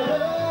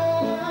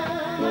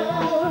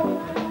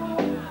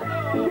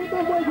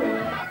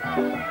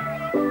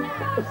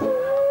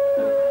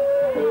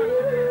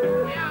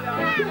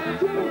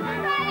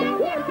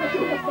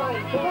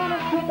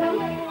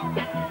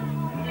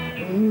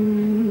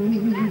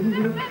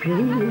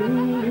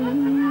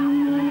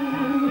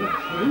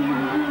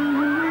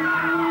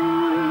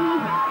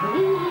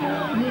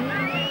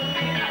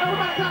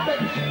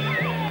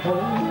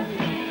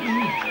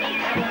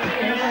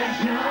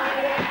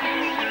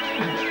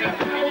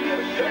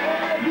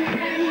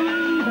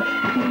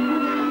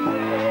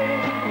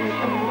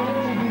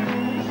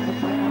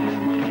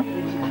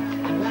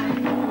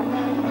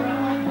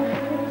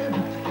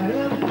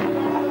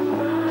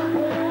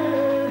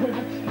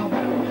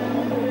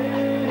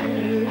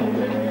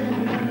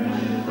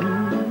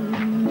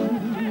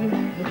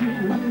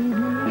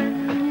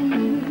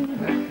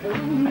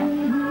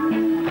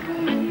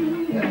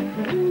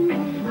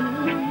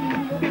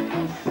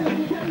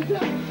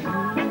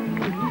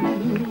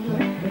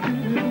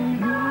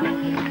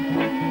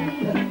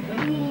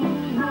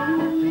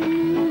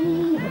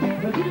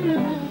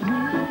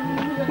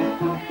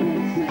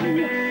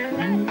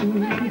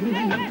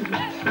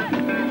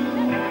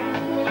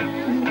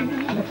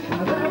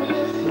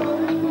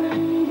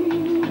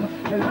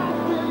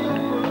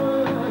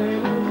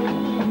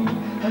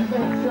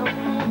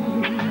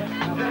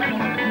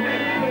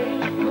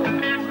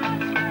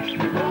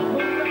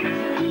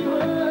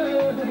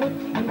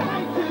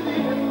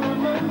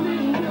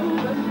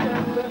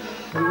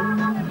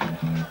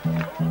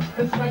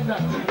 Just like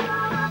that.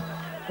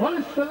 Well,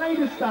 it's the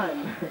ladies'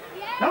 time.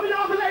 Let me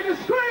know the ladies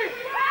scream!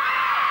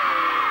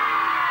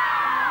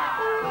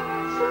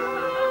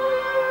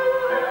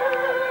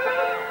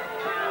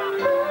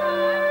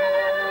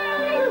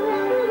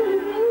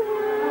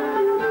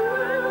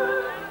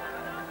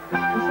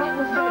 It's like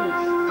this,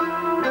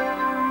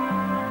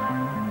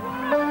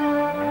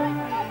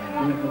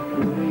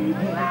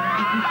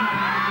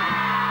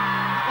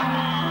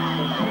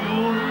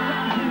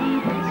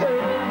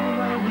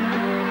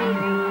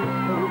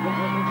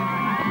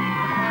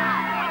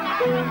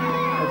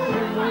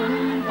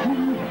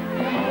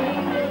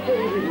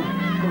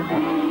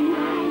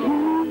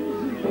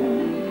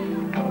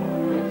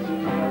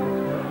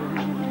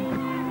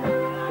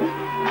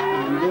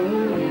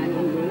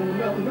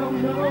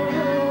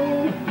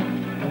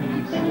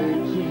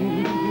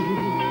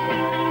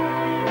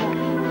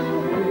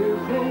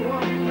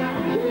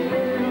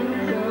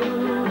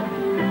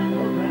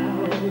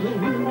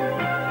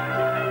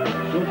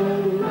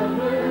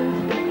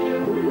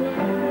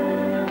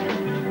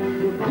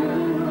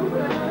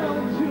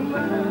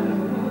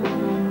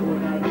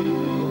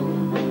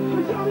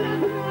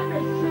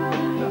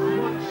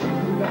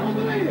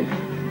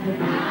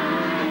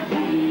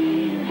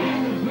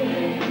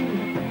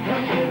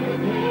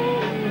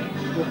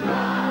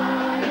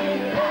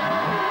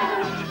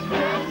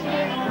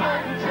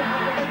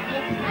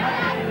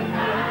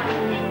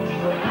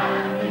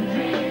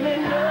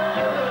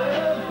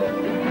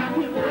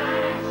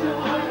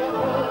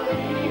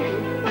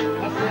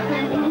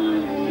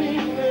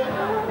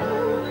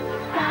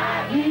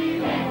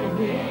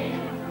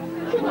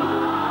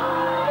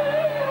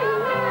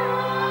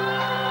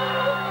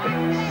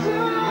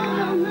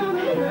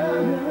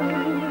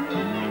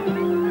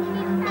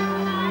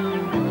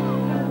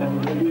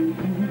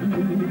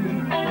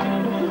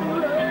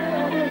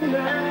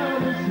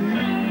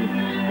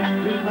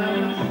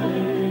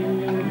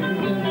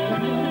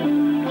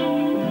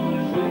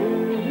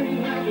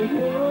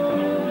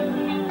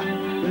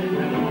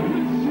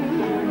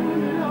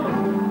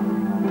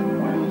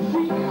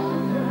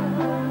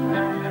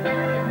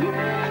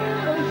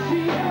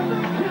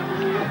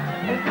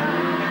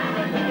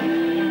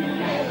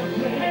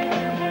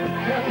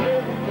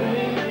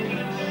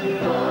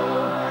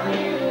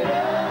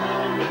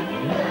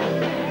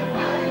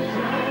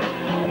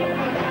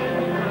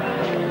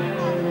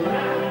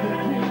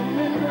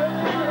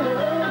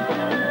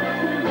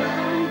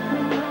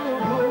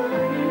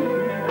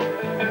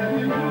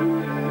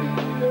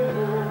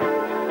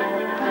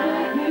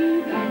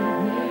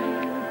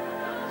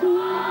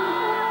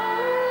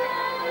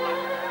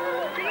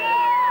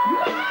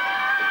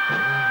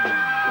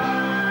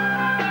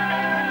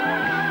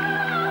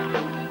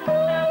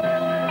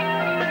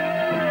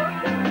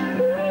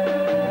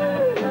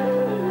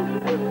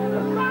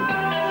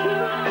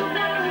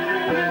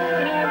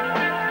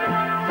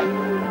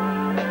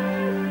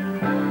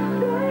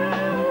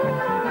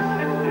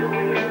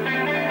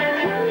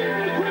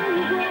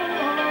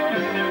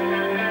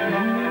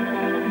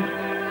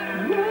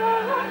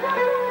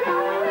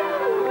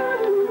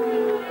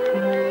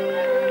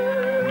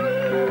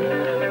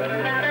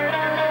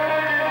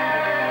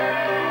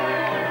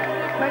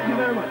 Thank you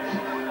very much.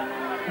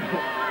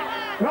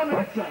 Run the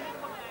next side.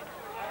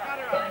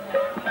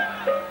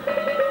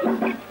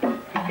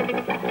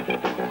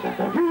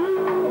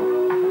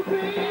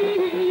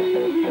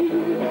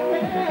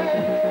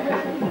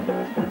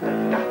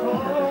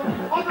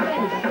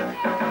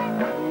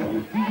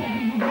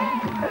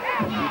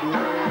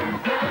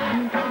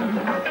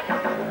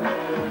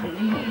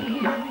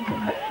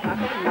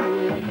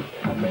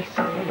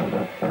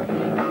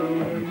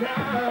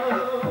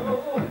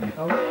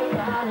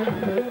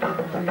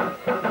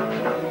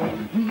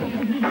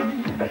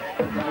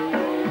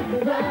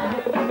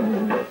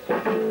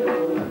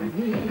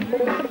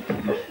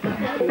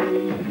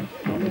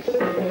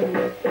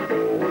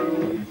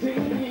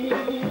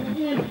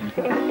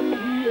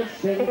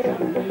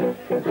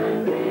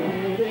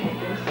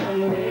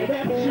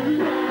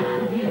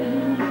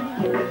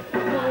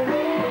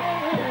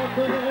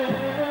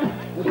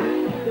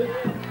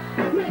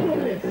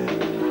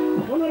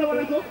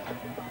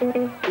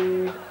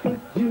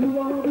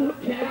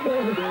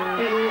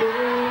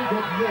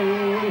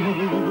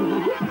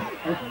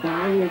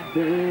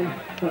 day,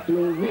 but the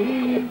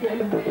wind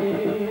and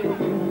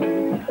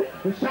rain,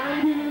 the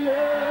shining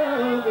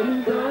love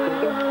is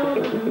on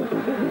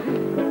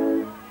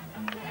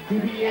to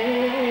the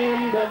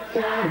end of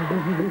time.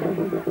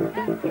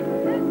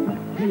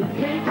 You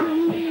came to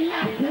me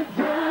like the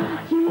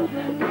dawn to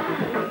the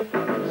night,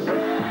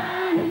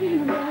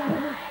 shining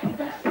like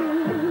the sun.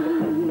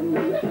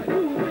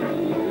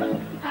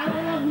 Out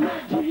of my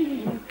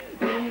dream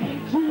and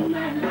into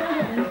my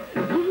life,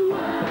 you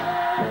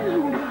are the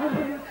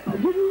one,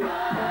 you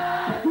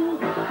are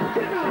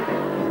the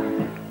one.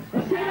 I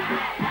said I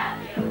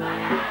love you, but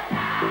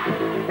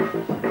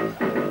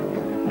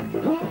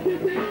I hope you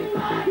think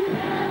more than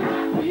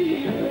ever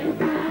feel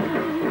inside.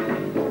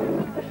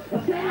 I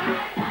said I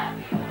love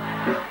you,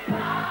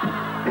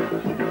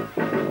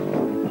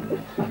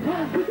 but I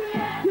cause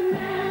you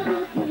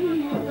never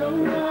feel no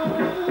wrong.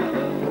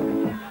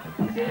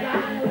 I said I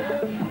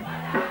love you.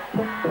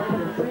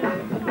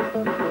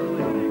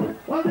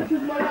 Well, this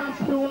is my last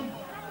tune.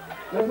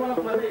 That's one of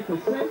my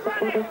latest. Just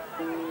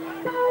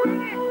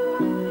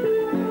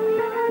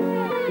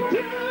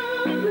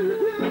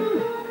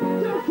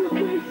a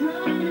piece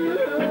of you.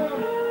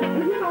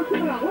 If you don't do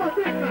that, what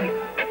midnight?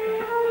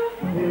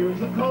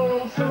 Here's a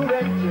cold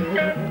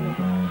surrender.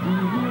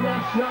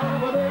 That's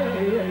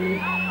somebody.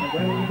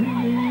 When we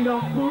need a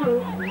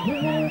foot,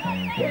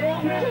 can't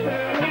get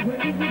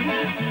away.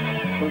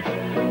 But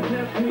something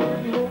just in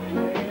your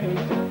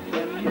face.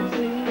 You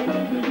sing to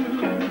you.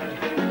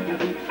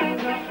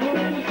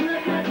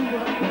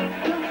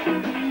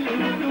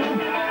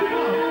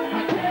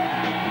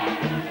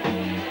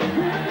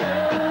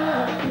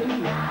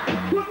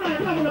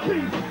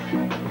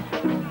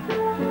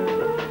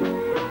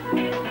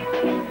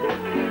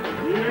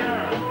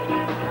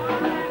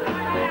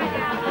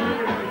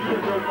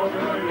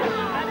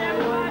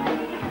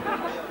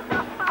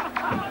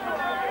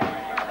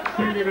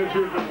 Singing and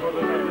choosing for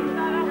the ladies.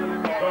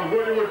 From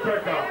Woody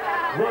Woodpecker,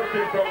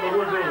 working from the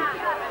woodroom.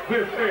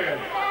 This is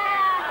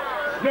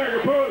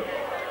Snaggerpuss.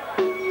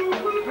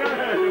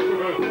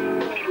 Snaggerpuss.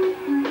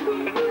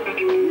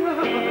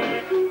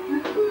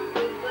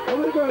 How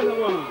many girls I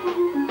want?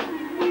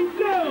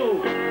 No!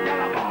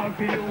 All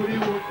for you, Woody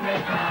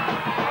Woodpecker.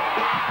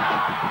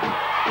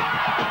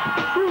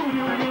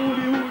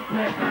 Woody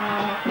Woodpecker.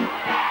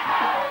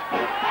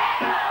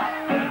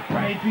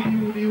 Right for you,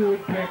 Woody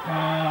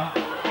Woodpecker.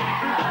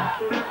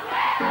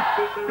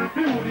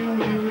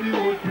 Woody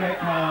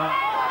Woodpecker.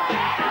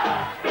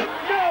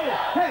 No!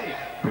 Hey!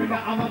 When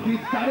I'm a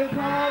kid, started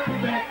called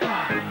Rebecca.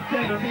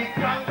 Take me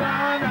down,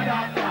 a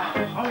doctor.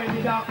 Oh, when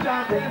the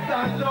doctor says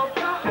stand up,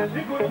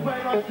 he couldn't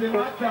find us the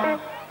matter.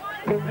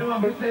 They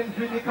want to send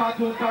for the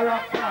cartoon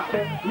character.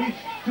 Wish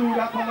should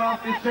have come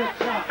off the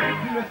stretcher.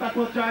 The rest of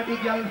touch and the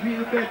girl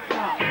feel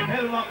better.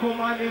 Elma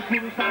come and he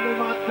couldn't stand the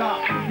matter.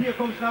 Here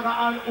comes Snagger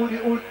and Woody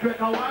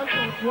Woodpecker. One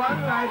touch,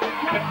 one life.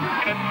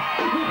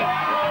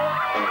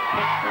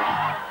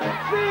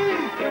 See?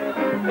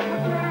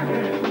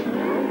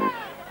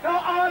 Now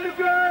all the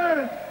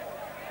girls.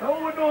 Now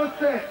who knows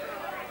that?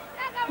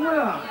 Hold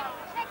on.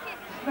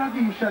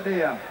 Snaggisha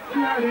there. See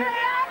how they?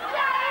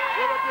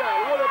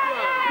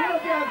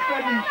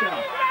 Snaggisha.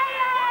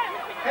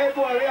 Hey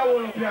boy, we are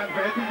one of your friends.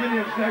 What is your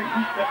name,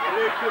 Snaggisha?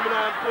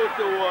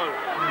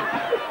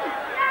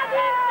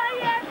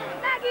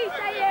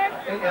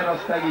 Ain't there no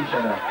Snaggisha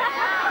now?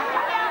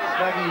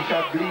 Snaggisha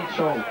bleach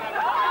out.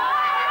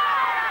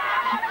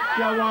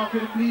 She want for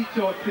the bleach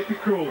out city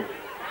crew.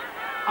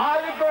 All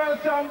the girls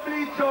from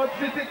bleach out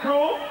city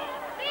crew.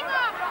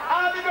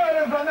 All the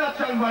girls from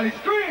Natural Valley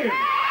scream.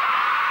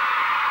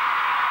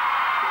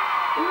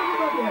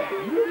 Look at that.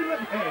 Look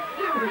at that.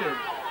 Give it.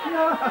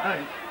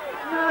 Nice.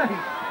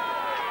 Nice.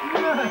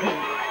 Nice.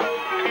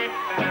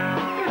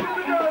 This is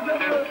the girls that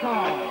will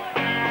call.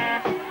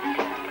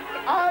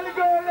 All the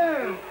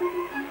girls.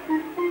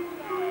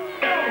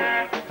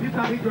 These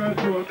are the girls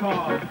who will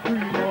call. 3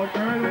 more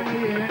girls in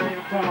the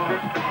name call.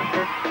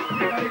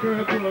 These are the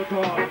girls who will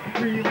call.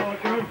 3 more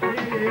girls in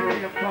the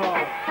name call.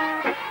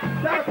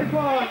 That's the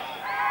call.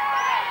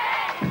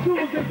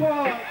 Susan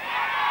call.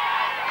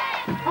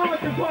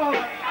 Archie call.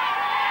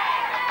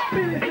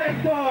 Billy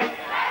Sector.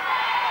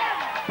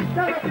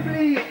 That's the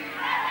bleed.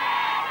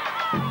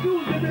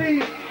 Susan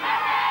bleed.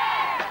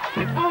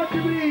 Archie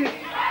bleed.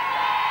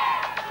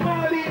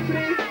 Marlene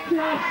bleed.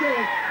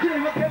 Johnson.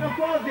 Never can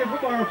afford you for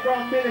borrow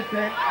from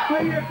Millicent.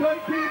 When you're done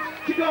beach,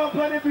 she go up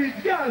on the beach.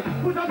 Girl,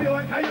 put up your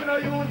one, cause you know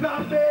you want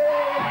something.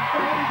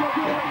 Somebody go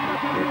to one,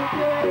 you know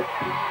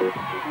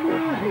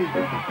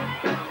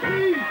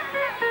please.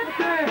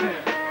 Okay.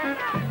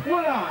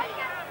 Hold on.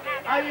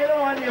 And you know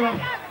what you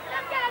want?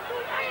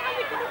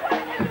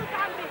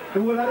 The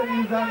whole of the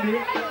news on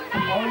there.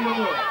 How you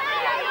know?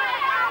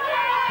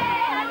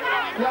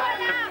 Yeah.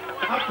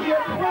 Up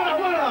here,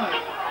 hold on.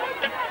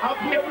 Up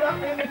here, black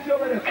men, this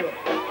over there, sir.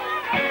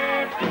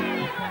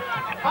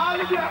 All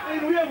the black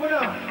men, we have now.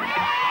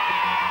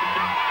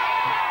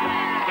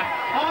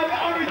 All the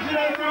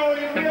original brown,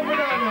 we have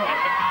now.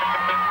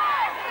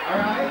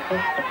 Alright?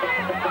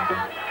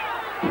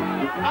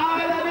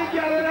 All of the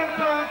girls that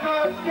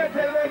can't get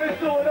them every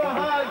soda.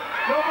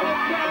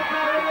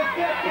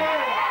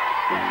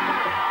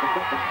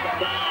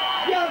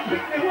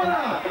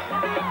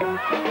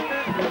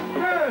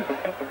 Girls,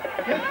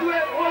 guess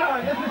what? Hold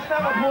on, this is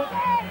Snapper.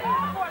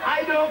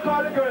 I don't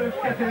call the girls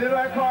Kettle, you know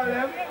what I call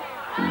them?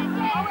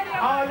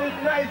 All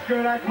these nice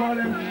girls, I call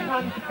them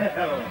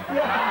Chantel.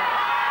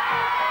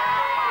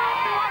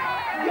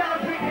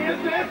 You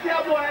see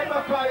a boy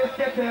ever call you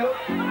Kettle?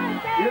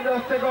 You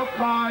just take a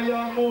call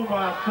your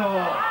mover, so.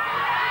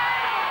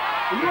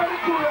 You want to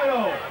cool it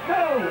out?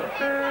 No!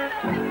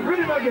 Read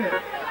him again.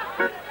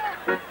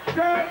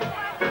 Girls,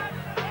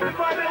 the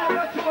man that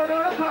what you want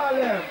to call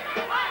them?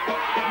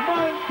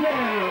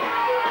 Montel.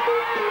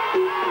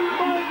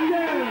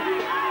 Montel.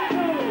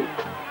 No!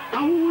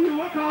 And who you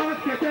want to call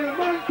Kettle?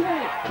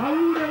 Montel. And who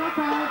you want to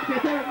call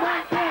Kettle?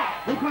 Montel.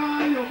 Who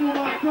call your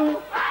mover, so?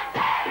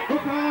 Who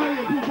call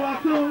your mover,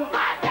 so?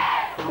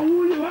 Who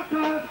you want to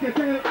call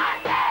Kettle?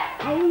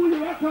 Who you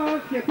want to call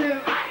Kettle?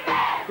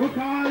 Who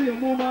call your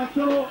mama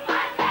so?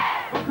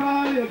 Who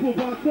call your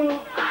papa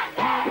so?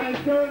 And my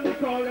son, we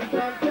call him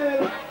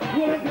Chantel.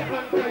 Who's the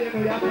answer, you know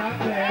you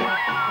can't tell.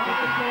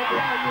 And so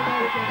glad you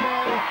know it's a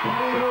boy. And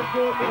he don't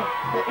go there.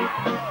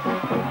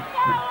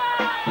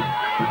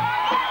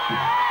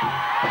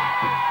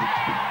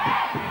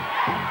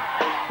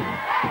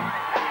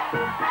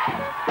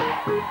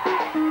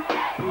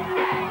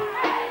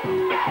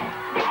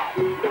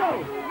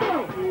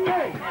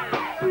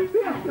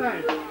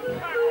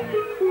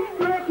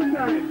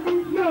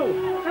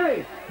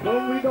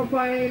 Come we go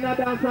find a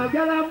dancer,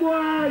 girl and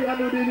boy, and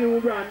do the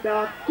new grand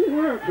dance.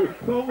 Work.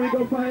 Come we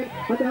go find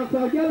a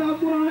dancer, girl and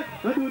boy,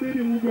 and do the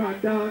new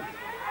grand dance.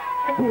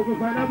 Come we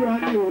find a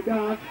brand new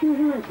dance.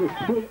 Work.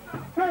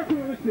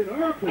 Hercules, listen,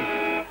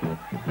 Hercules.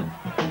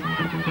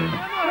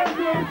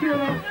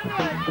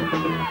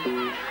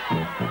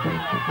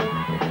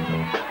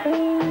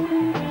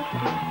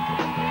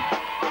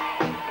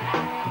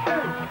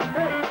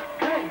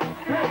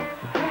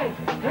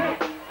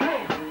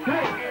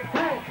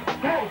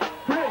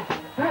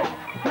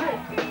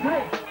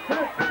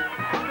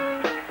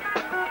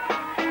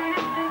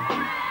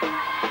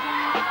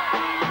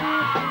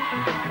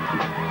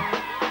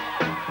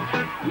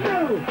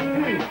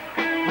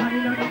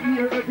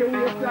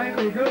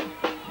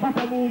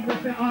 Papa move, me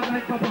say all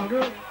like Papa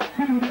girl.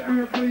 You do the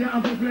Urkel, you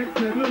have to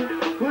flexible.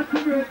 What's the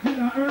great in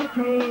a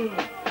Urkel?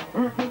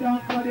 Urkel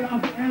dance body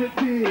have to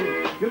healthy.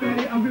 Your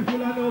body have to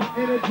full of enough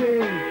energy.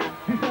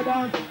 This a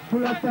dance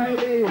full of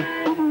styling.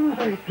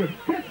 Like,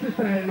 catch the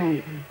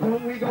styling.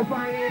 Come we go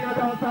find a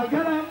dancer,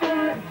 girl and boy,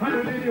 and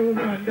do the new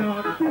grand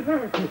dance.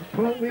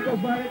 Come we go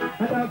find a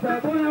dancer,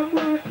 boy and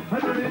boy,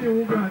 and do the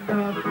new grand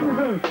dance.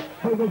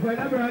 Come go find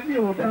a brand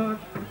new dance.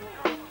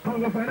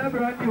 Come go find a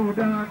brand new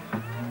dance.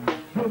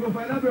 We'll go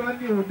find a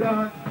brand new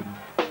dance.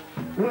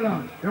 Hold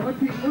on. They were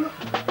teaching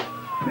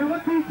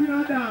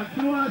a dance.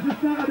 You know what to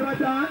start to a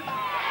dance?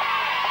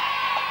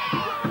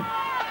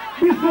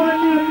 This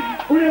one,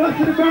 we never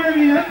see the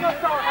Bernie yet.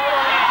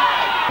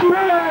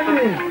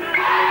 Bernie!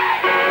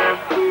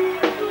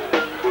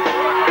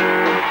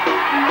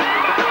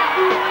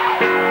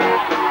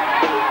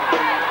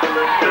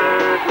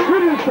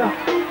 Producer!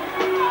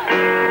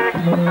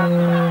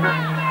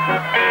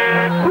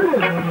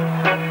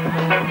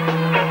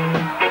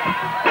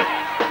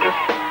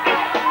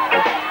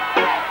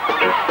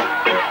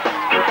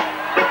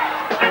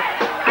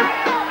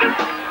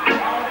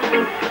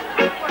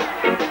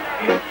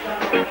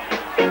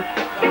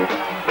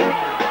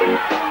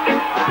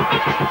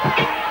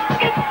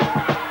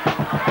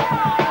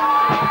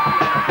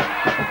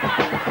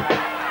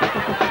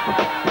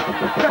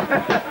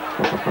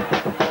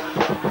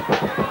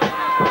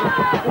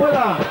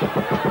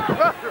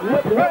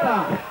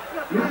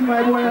 This is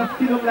my boy that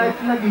stood up like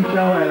Snaggy a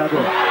while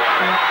ago.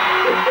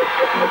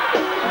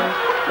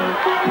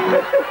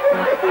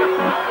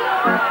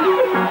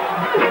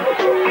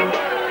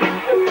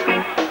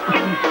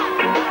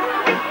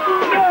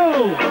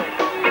 No!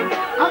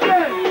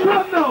 Again,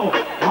 come now!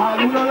 All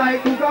who don't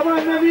like to come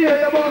on, let me hear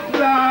your box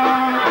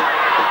down.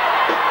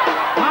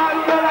 All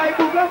who don't like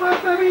to come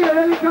on, let me hear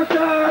your liquor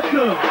shot.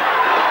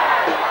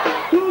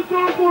 Two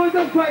strong boys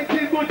are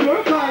fighting, but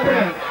you're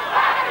calling.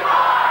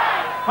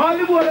 All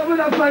the boys that will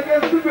have fight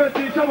against the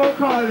birthday, someone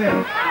call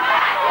them.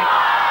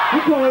 Who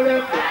call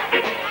them?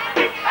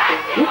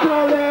 Who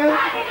call them?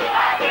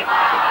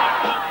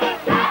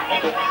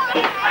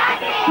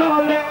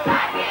 Call them.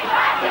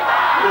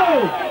 No!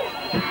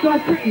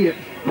 That's the it.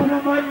 For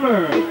the man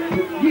world.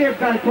 Give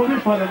that coming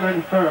for the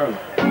man first.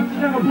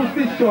 Never put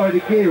destroy the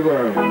gay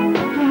world. I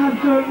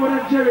have girl more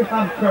than Jerry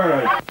have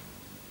girl.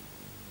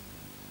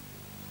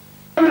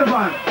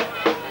 Everyone.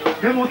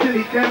 They must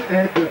lick them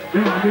head. They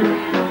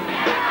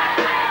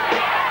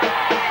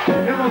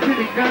must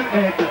lick them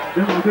head.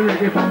 They must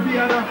reggae from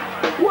piano.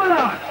 Hold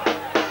on.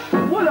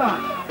 Hold on.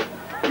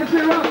 You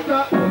see Rasta?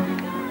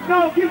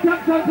 Now give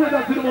thanks and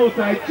praise to the Most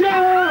High.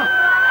 Jaro!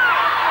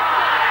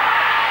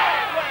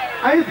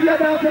 I used to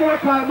dance in what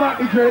called Mark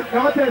Bryant.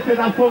 Now I tell you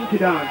that funky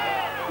dance.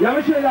 You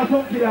ever show you that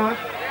funky dance?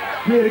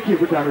 Play the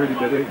keyboard and ready,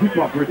 baby. Hip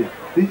hop ready.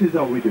 This is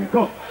how we do it.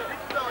 Come.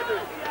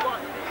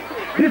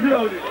 This is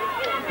how we do it.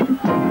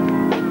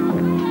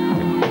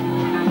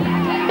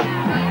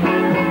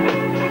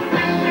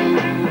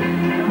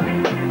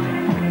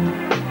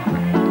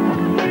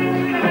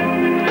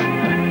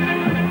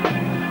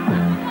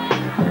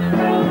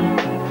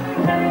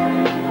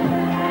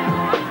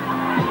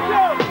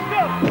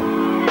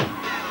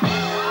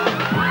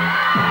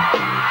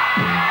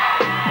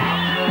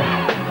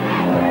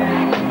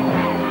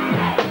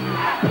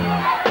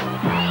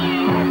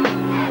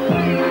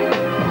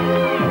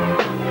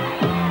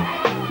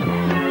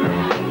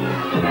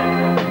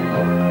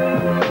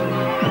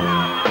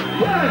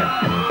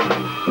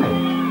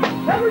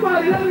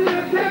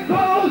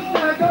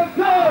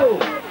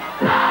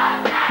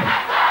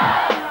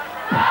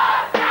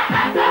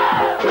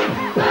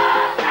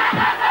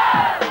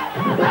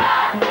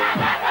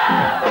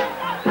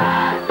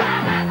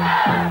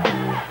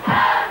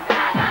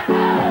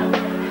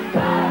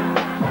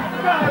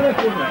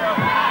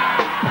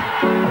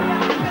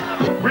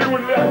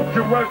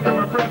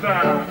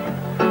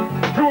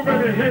 Too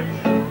many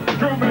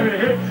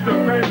hits to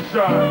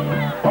mention.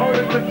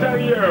 Only to tell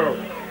you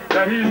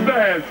that he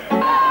says,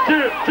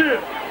 kid,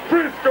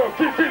 Frisco,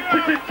 kick.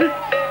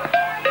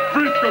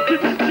 Frisco,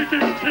 kick.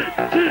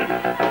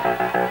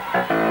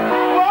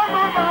 Oh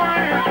my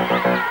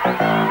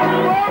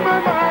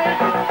mind.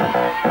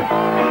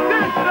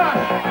 This girl,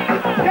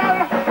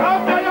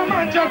 after your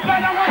man just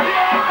like I want you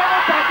out of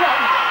the top.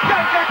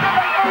 Girl,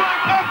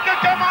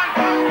 come on.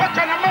 What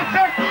can I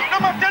say? No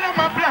more telling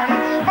my plan.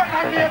 But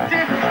I'm here to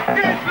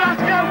this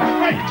last girl.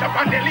 Reach up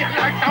on the lane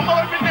like some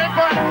old with their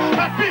bun.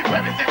 And people,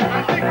 this is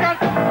my secret.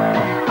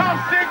 I'm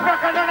sick,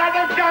 back and none of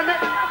them can me.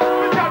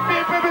 Without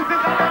people, this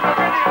is I'm not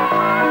ready.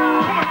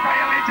 Come on,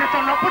 violate it,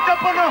 I'm not put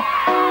up on no.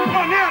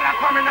 Money all are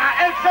coming out,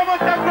 and some of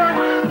them burn.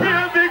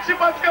 Real big ship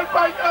and scale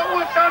by the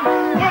ocean.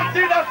 One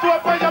see that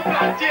swap by your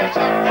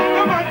plantation.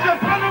 Come on,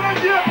 just run on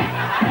here.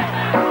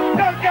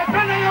 Don't get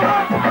run on your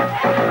mouth.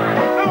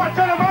 No one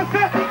tell them I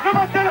say, no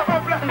one tell them I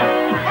plan.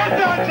 What's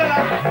the Angela?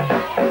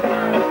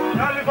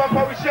 Now live up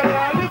for we share,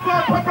 now live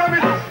up for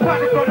promise.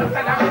 Money go to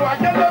tell them I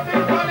get love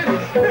in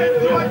police. Then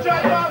do a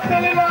try to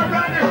sell it all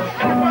around it.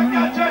 If I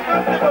can't try to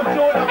never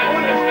show the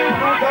police.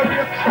 Don't worry,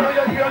 now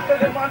you're here, sell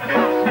them on me.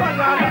 And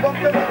now live up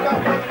to the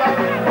campus back.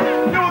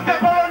 You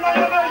never run on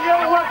your way,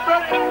 you're what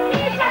friend.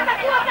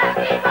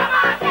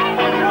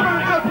 Come on,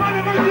 just run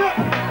over here.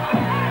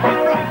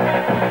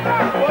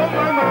 Oh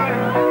my mind.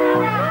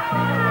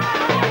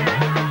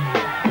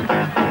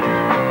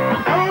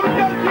 Oh, we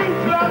got King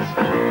Flash.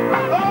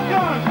 Oh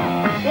gosh.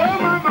 Oh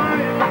my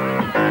mind.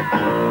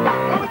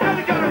 Oh, we got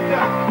the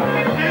character.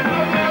 This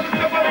love never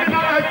step up in a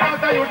life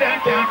after you then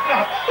can't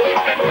stop.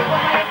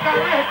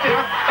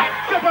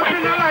 Step up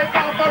in a life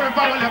now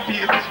forever will your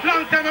peace.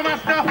 Long time a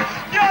master.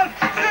 Yes,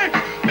 sick.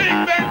 Big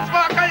Ben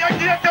spark and you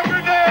get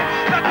every day.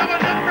 That I'm a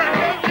different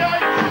them guy.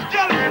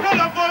 Girl,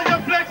 roll up on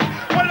your flex.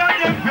 All of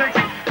them vex.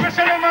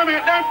 Pressure them and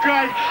make them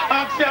cry.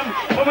 Ask them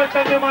how much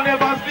of them will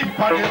never sleep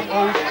on this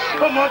house.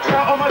 How much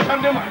of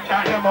them will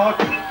carry them out.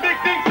 Big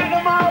things in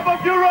them are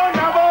above you run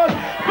about.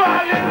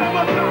 Calling them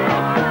up.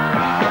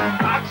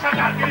 Action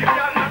and give you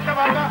a lot of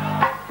other.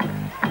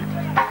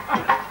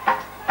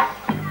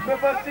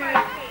 Never see.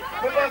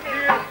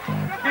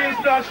 These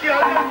flash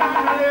girls in my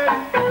head.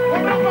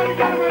 What the fuck you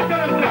got to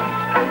tell them that?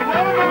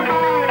 Oh my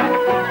mind.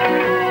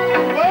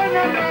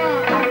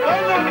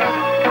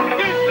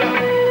 This flash.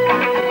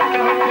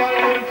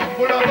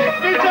 Full of this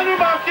bitch and you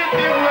back in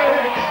the way.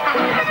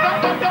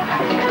 Stop.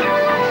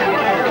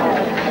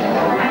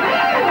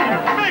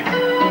 Mix.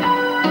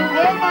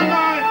 Oh my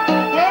mind.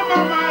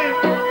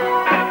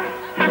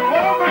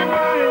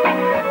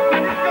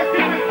 Let's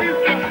keep this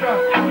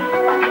flash.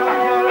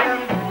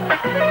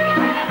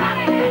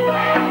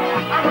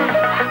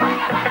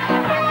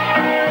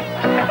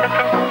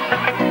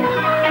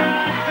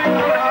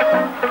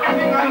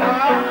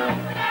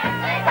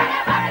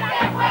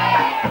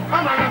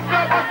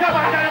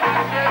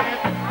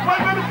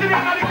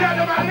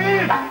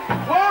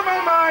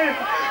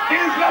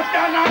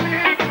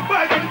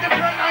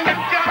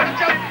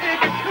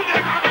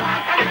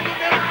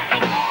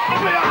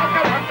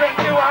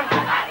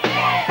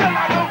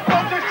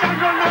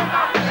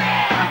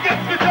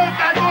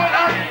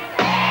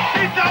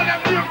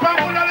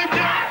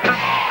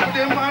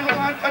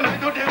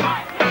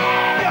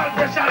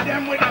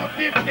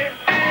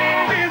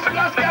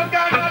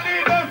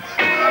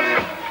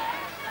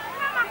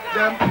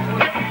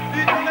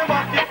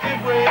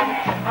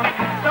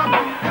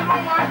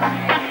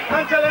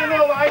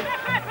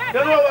 You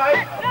know why?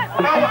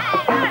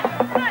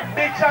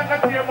 Big shot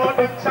not here more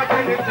than shot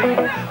anything.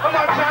 How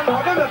much time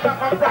how them look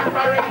up and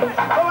prospering?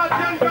 How much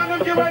time can them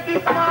give away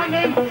this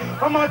morning?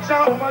 How much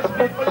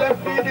people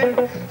left feeding?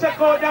 Check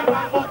out them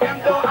and book them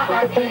down and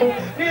a thing.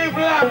 Leave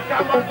life,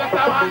 come on, that's a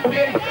one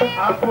thing.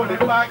 I pull the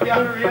back,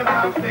 girl, raise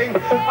and sing. I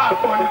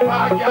pull the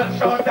back, girl,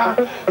 shout and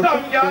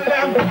some girl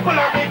them full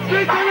of big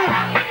sweet in it.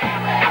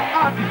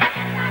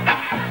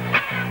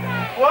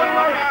 One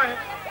more mind.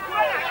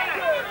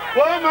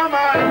 One more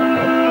mind.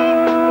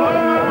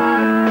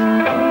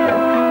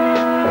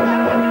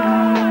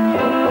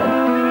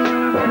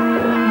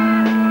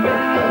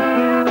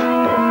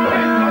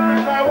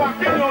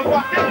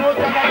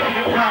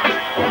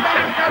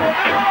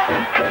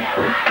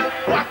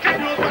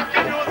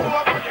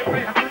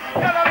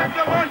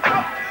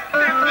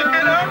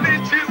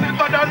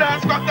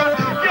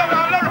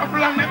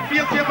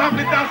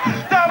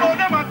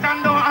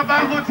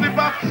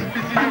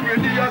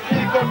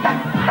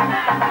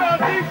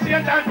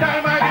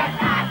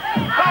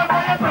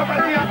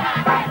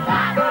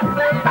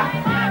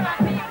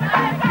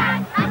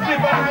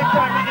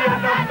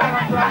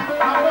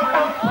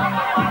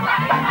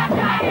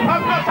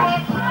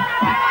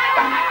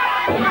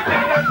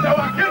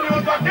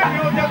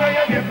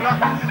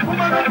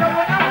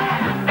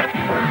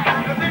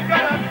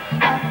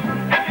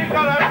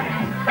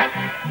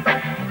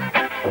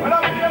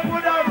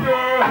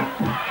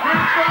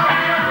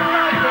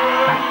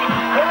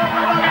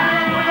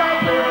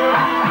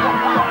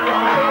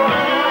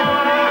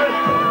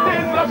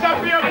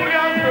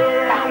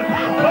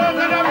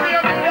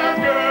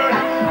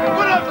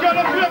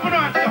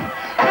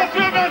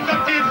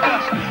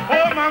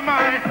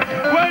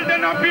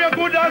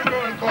 good as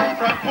girl come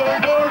from Poor.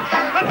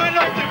 And I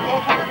like to go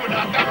for good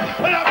as that.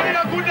 Well, I feel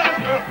a good as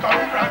girl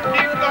come from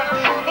England.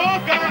 Oh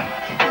God,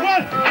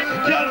 well,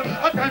 girl,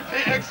 I can't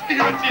say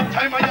experience in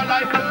time of your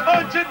life.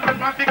 Oh, gentlemen,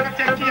 man, think I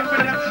take care of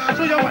them.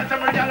 So you want them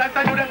to realize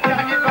I do them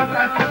can't get back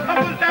life. I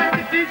will time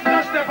to teach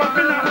no step up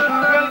in her.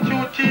 Well,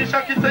 cute Keisha,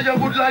 she say you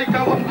would like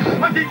a one.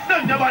 I think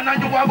son you want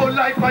and you have a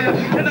like fire.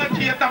 You don't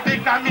care to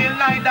pick a meal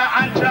like that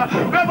and you.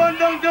 We run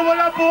down the wall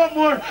of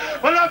more.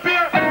 Well, up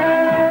here.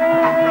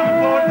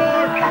 More.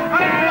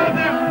 I love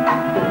them.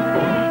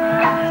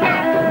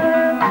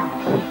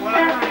 Well,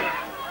 I'm here.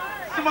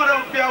 Simmer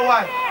down for a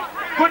while.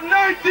 Good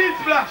night, Teen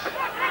Splash.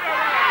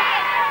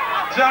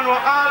 John,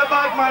 all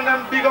about man,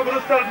 them big up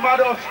yourself,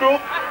 Madhouse crew.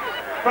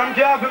 From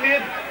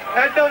Gargamid.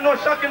 I don't know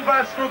shocking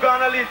by screw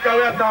gonna lead because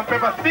we have done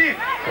pepper seed.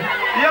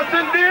 Yes,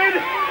 indeed.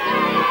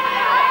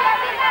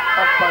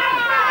 That's party.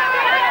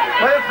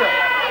 What is that?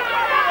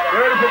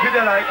 You ready for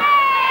video like?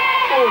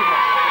 Cool, man.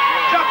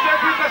 Jack said,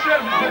 please, I should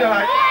have video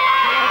like.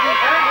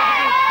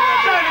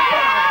 Shine it for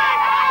me.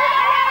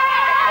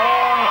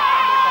 Oh,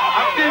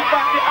 I'm still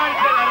back the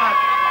answer and that.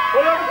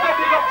 Well, I'm going to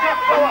big up Jack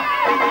Power.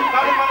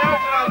 Now, the man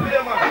original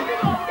video, man.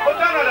 But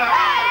none of that.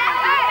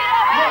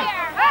 Man.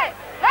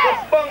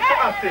 Just bounce to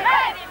acid.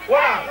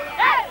 What up?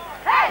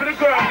 For the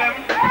girl, them,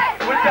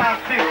 with that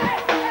thing.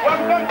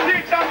 Welcome,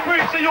 teach and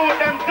preach to you with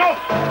them too.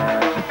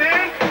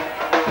 See?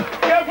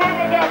 Yeah, we're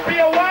going to be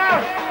a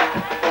while.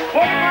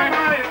 Hold my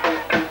mind.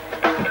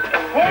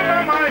 Hold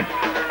my mind.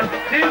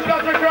 These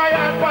guys are crying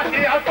and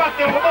party. I'll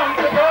party with them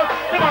to go.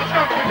 They must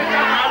come to the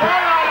camera.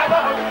 We're all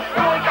about.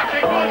 Go,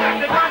 Jackie,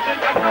 the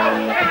conscience and go.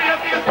 Every of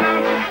these now.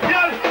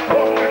 Yes.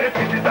 Oh, the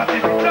pieces of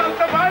people just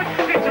survive.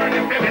 They turn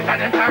them babies and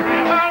them carry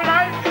all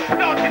right.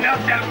 Nothing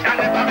else can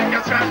never make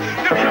you strong.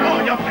 Give me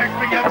all your flex,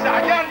 bring your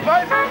giant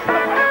voice.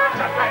 Nobody wants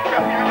to fight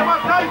you, you know my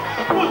time.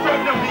 Who's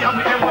from them, we have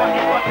them one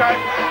more time.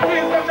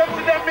 Please don't jump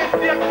to them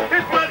mistake.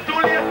 It's not too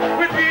late.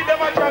 We feed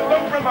them and try to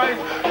compromise.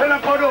 Tell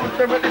them for those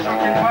them with the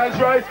shocking voice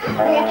rise.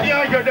 Who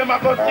can't hear them, I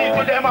go see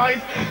to them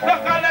eyes.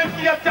 Knock on them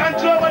see a time,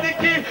 throw over the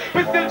key.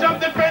 We still jump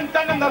the fence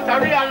and them not to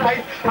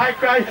realize. I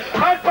cry,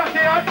 hard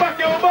party,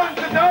 we bounce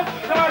it up.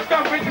 So much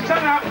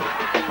competition now.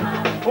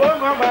 Oh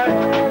my mind,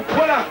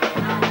 hold on.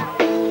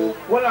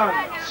 Hold on,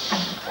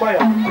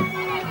 quiet.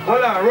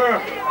 Hold on, roar.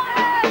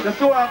 You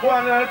see what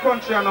going on in the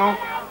country now?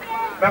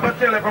 I have to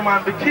tell every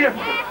man, be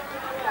careful.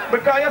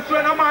 Because you see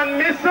when a man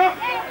miss up,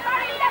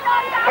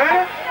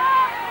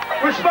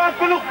 which part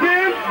for look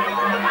him?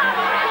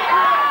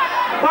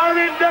 Far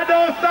in the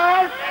door,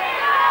 sir.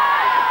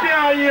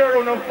 Can't hear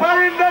you now. Far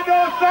in the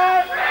door,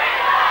 sir.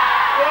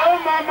 Oh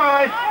my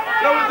my.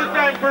 Now is the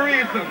time for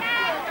reason.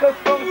 Just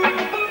come see.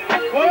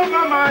 Oh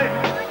my my.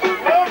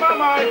 Oh my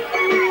my.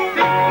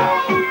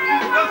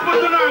 Just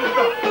put an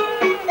answer.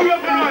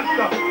 Give an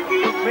answer.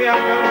 Me and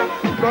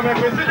you. Come and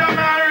consider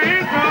my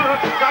reason.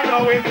 Can't no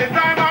waste the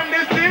time on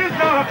this season.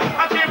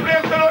 I keep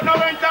place to look now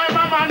when time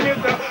I'm on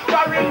this.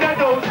 Far in the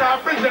door, sir.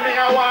 Prison me,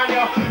 I want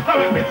you.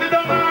 Come and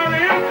consider my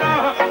reason.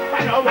 I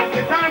know waste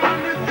the time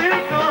on this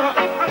season.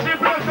 I keep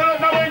place to look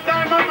now when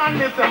time I'm on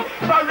this.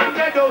 Far in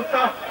the door,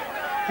 sir.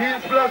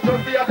 He's plus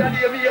just the other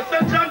day, me a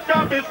chance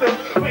to miss him.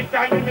 When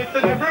time you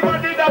missing,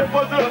 everybody that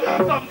puzzle.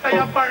 Some say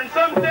you're foreign,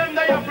 some say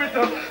you're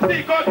Britain.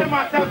 Speak out the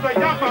matters where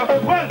you're from.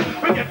 Well,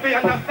 we get to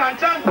understand,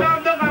 chance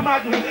down, don't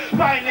imagine.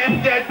 Find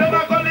him dead, don't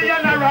a gully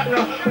and a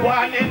rotten.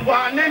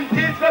 One in,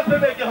 teach us to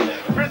make you.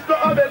 Frisco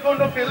or they're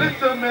gonna feel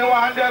listen, me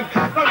want them.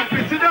 Come and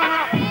sit down.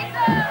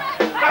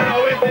 I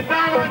know it's the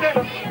time on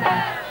them.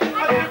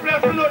 I see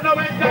place to look, no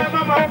waste time,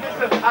 I'm out.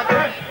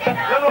 Again,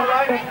 you know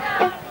why?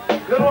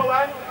 You know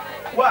why?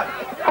 What?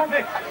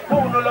 Next, who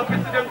no love to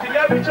see them thing,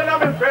 every child of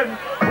my friend.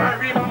 Why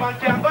Rima man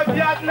can't go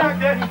garden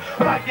again?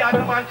 Why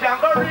garden man can't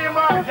go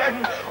Rima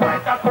again?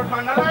 Why that good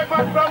man alive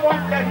man from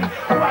 110?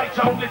 Why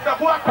jungle is a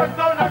walk us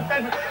down at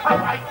 10? And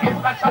why kids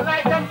special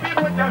like them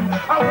people with them?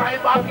 And why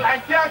back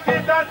like can't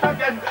keep dance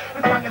again?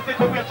 This kind of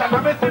situation,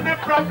 I'm missing the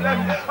problem.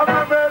 I'm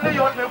from early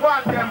on, me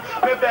want them,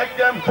 me beg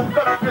them.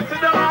 Come and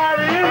consider my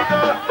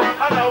reason.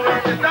 I know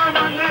it's the time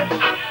on me.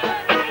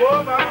 Oh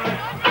my God.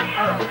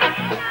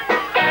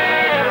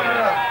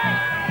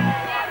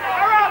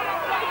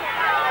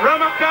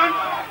 Ramakan,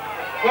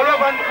 hold on,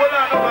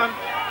 man.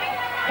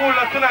 Pull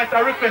up tonight,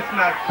 I request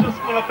now.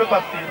 Just pull up the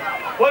seat.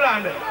 Hold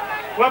on there.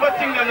 We have a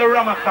thing on the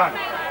Ramakan.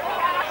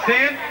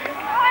 See?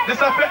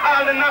 This is for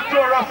all the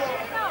notorious.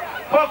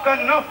 Fuck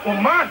enough for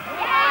man.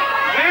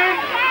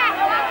 See?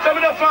 So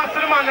we just want to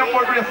see the man them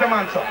more brace them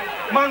answer.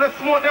 Man that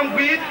smoke them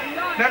weed,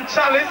 them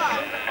chalice,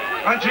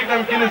 and drink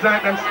them Guinness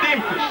and them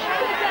steam fish.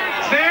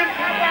 See?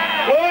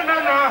 Oh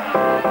no no.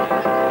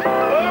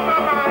 Oh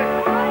my my.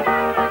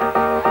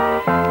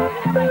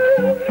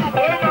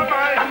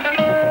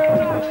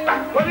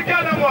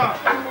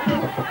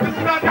 This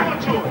is not your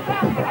truth.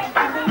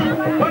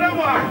 What I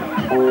want?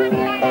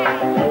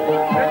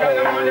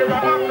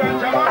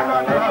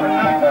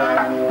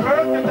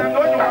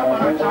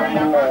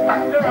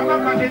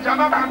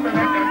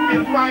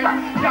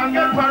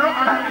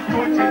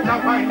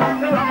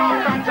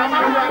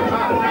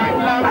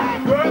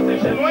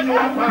 you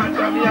are born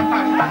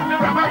Jamaican. The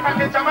rubber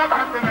package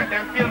Jamaican to make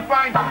them feel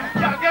fine.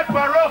 Y'all get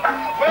borrow.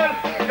 Well,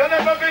 you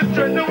never be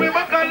straight. We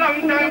work a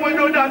long time, we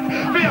do that.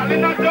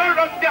 Feeling not door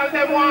up, girl,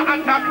 them want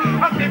attack.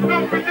 I see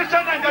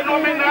competition and you know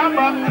me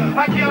number.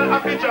 A girl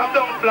happy drop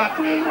down flat.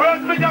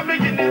 Words me a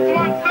beginning,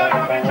 one side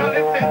of it shall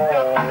insist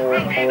you. We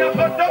feed up,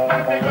 but up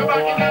and take a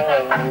back in the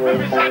head. We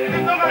be shining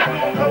in the man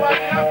room, so what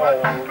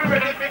happen? We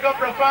ready to pick up,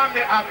 perform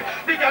the act.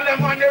 The girl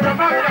them want the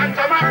rubber and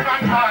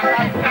Jamaican hard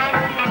like that.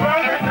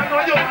 Words me to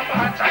know you have a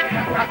hard shiny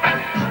and crack.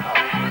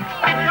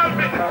 Girl,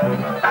 me, you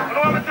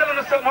know what I'm telling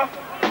you something?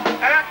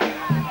 Eh?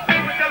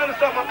 I'm telling you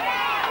something.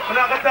 I'm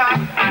not gonna talk.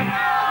 I'm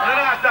not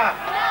gonna talk.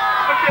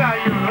 Look here,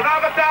 you. I'm not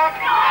gonna talk.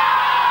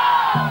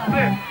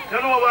 You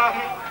know what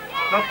happened?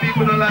 Some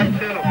people don't like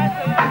you know.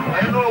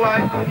 And you know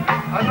why?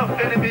 Enough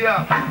enemy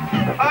here.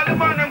 All the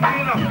man them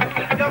clean up.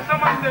 You have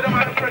someone say them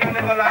are the friend and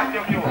they don't like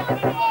you.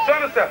 So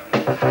understand?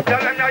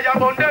 Tell them you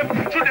about them.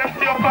 To them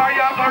see how far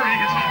you have a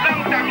reach.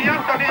 Long time you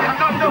have studied and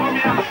don't know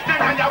me. Tell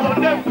them you about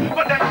them.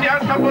 But them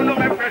can't stop on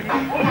my friend.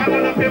 Woman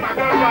gonna pay my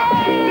girlfriend.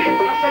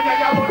 I say you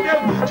about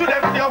them. To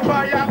them see how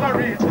far you have a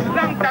reach.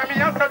 Long time you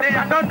have studied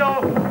and don't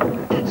know.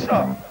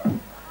 Sure.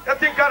 You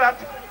think of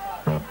that?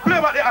 Play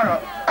about the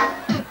arrow.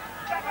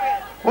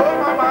 Oh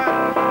my mind,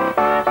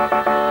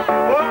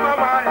 oh my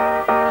mind.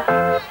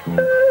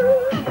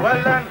 Well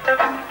then,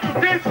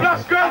 this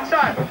flash girl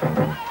child,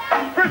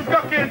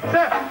 Frisco kids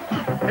say,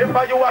 if you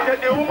are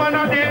get the woman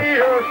of the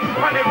year,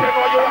 and if you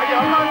know you are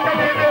your man of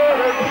the year,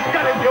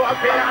 girl if you are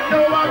pay and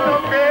no one to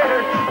pay,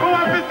 who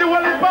wants to see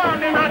what is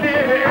born in the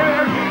year?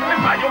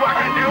 If you are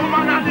get the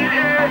woman of the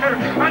year,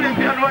 and if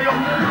you know you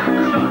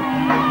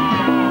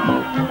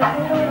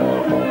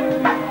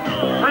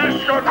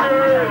Frisco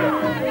kids.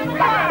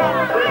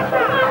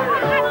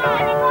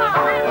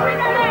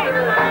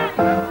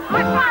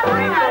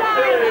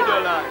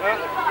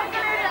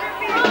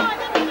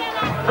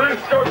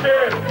 Frisco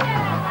kid.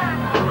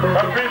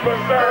 But people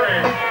sorry.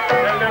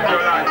 They live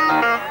your life.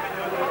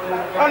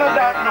 Honor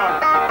that man.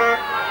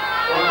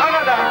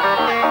 Honor that.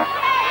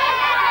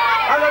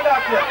 Honor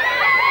that yeah.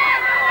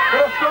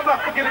 Let's go back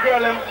to give the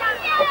girl a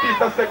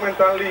piece of segment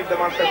and leave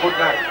them and say good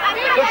night.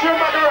 Just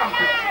remember the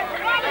rampage.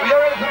 We are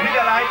ready to be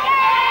the light.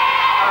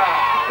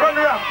 Run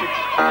the rampage.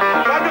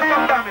 Let's do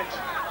some damage.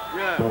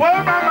 Yeah.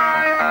 Whoa, my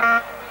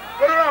mind.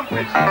 Go the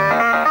rampage.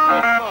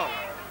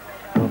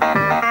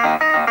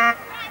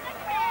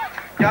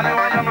 Y'all know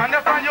your man,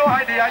 you find your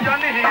idea, your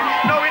knee.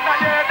 Know it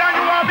not yet, and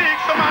you are big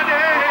somebody.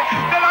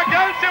 Tell a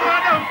girl, she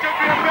want them to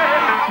be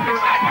afraid. It's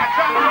like a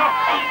jungle.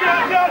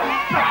 Girl, girl.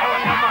 Now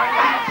when your man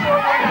is so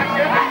when I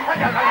say, I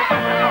got a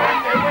little bit of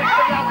it, they wish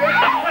they are wait.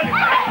 When it's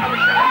like a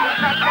wish, I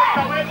can't take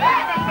away.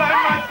 The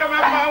blind man come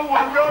up and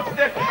one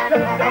roasted.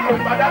 Let them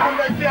move, but I don't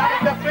make the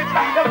other the fix.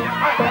 Let them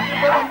find the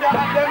people on their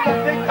hand, them the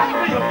stick.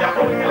 We up there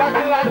going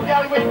like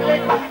girl with lick.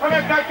 I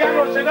make a girl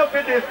rushing up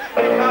in this.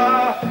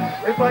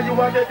 If you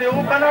want to do, you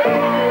can do.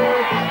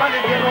 And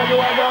if you know you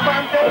are your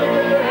man, tell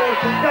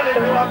it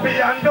you happy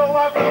and don't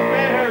have to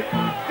fear.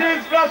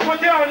 This glass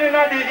put you on in the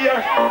ear.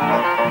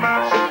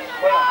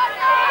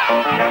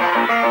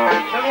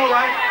 You know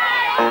why?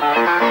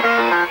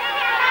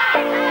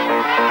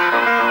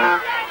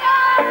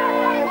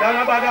 Don't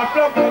know about the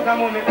flop, but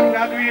I'm on the thing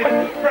I do it.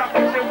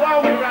 Practice it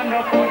while we run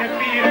up on the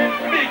field.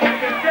 Big up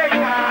the take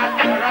that,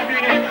 I do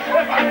it.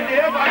 If I did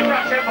ever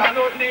crash, if I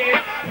don't need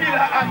it.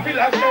 Feel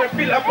a share,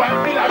 feel a pan,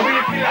 feel a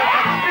real, feel a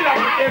pan, feel a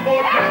with a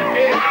boat and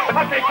face.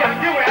 I think I'll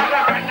give it a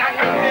lot and I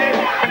can say.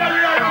 The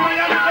real way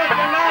I'm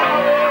taking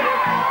away.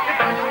 If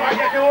I do, I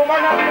get the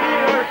woman of the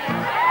year.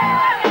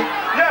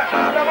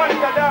 Yeah, the man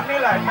is a dark me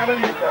light, I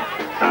believe that.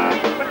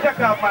 But check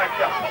out my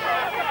cap.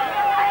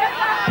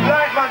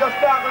 Light man just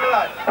dark me the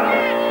light.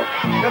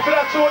 You see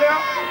that tune here?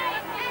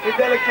 It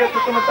delegates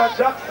to Mr.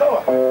 Jack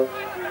Sower.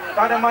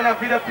 And the man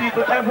feed the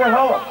people every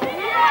hour.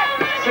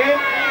 See?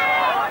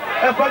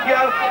 If a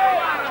girl,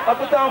 I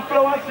put on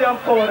flour and see I'm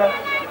powder,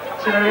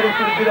 she not ready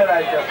to be the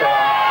light just.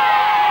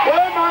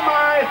 Oh my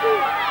mind!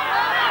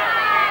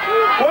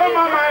 Oh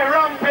my mind,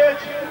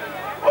 rampage!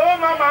 Oh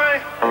my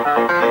mind!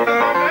 This is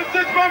a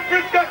message from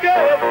Frisco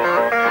Kid.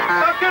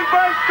 Second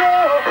verse go!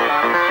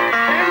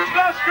 In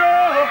slash go!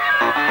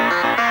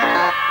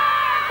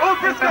 Who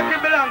Frisco Kid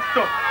belongs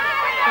to?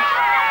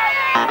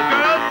 The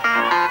girls?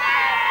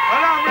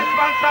 Well, I'm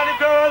responsible for the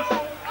girls.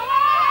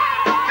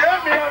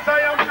 Tell me as I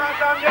am because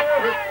I'm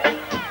here.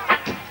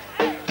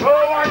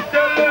 Oh, I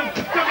tell them,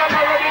 because I'm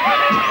already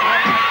getting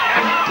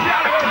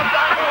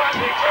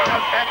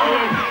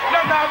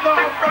them have no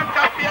front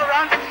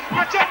appearance,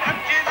 but you them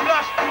kids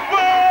flash.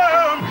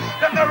 Boom!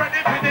 Them not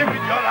ready for the with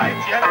your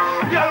lights yet.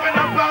 Y'all when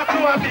I'm back to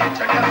a beach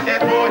and you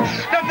say, boy,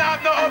 them not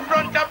have no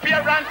front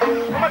appearance.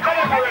 I'm a tell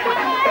them already.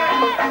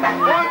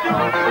 One thing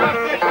I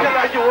say, tell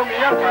you me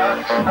a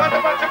man. What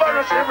about the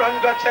borrow, she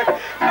run the check.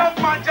 No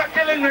man, Jack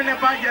killing me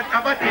never yet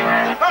have a thing.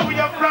 How we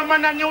are from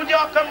and New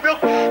York and Brook.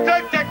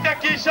 Take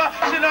Keisha,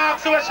 she don't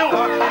ask what she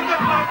want. She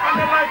just walk on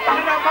the light,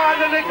 she don't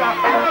mind the nigga.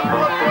 She don't go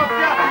to us,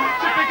 yeah.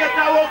 She forget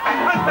her work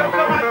and step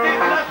to my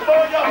teeth, that's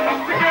for you.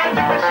 Security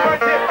be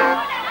shorty.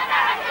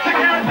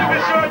 Security be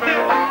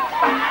shorty.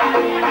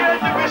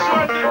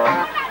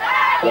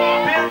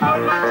 Feel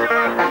good, man, you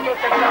want to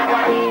protect that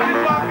one.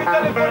 This one, we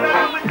telephone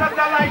and we cut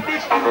that like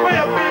this. Where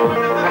your people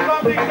is this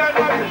one big time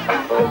virus.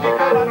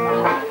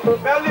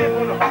 Believe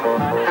me,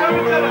 let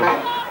me tell you.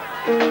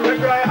 We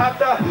cry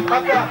hotter,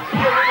 hotter.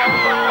 Here we go,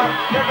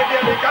 every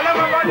day we call them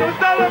a new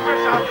style of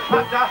pressure.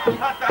 Hotter,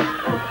 hotter.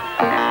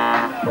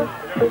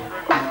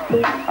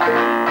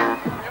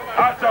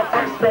 Hotter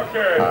fresh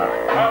cooking.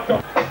 Hotter.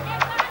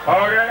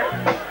 Okay.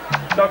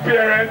 The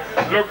parents,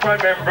 look for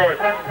them good.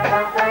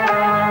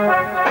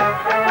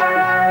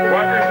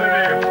 What is the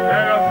name?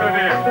 Tell us the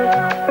name.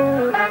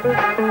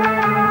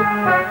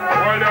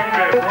 Hold up,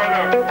 babe.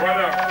 Hold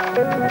up.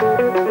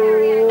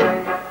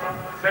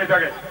 Say it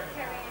again.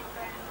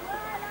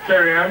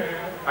 Carry on.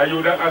 Are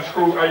you that a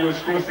screw? Are you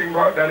screw sing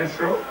about that is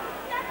screw?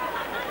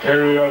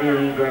 Carry on.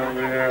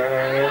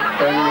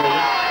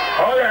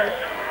 Okay.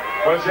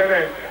 What's your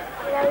name?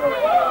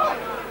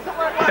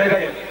 Say it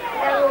again.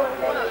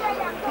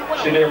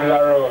 She named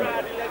Laro.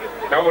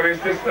 Now what is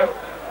sister?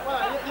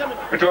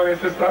 Which one is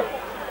sister?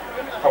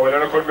 Oh, well, I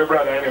don't call me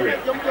brother anyway.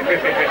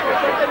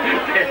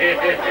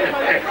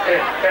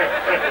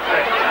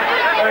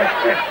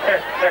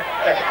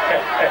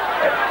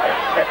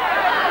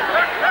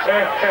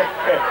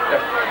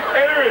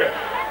 Anyway,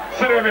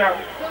 sit them here.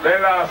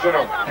 Then last one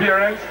up.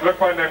 Parents,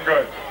 look on them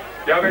good.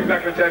 You have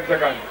exactly 10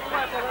 seconds.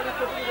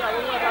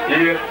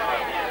 Yeah.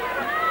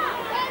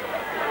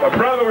 The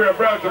brother we are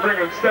proud to bring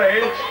on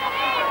stage,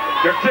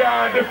 you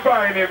can't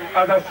define him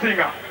as a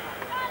singer.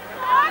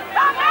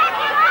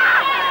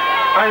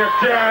 And you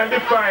can't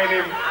define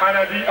him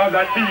as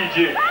a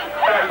DJ.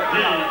 And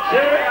DJ,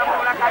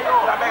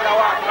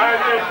 and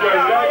if you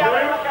love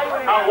him,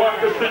 I want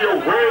to see you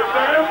wave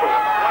them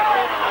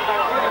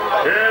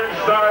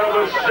inside of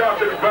the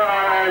Shopping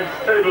Vibes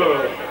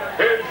table,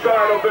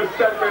 inside of the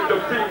segment of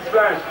Team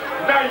Slash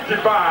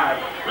 95.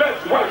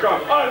 Let's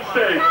welcome on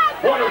stage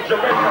one of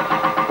Jamaica's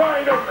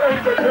finest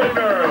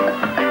entertainers.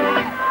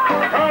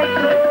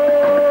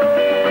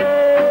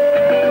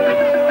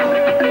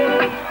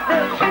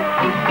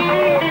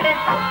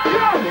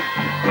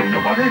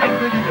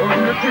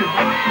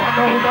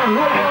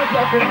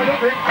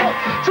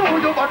 Show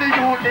your body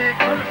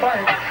unique and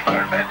fine.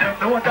 And let them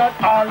know that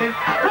all is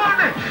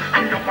funny.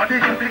 Your body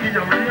can be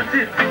your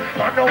rating.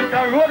 And now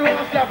the road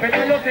was slapping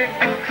in your thing.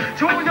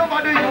 Show your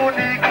body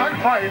unique and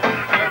fine.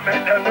 And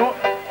let them know.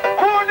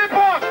 Corny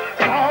boss,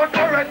 out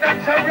for a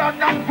next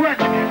run and gwen.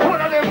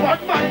 One of them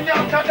one man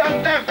after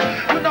them.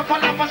 You know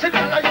follow for shit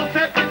and you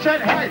say it's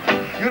head high.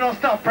 You don't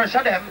stop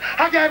pressure them.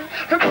 Again,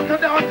 to go to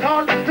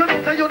downtown, you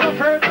don't say you're not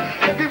afraid.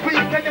 Every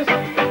weekend you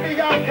something to be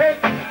out here.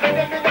 And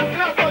then in the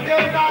club, but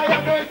then I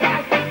am the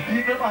dance.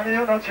 Even money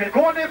you don't check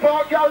on the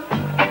bar, girl.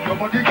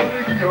 Nobody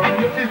gonna give you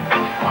anything.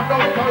 And now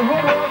the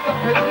road was a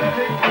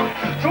anything.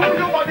 Show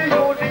your body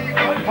unique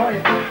and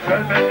fine.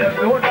 Well, let them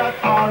know that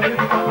all is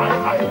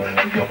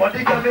fine. Your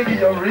body gonna give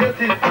you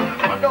rating.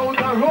 And now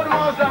the road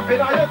was a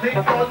anything.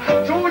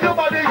 Show your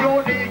body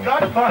unique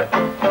and fine.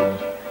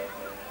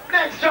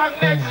 Next track,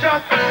 next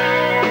track.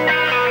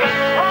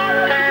 All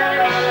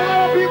together,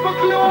 people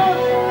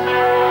close.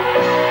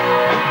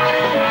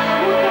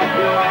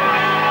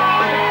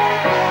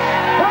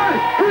 Hey,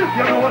 if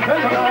you know what's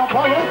happening, I'll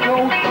follow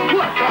through.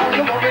 What are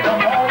you moving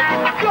about?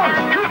 Girl,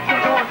 if you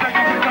know what's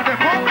happening, you're the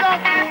phone now.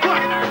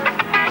 Right.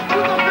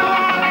 Shoot up the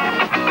line.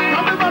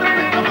 Everybody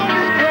make the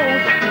money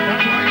close.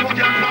 That's why you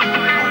can't pass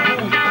my own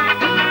moves.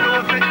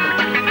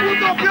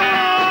 Put up your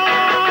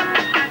hand.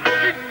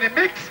 In the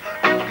mix.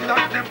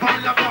 Like them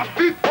ball about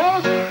big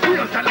balls.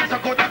 Real talents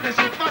are good and they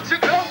shoot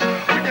magical.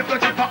 When they go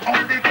jump for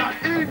all they got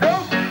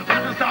enough.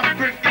 And the stop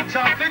bringing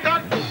chocolate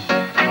on.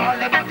 All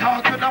them a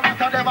talk to no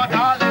matter them at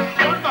all.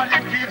 One man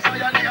in keeps so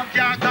your name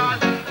can't call.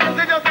 Cause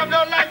they just have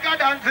no like a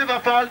dance if a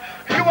fall.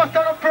 You a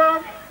stand up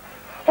firm?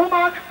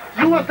 Woman,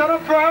 you a stand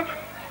up firm?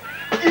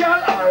 Yeah,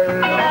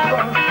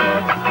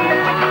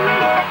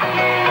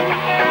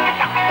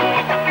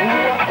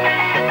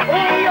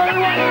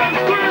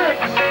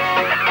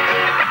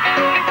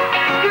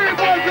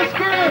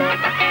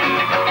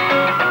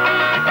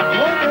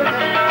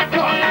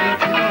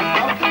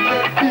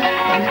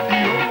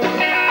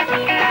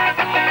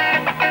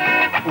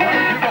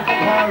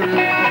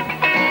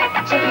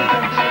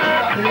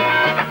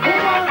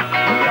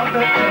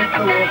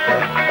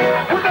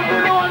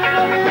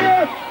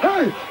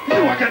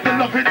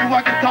 you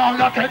a get all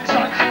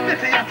attention.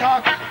 This is your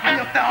talk,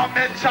 you now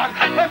mention.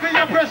 Every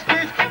your breast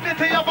speech, this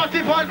is your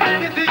body fun.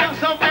 This is your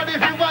somebody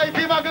if you wife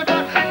him a good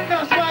man.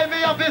 That's why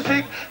we have to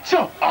sing.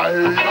 Sure. I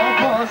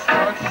love us,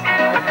 that's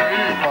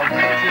my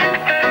meeting.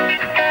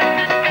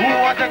 Who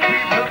are the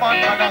people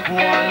man and go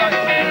on like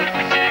this?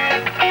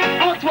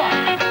 But what?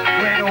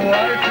 When the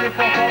wife is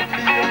for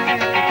community,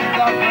 it is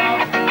a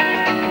problem.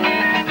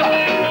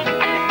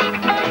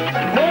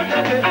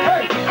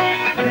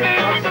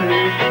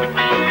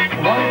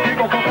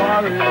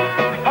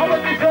 How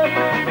about this one?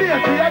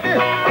 Yes,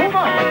 this. Come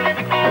on.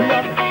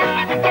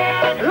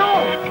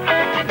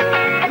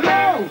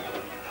 Low.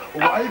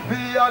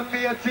 Wifey and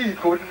matey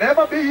could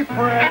never be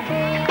friends.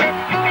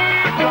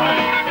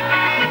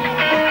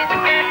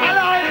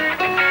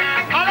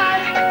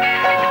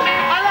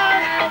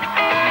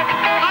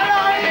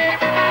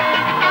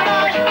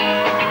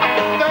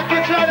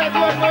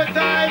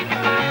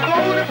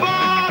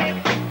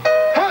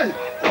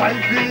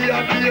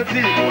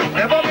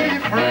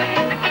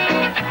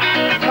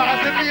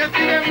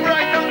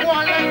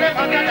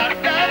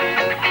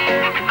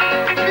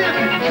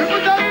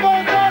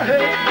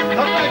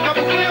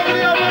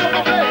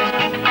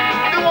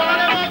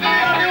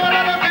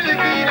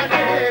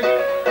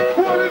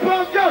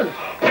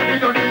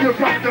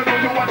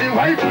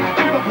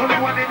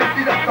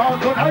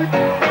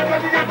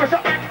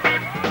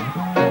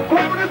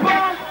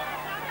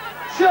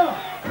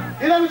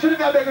 You know what you're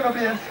begging up,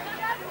 yes?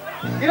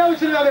 You know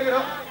what you're begging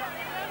up?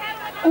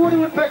 Who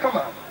would pick them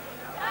up?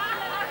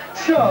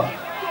 Sure.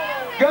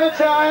 Girl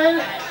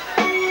child.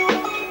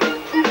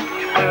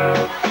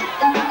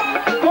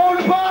 Go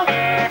to the park.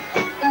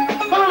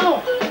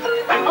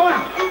 Oh,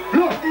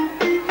 look.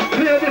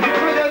 Play the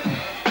president.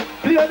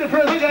 Play the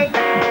president.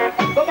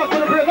 Go back to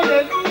the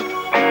president.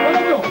 Go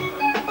up low.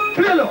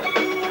 Play low.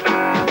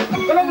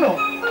 Go up low.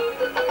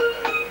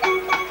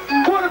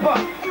 Go to the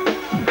park.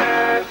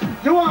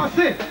 You want to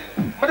see?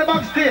 For the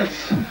backstage.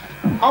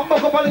 I'm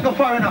back up a little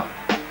foreigner.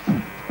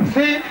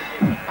 See?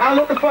 I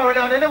look the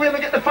foreigner, and anyway we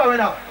get the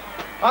foreigner.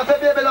 I said,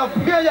 baby love,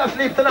 me and you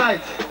sleep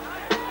tonight.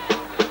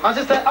 And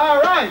she said,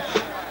 alright.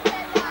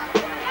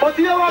 But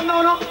you know what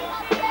now, no?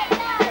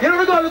 You know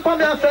the girl look at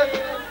me and said,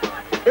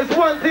 it's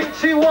one thing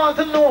she wants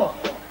to know.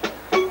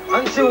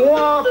 And she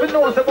wants to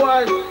know, say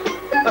boy,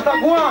 that's a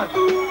go on.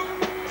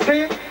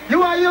 See,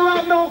 you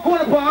have no go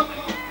to the park.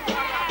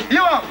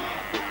 You have.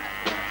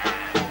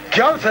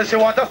 Girl says she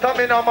want a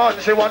stamina man,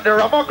 she want the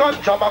Ramakan,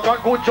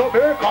 Jamaican, good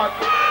Jamaican.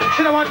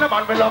 She don't want the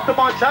man, we love the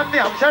man, and the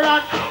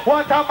Amsharan.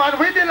 Want a man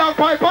with the long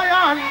pipe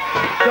iron.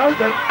 Girl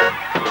says,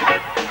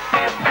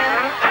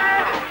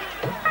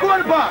 go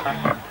on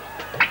back.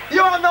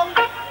 You want them?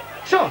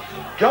 Sure.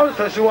 Girl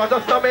says she want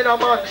a stamina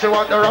man, she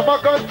want the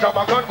Ramakan,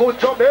 Jamaican, good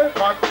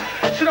Jamaican.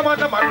 She don't want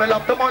the man, we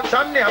love the man,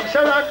 and the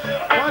Amsharan.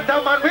 Want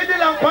a man with the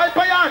long pipe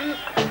iron.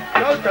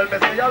 Girl tell me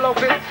say you love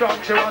it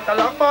strong, she want a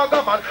long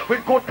burger man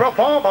with good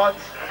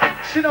performance.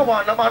 She don't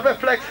want a man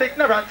reflex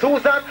ignorant.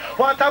 Susan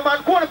want a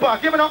man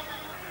quarterback, give me up.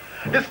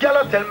 This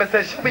girl tell me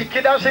say she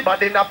wicked and she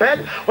bad in a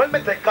bed. When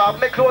me take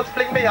off me clothes,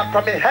 fling me up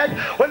from me head.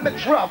 When me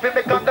drop it,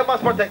 me condom as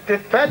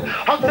protective fed.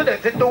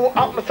 Accident it do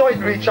happen so it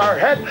reach her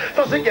head.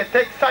 So she get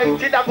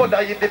excited and go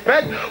die in the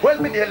bed. Well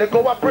me nearly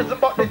go to prison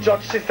but the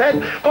judge she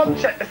said, come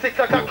check the 6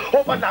 o'clock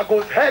over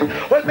Nago's head.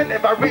 Well me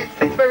never reach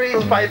 6, me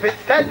reach 5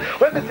 instead.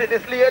 When me see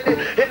this lady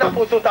in a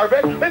full suit of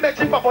red, me make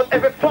she pop out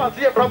every false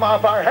here from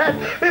off her head.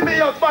 Me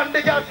husband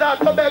the girl start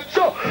to make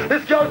sure.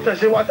 This girl says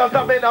she wants a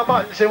stamina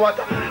man, she wants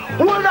a...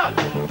 Hold on!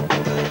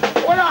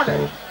 Hold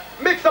on,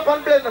 mix up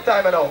and blend the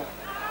time now.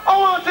 I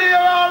want to hear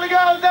all the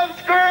girls them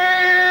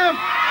scream.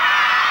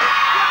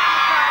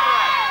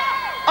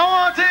 I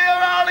want to hear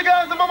all the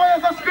girls them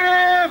mama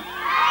scream.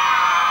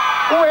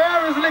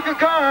 Where is Little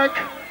Kirk?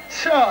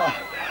 Sure.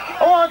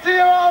 I want to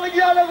hear all the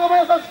girls them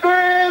mama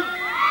scream.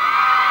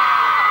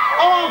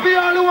 I want to be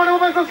all the one who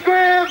makes a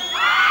scream.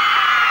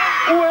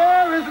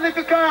 Where is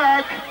Little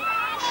Kirk?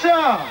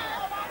 Sure.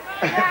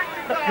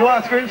 You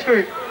want to scream,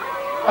 scream?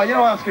 Oh, you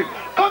don't want to scream.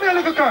 Come here,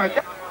 Little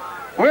Kirk.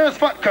 Where's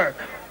Fat Kirk?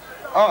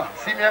 Oh,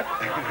 see me? What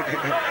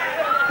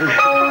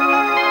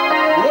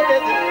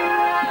is it?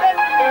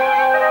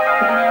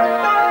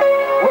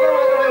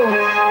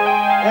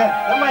 Yeah,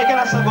 the mic can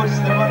also go to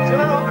the one. You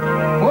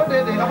know? What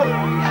is it?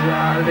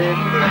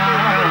 Darling, I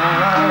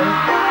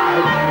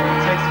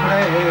can't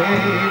explain.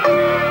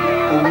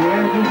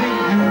 Where do we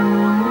do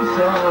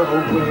so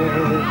well?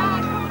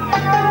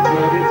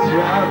 But it's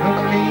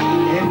driving me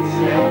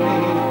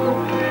insane.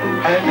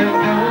 And you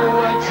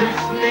know I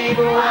just need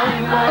one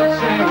more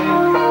chance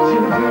to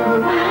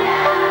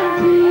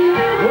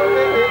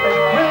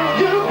when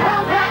you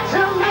come back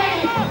to me,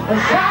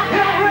 as I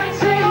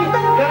guarantee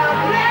that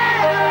I'll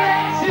never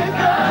let you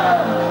go.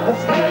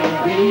 Let's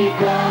baby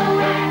go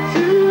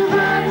to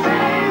the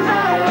days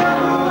I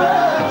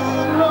was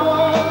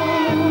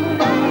alone.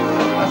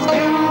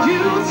 Can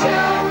you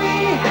tell me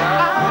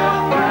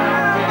how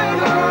perfect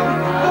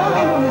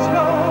was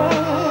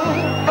wrong?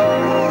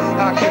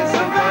 I can't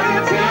somebody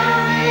tell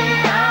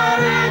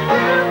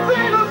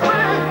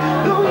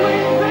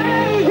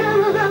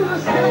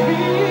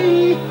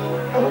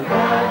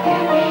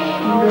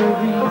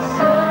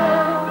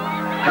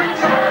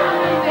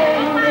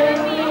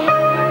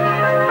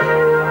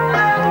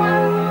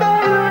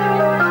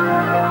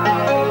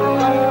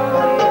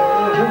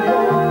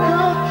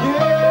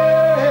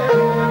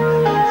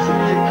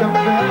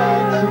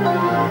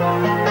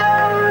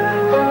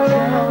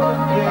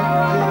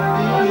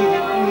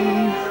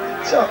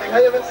I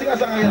haven't sing a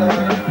song again.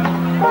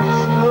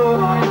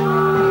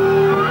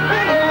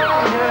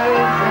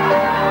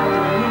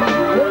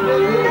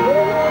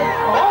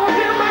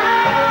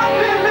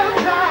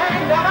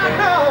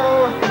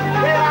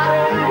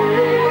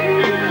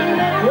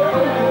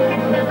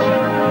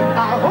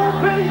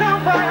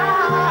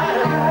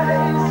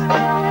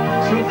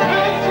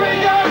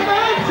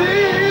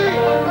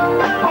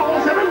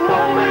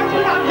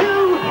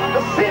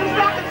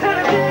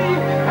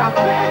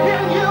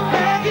 Begging you,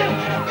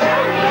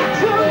 come back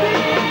to me.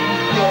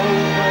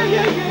 Oh,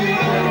 yeah,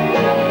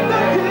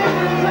 yeah.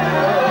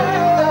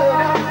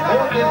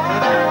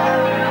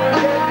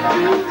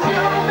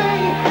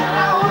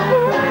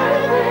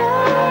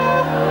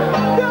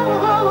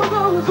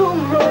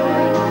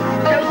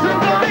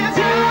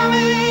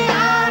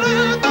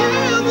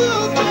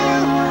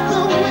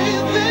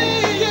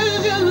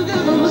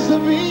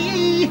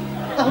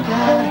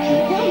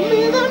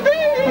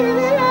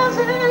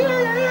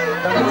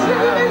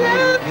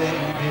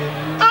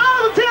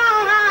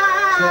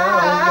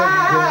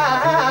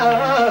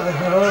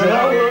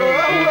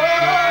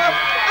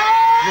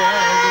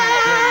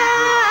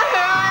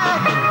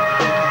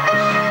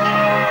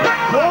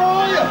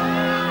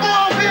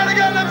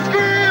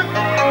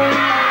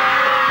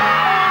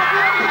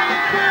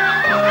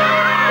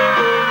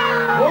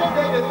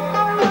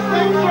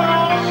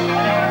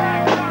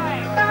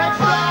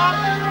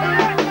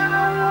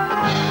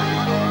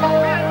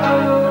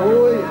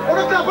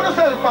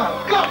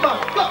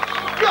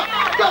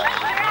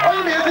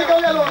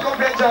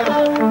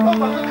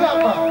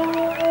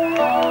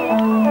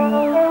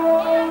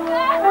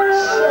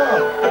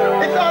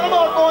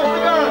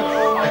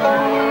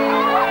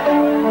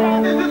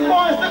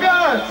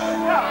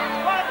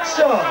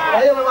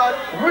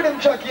 Rhythm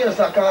track here,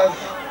 sir, cause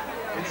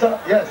it's a,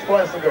 yes,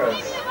 boys to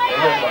girls.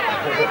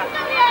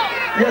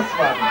 Yes,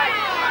 man.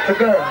 To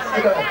girls,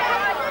 to girls.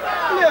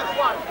 Yes,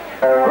 man.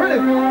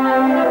 Rhythm.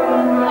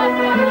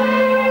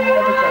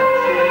 Every time,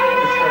 see,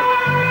 it's straight.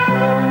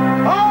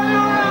 Are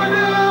you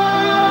ready?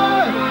 Are you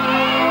ready?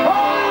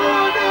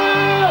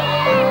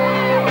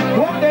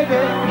 What they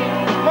do?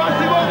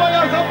 Massive over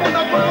yourself, put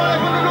up on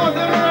the nose,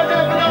 they're ready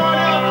for the one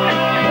here.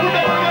 Put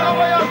up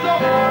over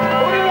yourself.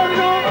 What do you want to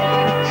do?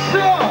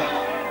 Sure.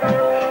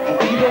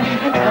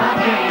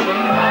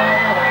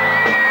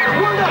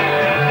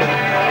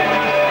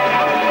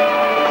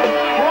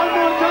 One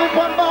more time,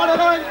 one more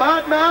tonight,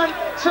 bad man.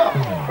 So,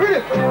 read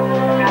it.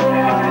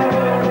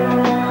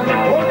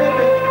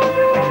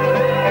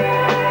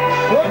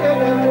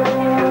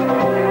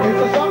 It's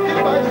a something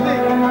by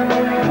stick.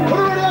 Put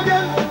it ready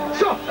again.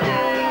 So,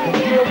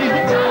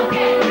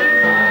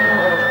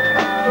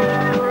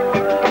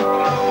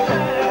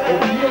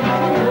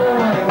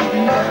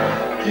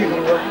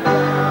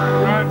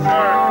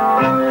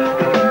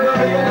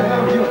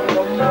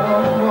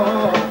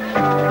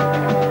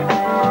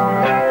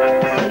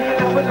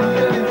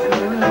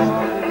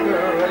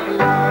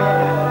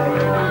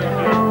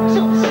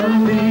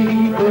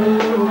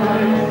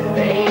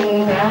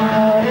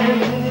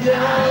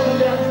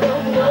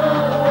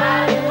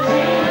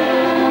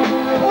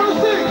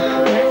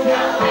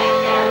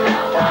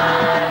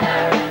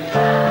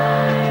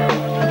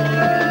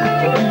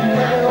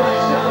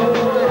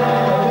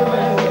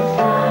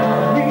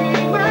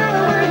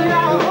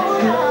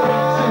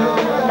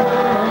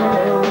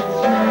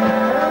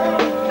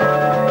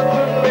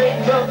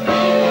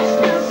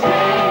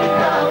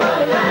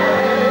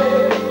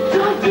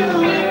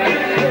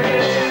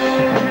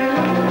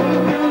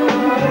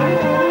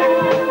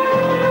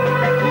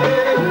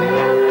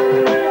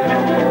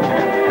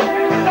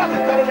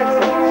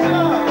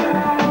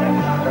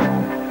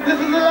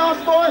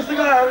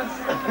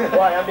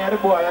 the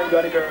boy and you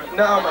are the girl.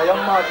 No, man, you're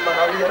mad, man.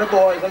 I'll be the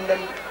boys and then...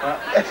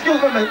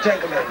 excuse me,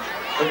 gentlemen.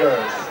 The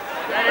girls.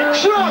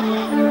 Shut!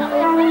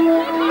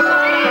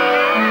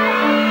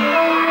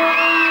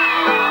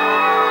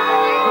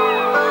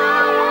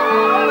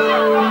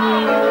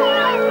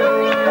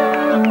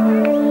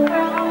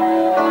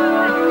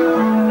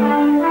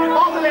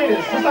 All the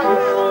ladies, just like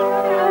this.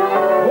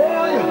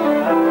 Boy!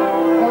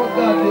 Oh,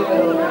 God, you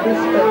know,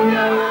 respect.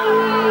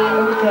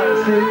 Every time,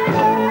 see?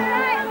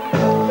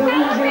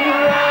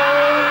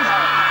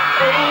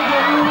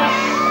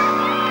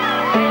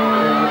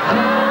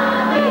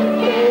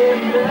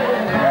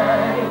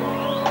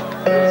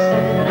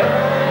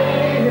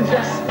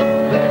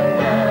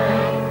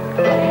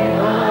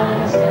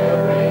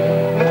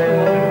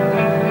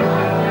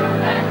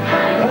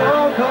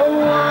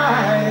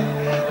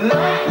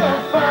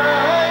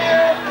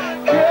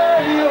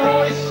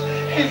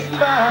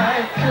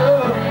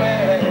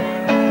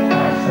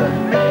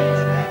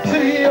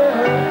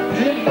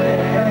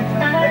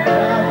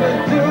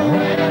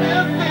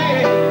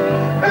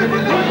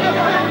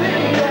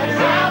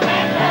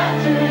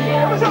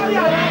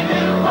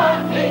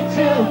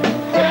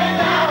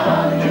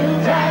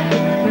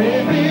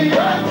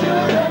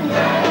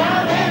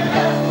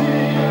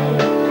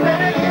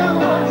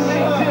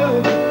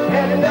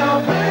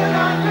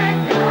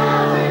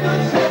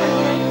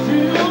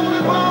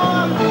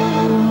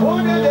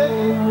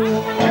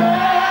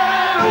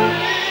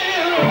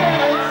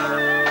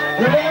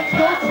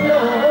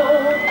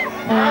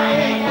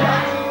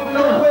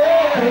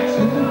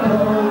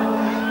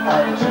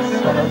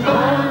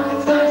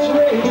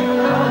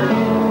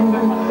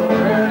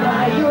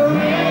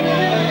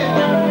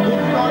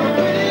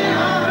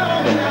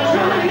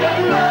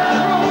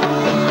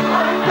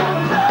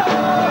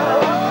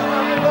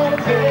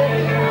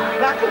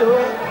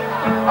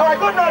 All right,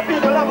 good night,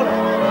 people. Love you.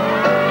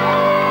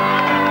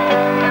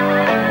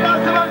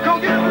 Massive and go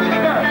get it with the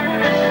girl.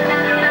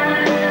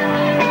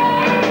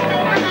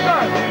 With the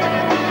girl.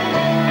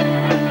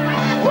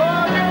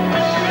 What?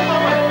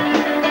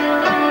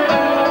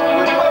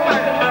 With my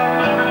man.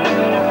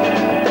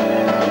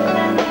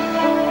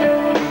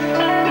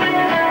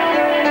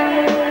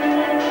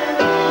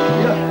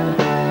 Yeah.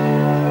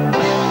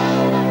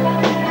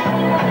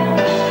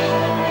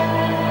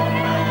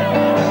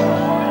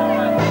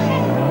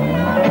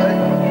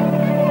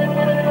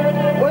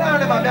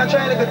 I'm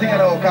trying to get thing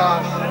out,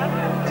 cause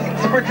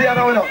it's pretty, I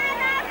know.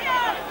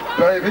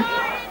 Baby,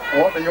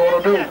 what do you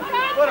want to do?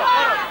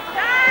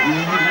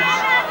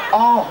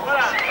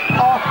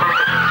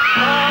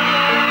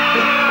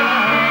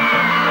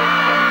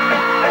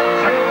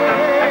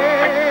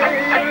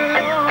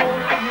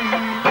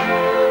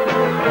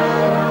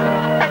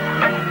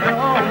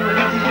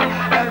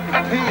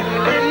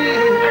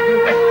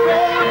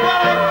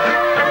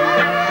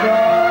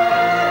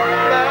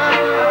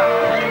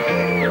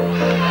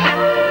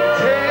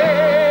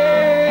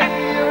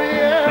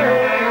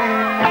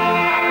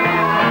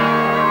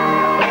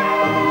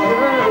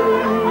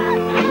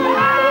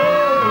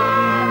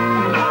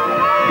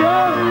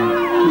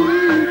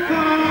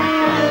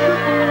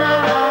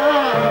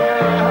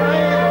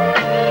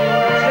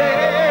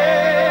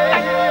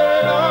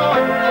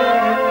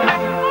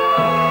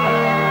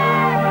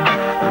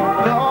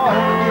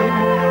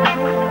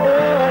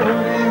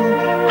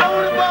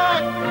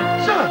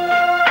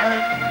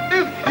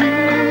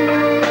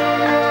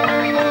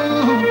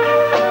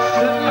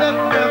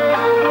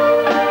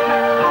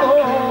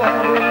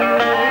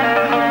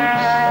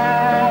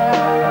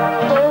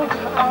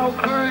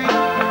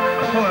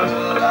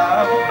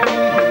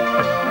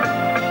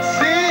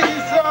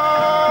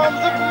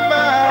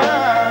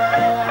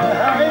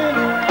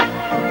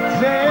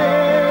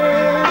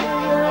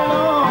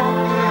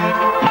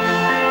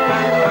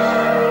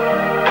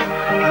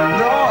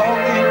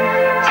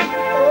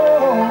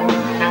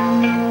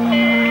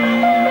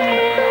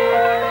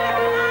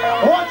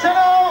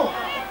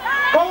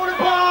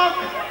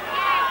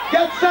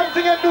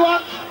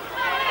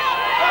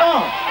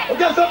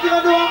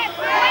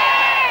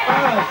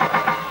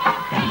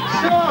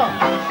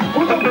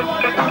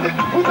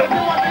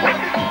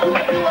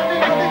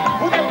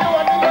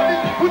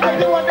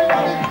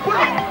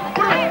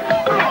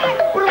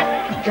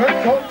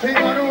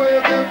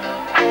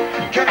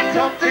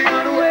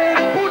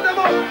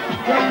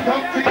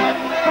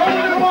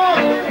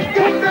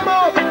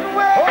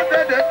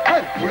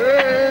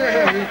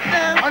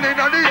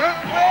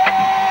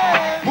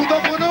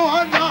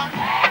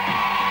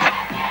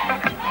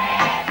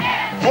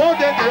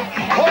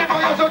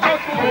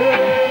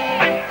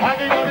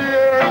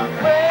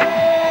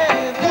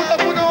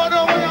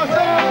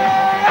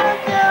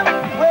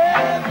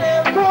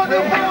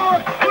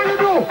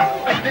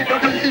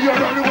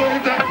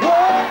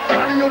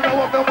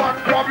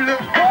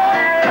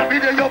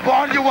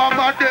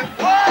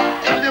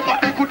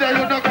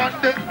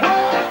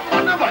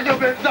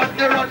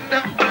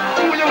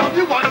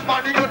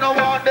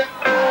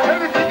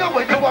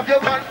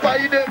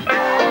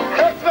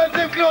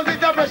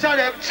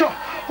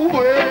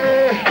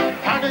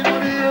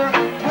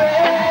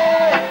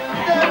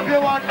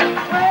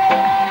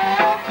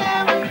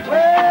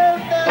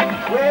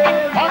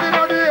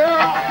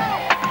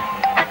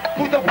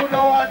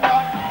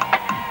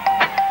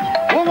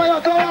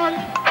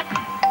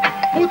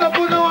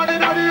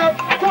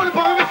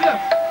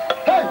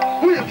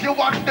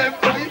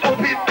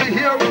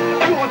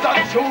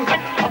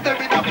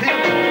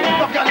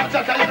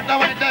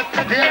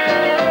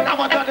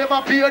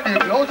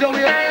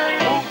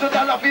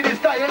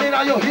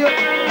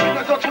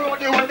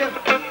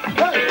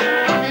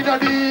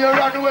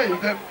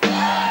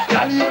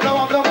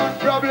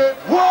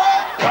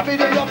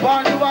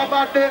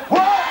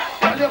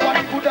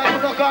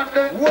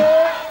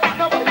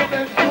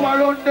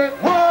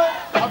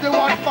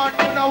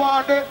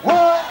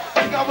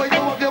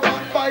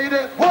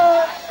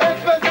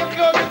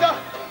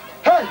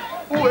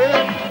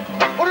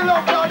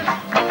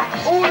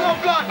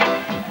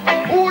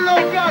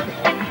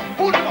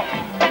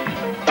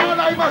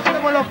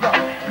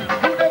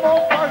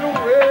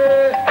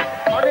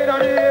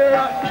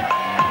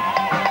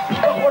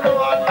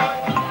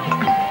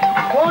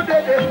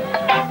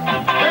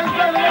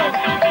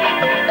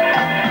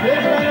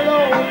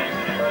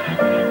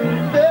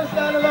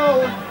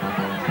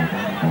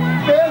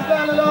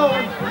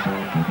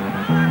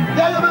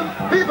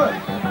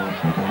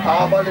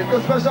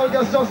 The special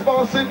guest just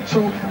passing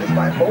through. It's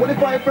my bona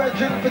fide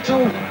brethren for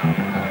two.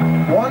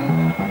 One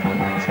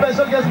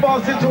special guest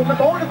passing through. My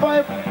bona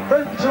fide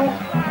friend for two.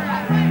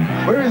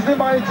 Where is the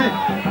mighty?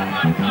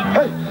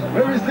 Hey,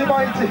 where is the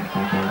mighty?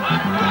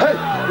 Hey,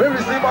 where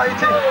is the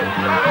mighty?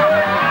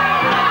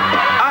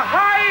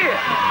 Ahai!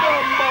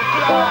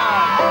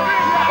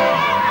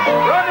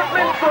 Run the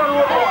Flintstone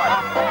Road.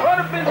 Run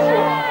the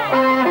Flintstone.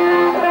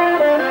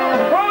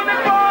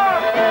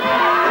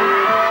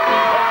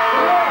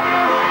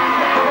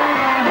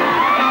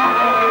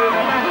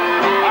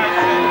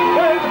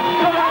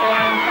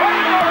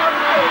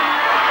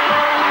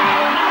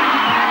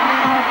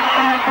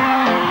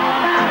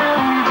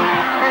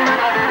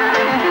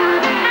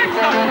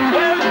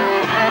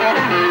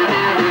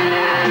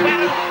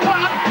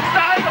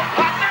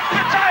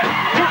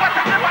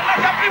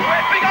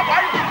 Big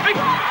up,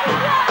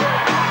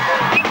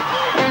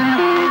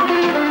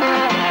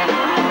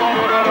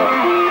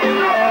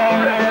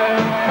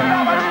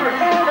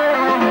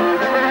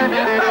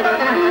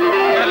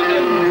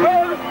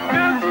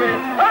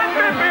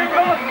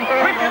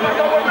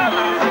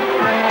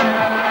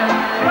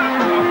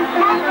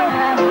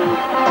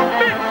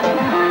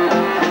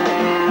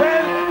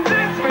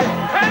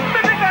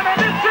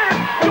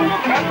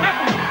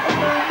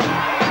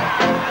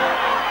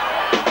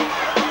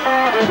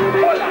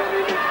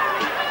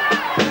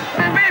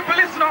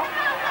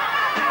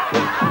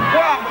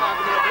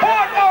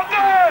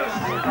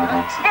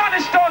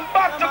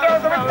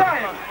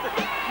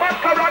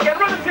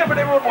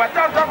 boy.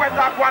 Don't talk about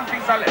that one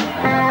piece of left.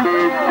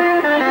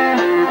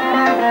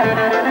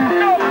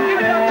 No, give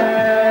me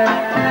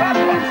that.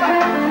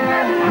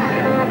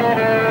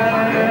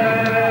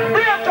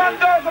 Breakdown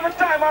girls every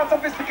time, all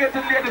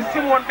sophisticated ladies,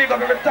 Simone big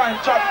up every time,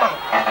 chat man.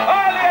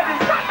 All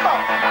ladies, chat man.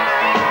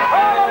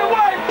 All of the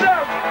wives,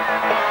 them.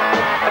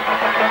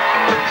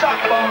 Chat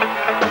man.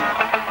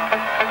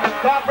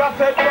 Barbara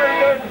said, very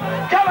good.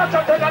 Can I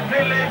chat and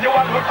believe you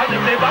want to look at the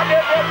baby? I'm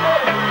here for you.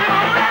 You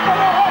know, I'm going to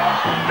home.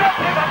 Let's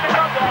live at the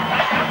doctor.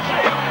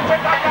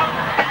 Take that down.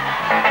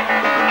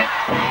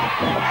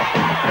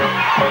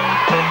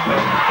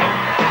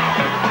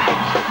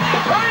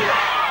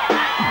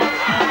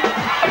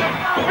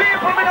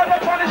 People may not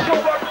watch on the show,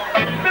 but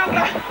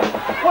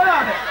what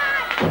on it?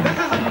 This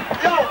is,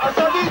 yo, I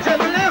saw DJ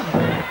Believe.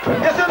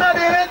 Yes, you're not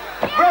in it.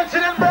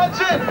 Branching and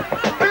branching.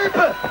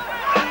 People,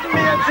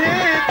 me and T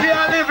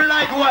can't live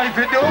like wife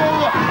you do.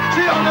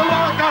 She on the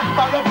walk and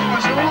bag up my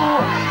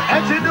shoe.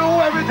 And she do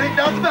everything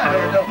that's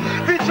bad.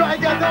 We try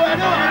get the way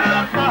the one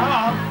that's my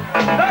heart.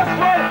 That's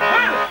right.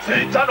 Well,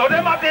 since I know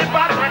them at the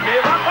back when they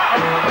rock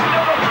out.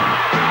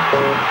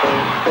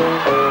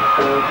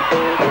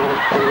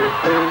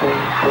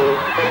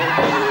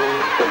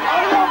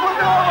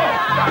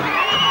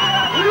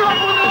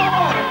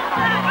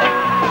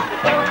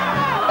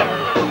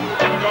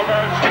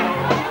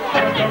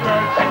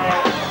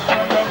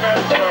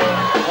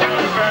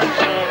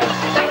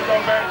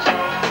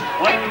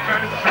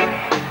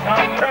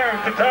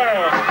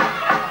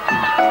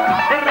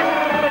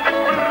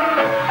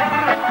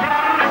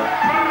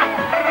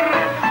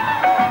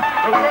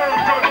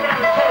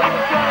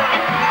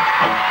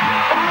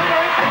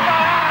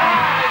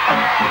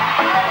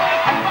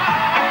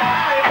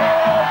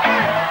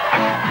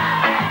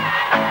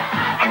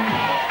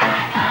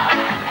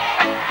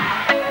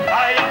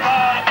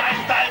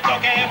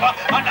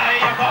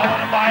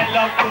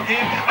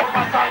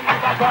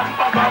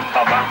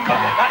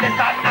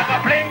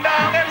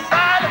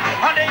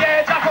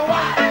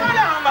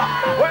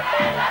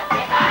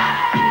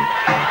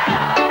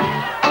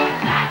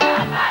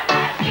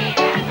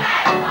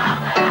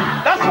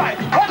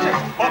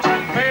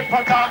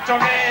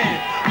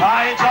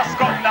 I just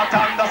could not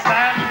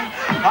understand.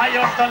 I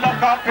used to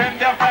look up in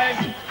their face.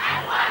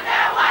 I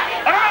wonder what it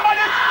is. Remember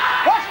this?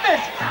 Watch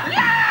this.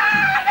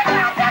 Lord, the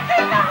God that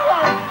is the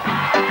world.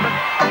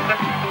 Lord, the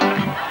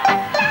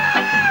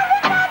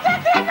God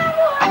that is the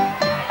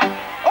world.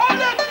 Hold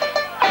it.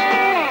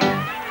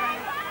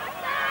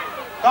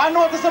 I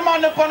noticed a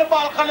man up on the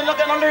balcony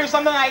looking at the lyrics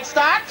on the night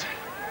start.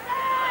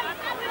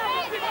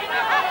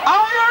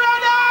 Are you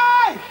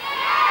ready?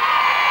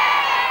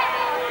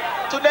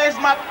 Today's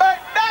my birthday.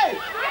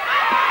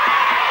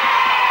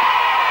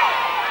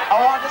 I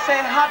want to say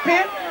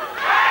happy.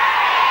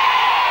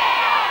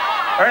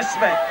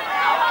 Respect.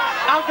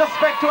 And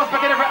respect to respect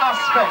in every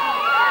aspect.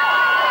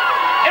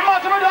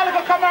 Imagine we do like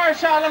a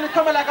commercial and it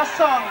coming like a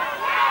song.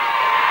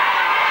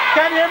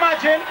 Can you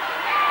imagine?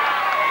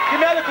 Give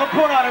me a little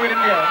pun on it with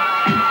it here.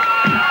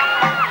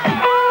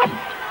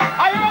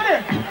 Are you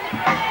ready?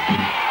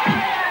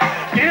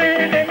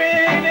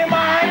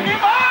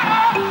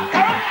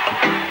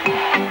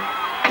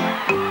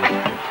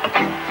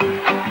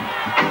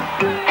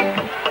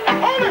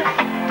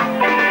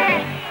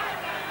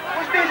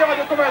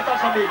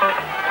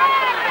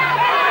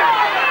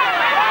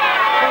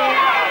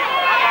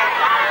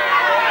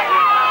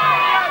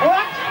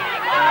 What?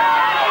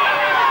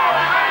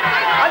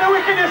 And the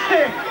wickedest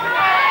thing.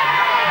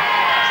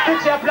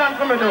 Stitch your plan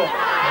for me though.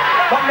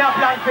 But me a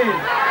plan for you.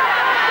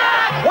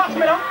 Watch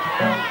me now.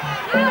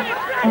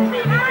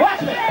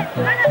 Watch me.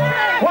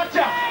 Watch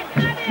out.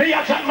 Me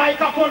a chat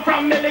microphone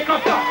from the liquor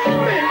store.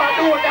 Me my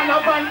dude and a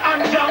van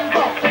and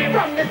Django.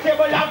 From the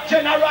table of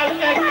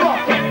General Echo.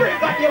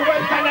 Brigadier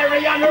Well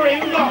Canary and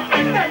Ringo.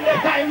 Then the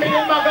time me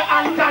in Maga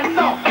and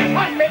Tanto.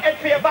 And me head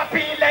favor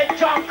peel like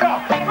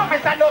Junko.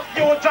 Professor knows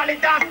usually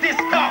dance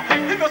disco.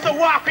 He goes to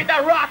walk with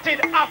a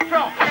rotted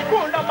afro.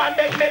 Cool no man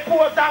make me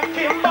pose and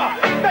kimber.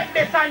 Make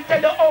this and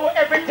tell you how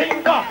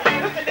everything go.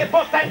 You see the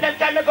bus and them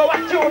time me go a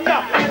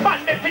tutor.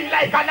 Man me feel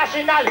like a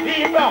national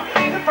hero.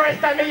 The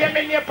first time me hear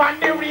me name on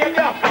the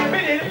radio.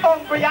 Me little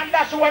hungry and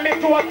that's when me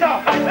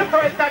tutor. The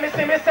first time me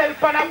see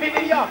myself on a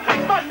video.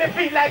 Man me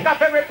feel like a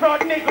very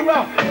proud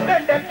Negro.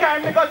 Then them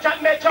carry me go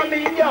chat Metro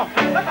Media.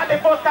 That's the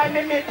first time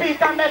me meet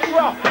Peter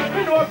Metro.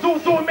 Me know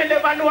Zuzu, me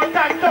never know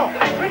Tanto.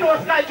 Me know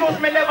Sly Juice,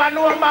 me never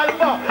know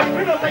Malvo.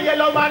 Me know the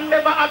yellow man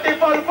never have the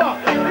Volvo.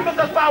 Me know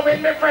the spar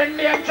with me friend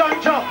named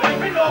John Joe.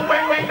 Me know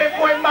when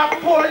before Mark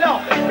Polo.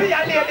 Me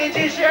and Lady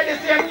G share the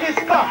same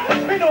disco.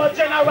 Me know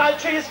General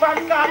Trees from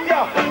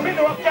Scorpio. Me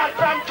know Cat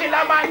from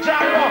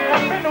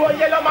Killamanjaro. Me know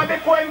yellow man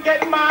before him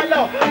get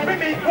malo. Me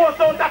meet Ghost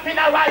out of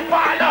funeral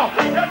parlor.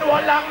 You know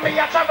how long me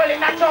a travel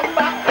in a truck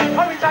back.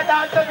 I reach a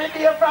dance every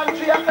day from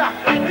 3 o'clock.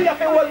 Me have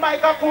to hold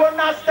microphone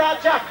and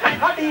start jack.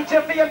 I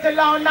DJ for him to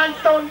loud and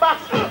sound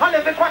box. And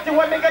every party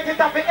when me get it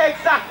up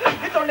exact.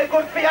 It's only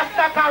good for a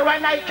stack or a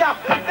nightcap.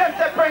 Them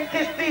say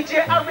practice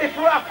DJ a riff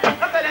rap.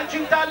 I tell them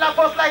treat all of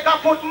us like a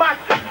foot mat.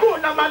 Good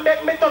One of man make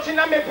me touching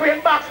on me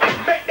brain box.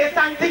 Make this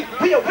and think,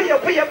 way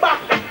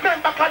back.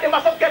 Remember cause them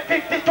must get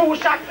 52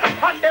 shots.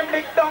 And them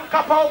lick down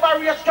cap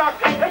over racetrack.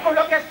 They could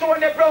look at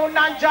Stony Brown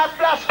and Jazz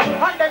Flash.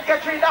 And them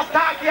get rid of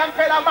Starkey and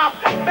Fella Map.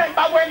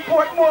 Remember when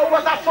Portmore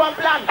was a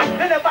swampland.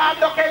 They never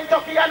have no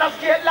Kentucky and a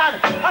skate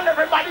land. And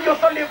everybody used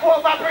to live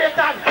over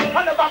Britain. And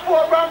never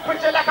four round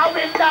preaching like a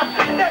wind dam.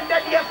 Them the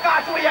days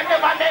cars we ain't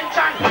never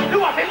mentioned. Do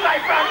have in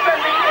life and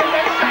spending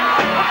election.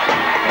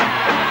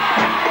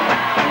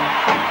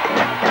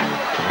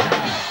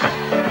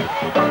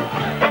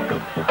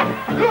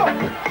 Look!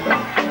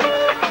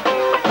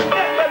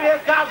 Them the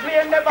days cars we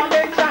ain't never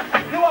mentioned.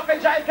 Do have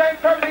in giant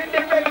curly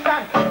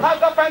dimension. I'll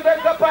go find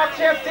the park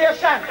share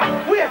station.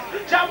 Wait,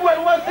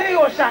 Jamwell was the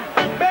ocean.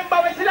 Remember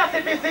when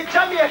Selassie visit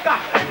Jamaica.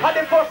 And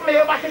the first me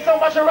ever see so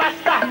much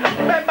Rasta.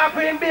 Remember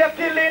Green Bay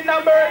killing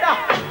and murder.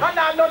 And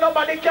I know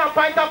nobody can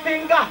point a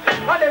finger.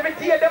 And every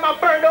day them a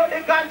burn out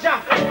the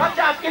ganja. And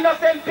just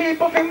innocent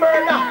people for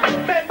murder.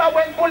 Remember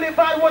when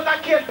Boulevard was a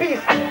kill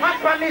piece. And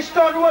Spanish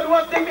Town Road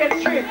was the main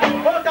street.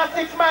 Out of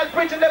 6 Mile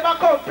Bridge never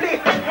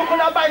complete. You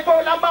could have buy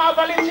for a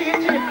Marvel in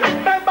GG.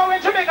 Remember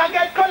when Jamaica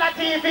get color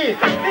TV.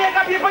 They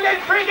got people in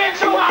friggin'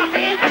 show off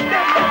in.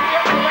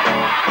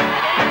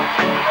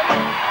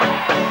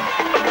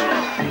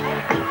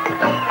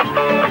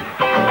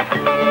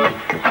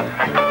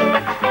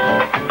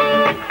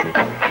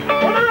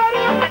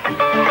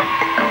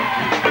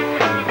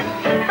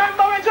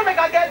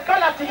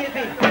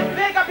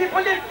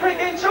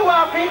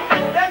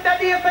 Then the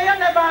days say you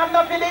never have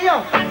no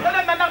video. So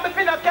them men have me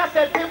fin a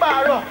cassette to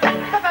borrow.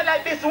 Something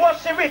like this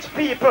was the rich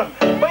people.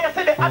 But you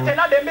see the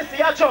Athena, they miss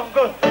a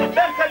jungle.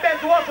 Them say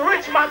Benz was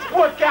rich man's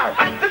sport car.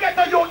 To get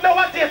to you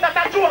nowadays that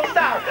a joke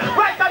star.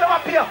 Right now I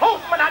pay a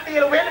house man I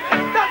deal with.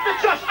 That's the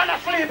trash and a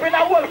sleep in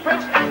a wolf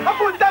fridge. I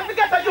put them to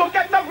get to you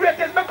get some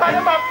ratings because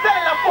them have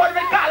sell a phone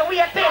recall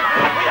waiting.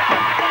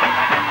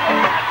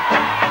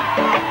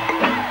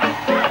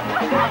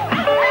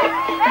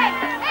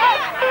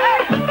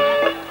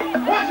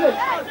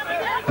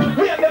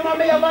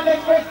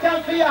 Next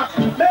question for you.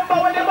 Remember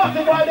when the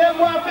bossy boy them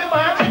want to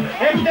match?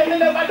 And then they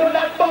never do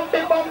that bumpy.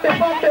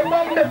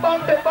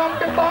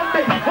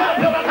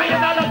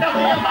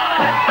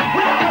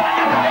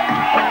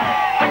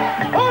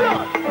 Hold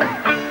on.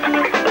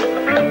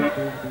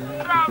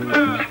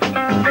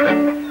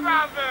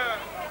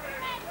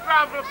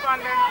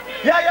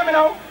 Yeah, hear me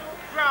now?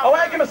 I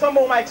want to give me some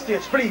more mic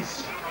stage,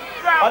 please.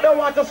 I don't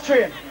want to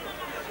strain.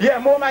 Yeah,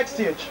 more mic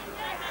stage.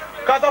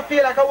 Because I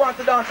feel like I want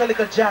to dance a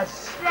little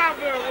jazz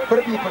for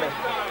the people.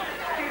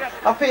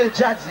 I feel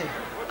jazzy.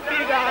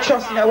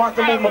 Trust me, I want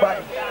to move my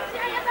body.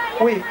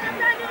 Wait.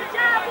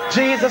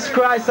 Jesus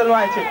Christ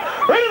Almighty.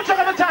 We're going to check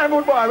out the time,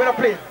 good boy. We're going to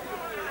play.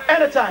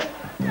 Anytime.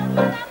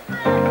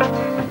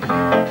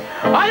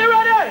 Are you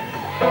ready?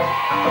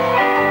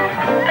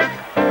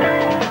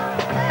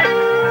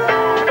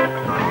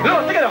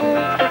 Look, take it up.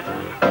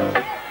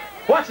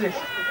 Watch this.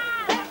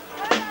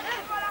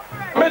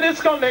 Me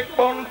disconnect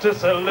bone to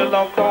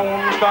cellular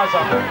phone cause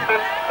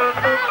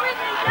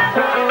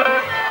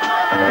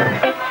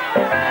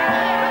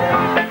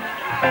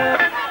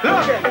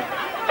look again.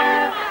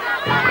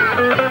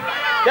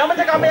 You want me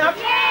to take out my hat?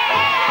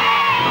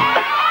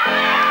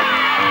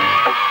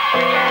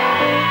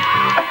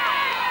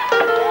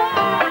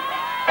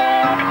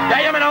 Yeah,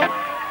 hear me now?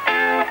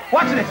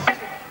 Watch this.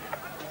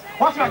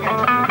 Watch me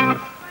again.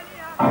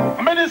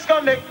 Me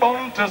disconnect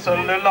bone to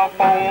cellular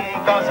phone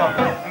cause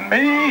me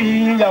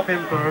have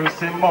in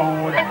person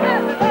mode.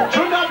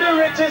 Should not the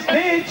richest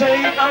DJ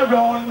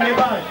around me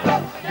band.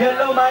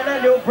 Yellow man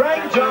and your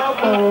bright job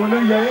on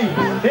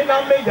yeah. In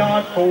a me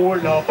yard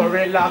full of a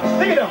relax.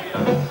 Sing it up.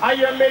 I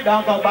hear me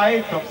dog a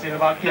bite from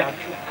silver cat.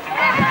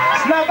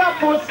 Snag a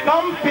foot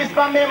compass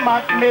for me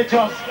mat me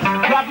just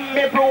grab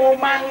me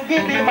broom and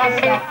give him a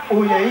slap.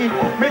 Oh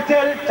yeah. Me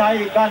tell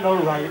Tiger no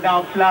ride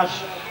and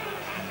flash.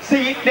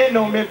 See, they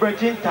know me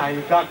bridging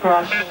Tiger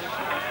crash.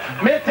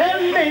 Me tell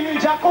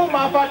Ninja come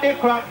off of the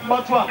crack,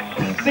 but what?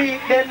 See,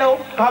 they know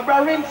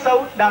Cabra rinse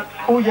out that,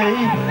 oh yeah.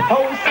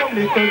 How some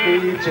little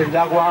DJ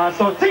Jaguar,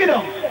 so take it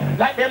down.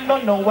 Like them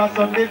don't know what's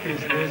on the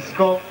business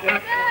go.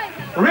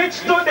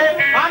 Rich today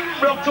and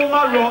broke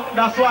tomorrow,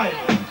 that's why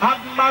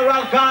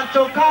Admiral gone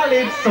to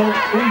Calypso,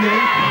 oh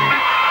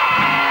yeah.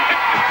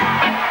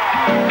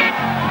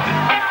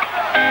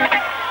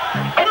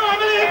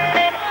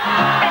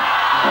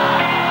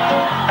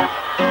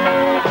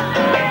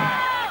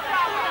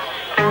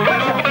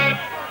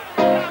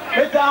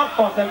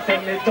 Cause them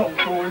send me down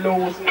to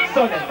lose.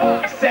 So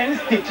them send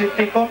stitches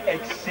to come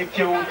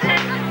execute.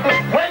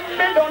 When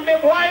me done the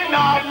boy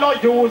now no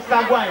use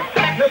a guy.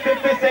 The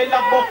people say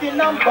la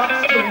Buckingham box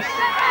loose.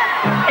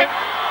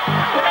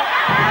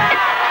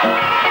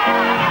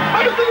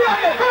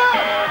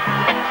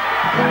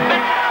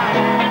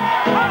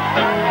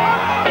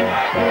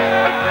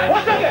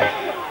 What's again?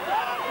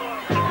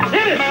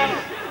 Here it is.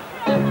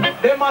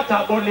 They matter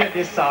about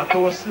ladies are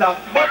too slack.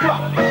 But what?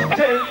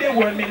 Tell the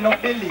world me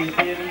not believe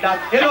in that.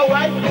 You know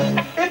why?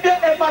 If you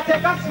ever never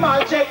take a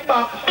small check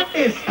back.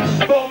 It's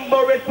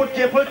bumbo red, put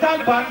cable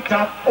tank on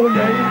top. Oh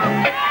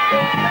yeah.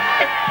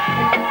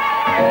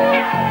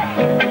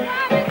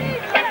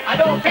 I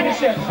don't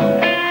finish yet.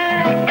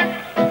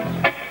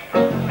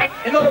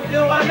 You know what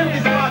I mean?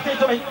 This party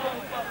to me.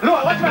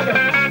 Look, watch my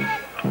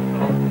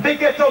girl. They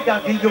get up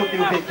and give you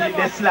the big in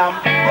the slam.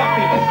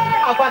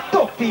 Have a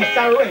tough piece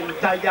of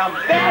rent I am.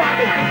 Them want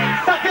it.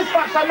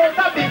 Satisfaction out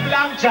a big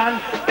lamb John.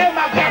 Them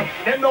again.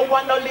 Them no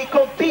want no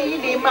little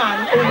beanie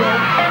man.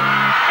 Oh,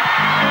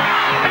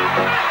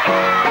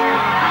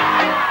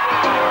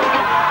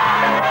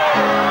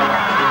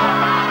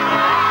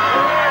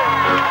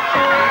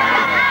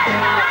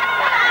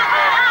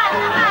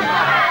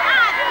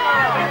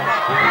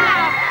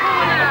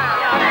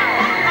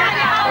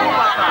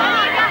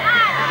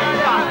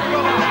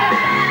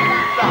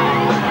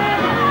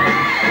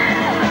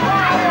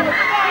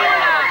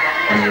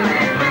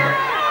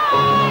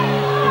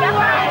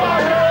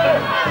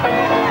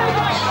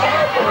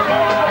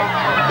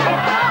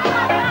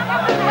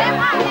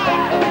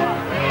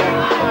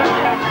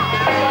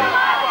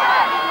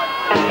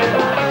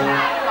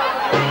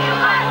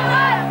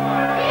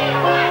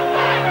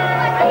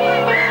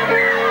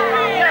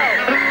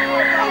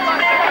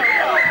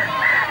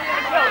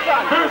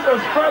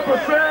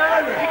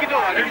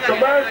 It's a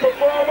man's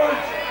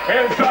performance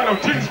inside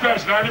of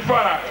G-Splash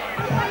 95.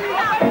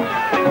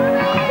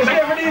 it's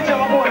every DJ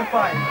I'm more than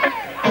fine.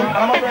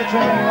 I'm a great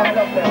woman, I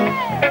love them.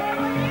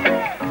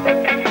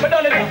 But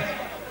don't let it.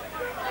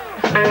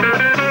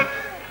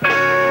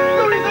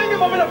 No reason you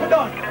want me to put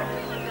down.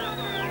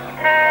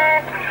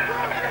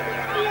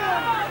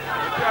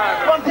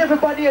 Want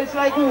everybody else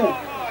like who?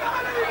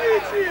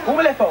 Who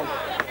will left out?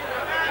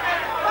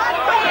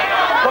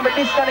 Come at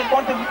this time,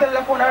 want to the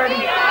telephone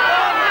already.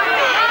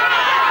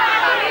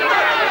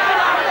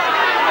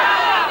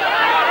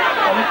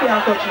 We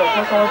can't touch us,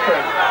 that's our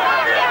friend.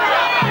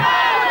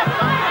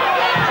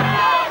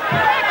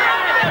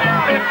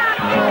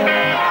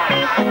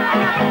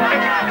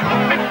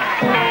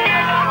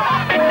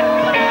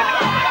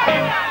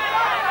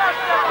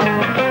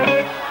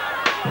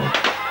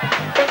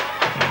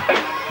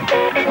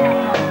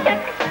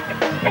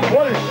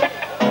 What is it?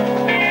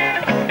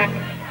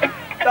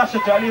 That's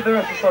it, I'll leave the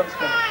rest of the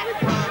sunscreen.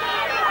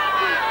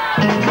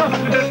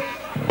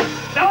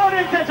 Now the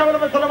intention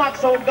of the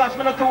max out, gosh,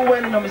 I'm not too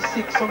well, I'm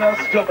sick, so I'm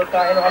juggle because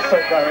I know I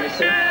circle already,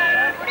 see?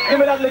 Give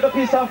me that little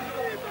piece of...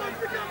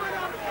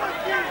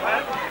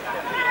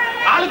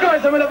 All the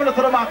girls are living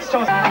to the max,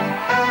 just...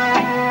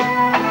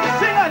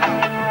 Sing it!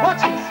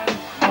 Watch this!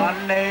 My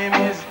name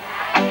is...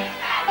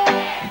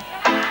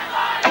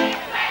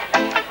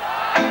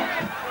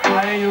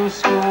 I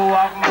used to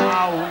have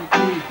my own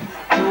key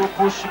to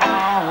push my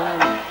own.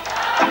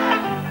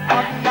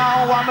 But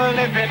now I'm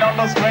living on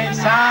the straight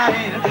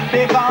side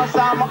because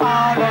I'm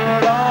all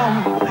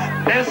alone.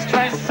 This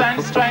stress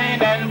and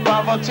strain and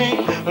poverty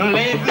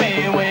leave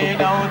me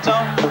without a...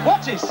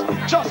 Watch this!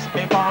 Just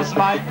because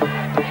my...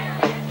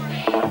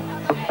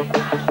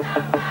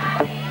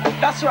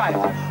 That's right.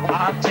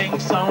 I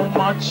think so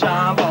much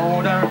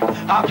about her.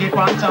 I keep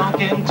on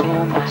talking to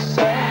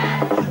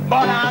myself,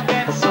 but I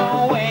get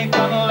so weak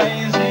and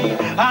lazy,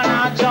 and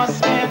I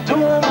just can't do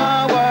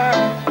my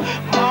work.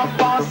 My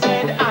boss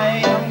said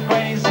I am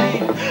crazy,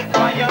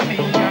 fire me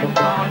and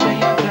call me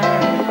a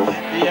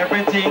girl.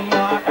 Everything I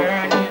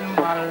earn in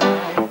my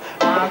life,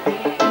 I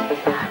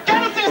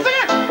can you see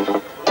it?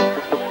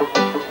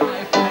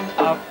 Life and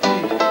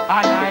upbeat,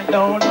 and I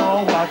don't know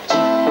what to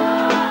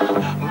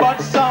do. But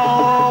so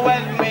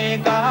help me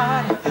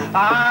God,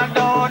 I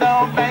don't know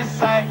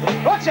best I...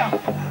 Watch out!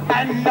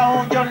 I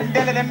know you're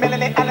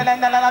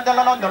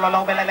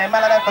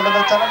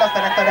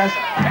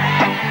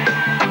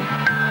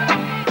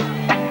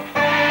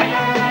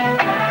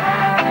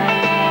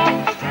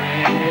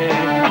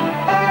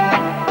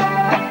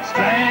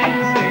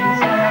strange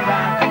things are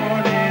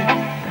happening.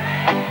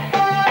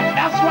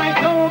 That's right,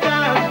 no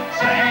girl.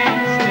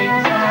 Strange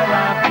things are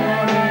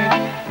happening.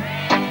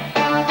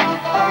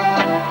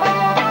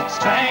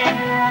 Strange.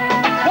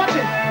 Watch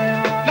it.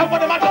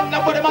 Nobody ma done,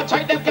 nobody ma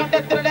try them, can't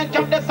they,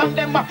 can't they, some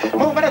them.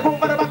 Move it,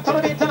 back to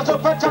the beat, to the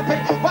super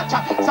jumping. Watch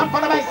out. Some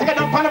fun of my singing,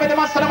 don't fun of the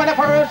master of the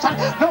version.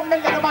 No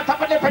million of my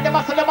top of the pretty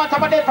master, the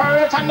top of the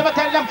version. Never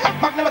tell them,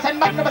 magnificent,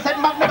 magnificent,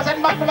 magnificent,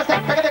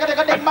 magnificent,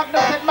 magnificent,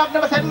 magnificent,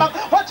 magnificent.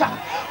 Watch out.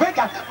 We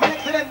got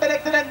excellent,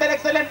 excellent,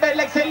 excellent,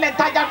 excellent,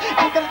 tiger,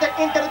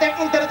 intelligent,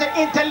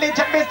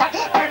 intelligent, Mr.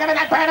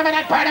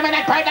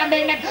 Permanent.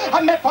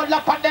 I'm me full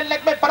up on the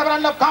leg, me full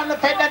of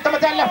confidence. I'm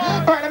telling you,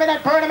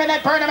 permanent.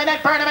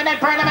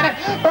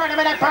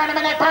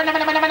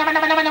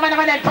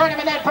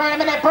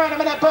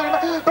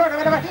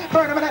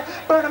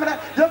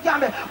 Look at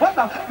me. What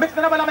now? Mix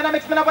me up,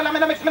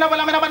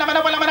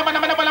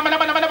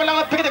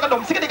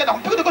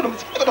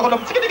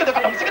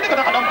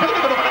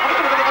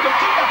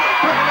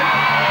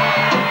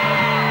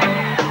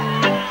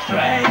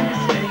 strange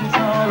things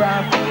are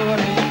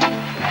happening.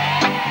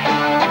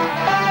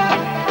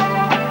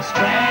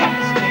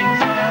 Strange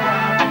things are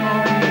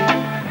happening.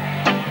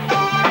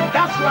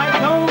 That's right,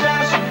 no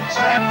dash.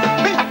 Strange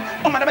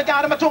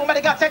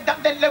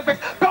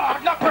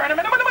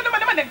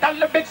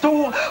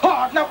too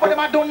hard. Now what am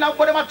I doing? Now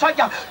what am I trying?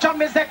 Jump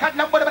me second,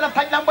 now what am I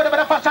fight? Now what am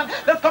I fashion?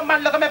 Let's come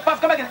man, look at me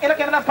fast, come again. In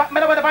a spot,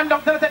 me no one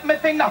don't set me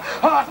thing now.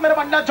 Horse, me no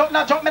one not jump,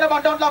 me no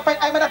one don't love fight.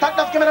 I'm in a talk,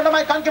 just give me the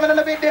mic and give me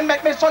the beat, then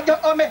make me show you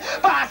me.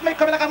 Fast, me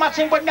coming like a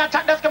machine, but me a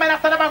chat, just come in and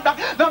stand around.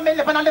 Don't me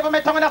live and live on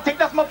my tongue and I stick,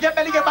 that's smoke your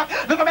belly, your back.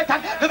 Look at me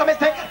tan, look at me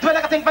stay, do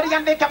like a thing for the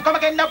handicap. Come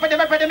again, now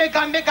ready, me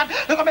can, look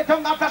at me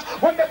tongue and flash.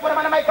 One day put him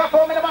on the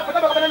microphone, me no want to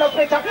come up with no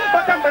speech.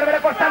 But I'm better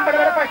for stand,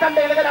 better for stand,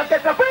 they look at them,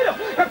 get the freedom.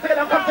 Come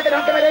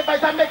together, give me the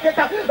advice and make it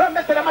up. I'm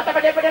messing them up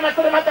every day, but I'm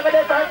messing them up every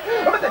day.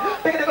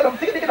 Take it,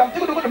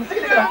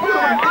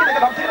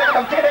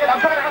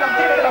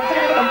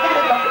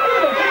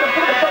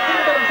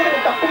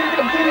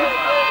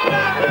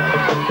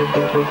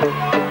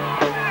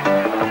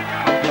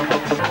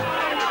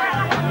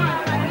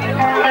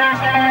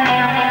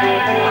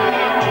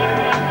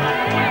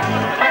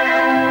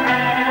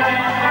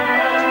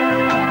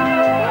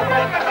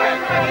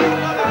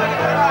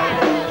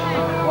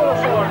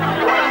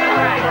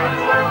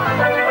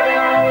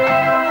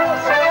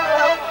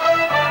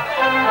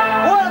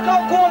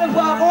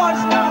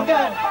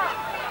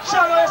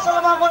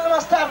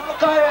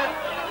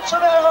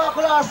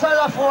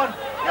 phone.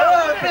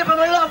 People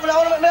me love me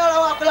all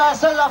walk with a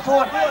cell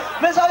phone.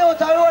 Me say you and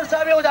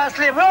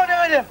sleep. You know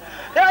with him.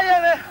 You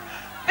hear me?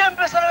 Them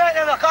pistol right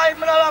there, because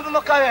me not want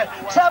my career.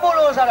 Say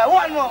bulldozer there.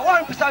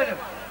 One pistol with him.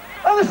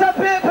 And say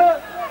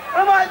people,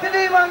 the mighty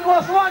demon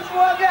goes once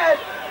more again.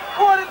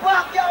 Go in the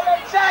backyard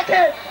and check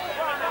it.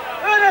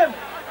 With him.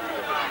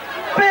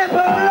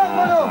 People love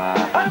me now.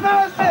 And I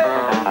say,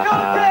 you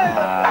take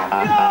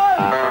yo.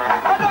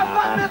 I don't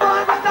want me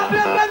going to stop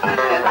your business.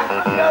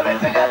 You know me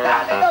to get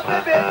down in the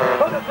baby.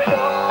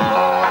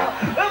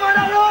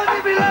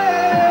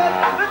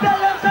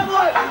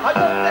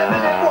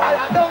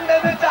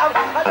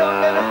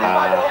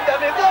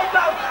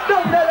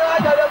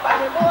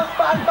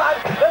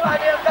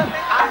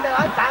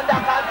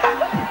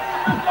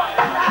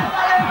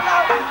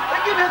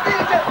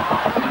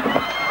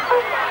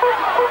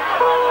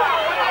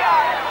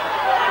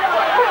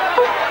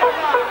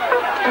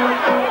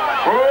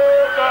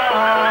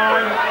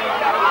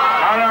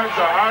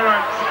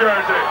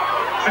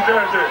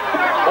 Security.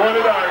 Hold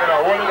it on, you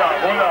know. Hold on.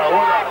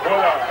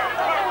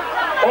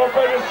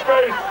 Open the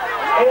space.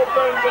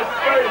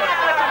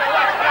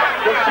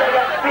 You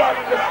cannot block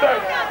the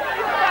stage.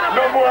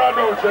 No more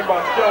announcing,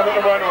 man. Still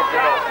no more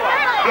announcing now.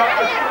 Block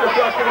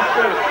in the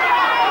space.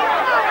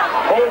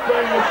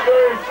 Open the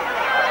space.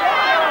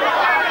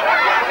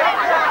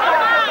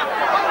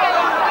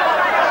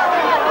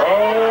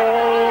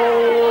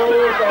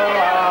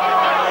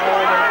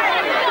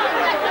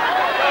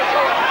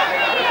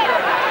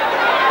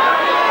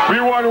 We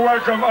want to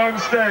welcome on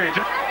stage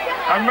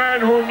a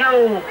man who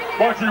knew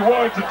what he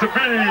wanted to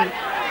be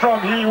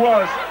from he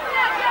was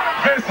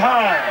this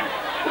high.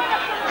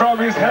 From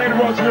his head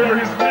was where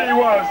his knee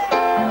was.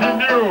 He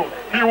knew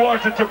he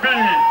wanted to be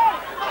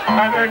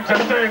an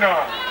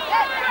entertainer.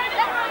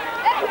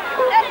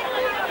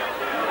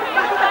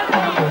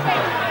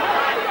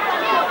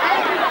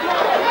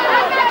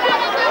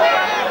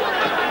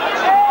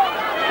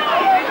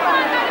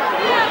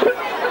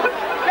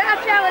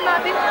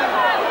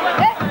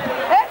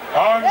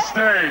 On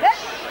stage,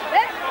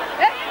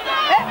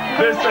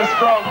 this is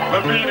from the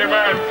Beanie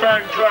Man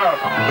fan club.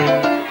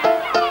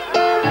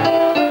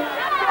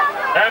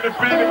 And the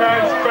Beanie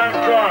Man's fan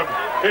club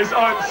is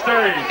on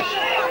stage.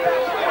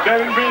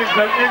 That means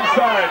that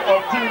inside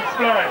of Team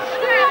Splash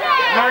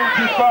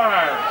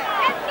 95,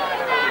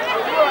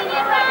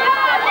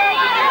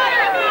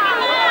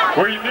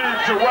 we need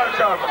to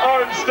welcome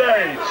on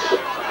stage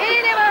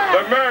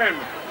the man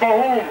for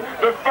whom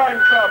the fan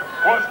club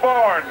was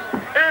born.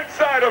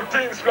 Inside of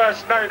Team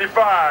Splash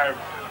 95,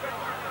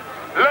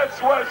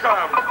 let's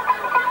welcome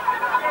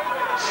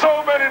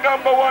so many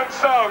 #1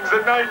 songs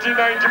in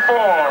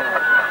 1994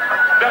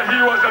 that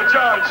he was a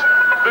judge,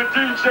 the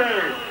DJ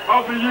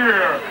of the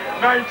year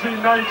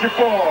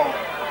 1994.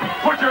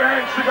 Put your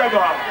hands together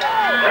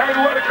and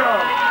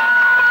welcome.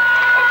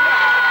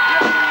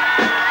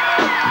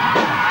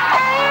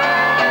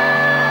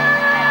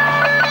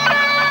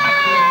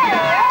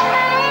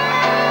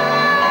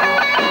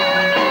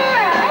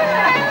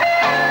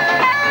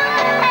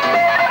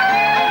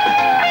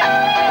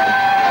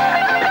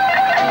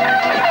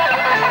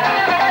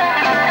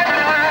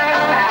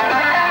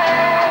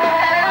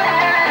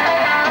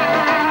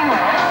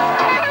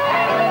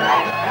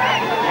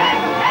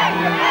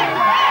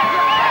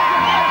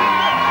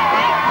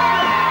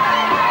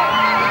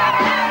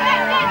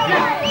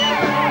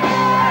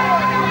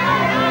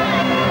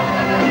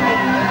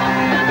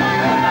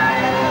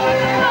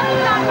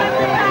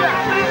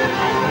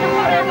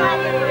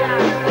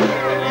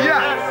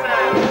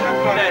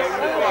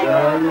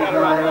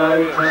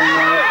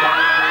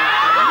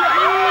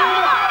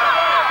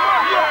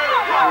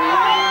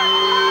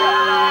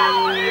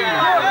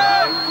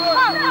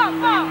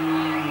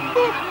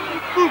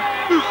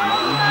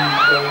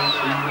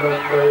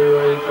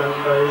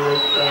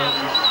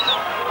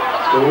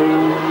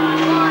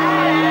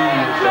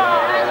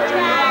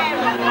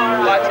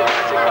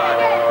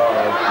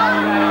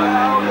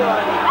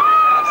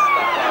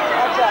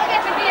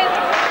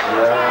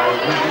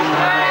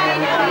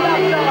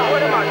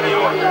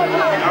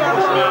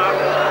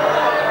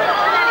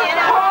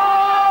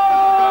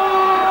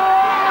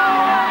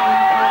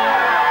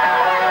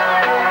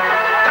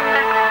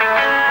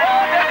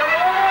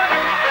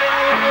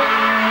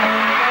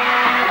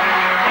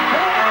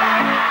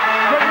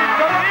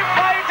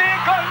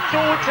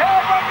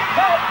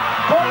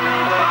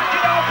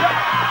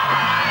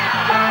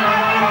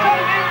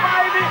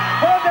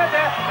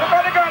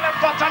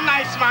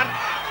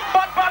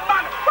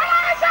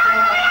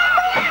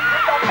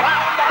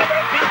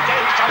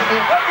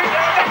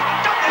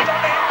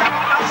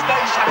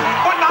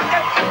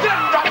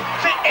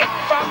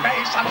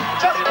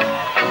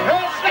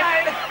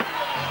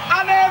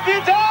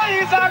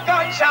 is a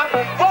gunshot.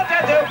 But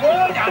the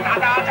world and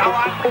another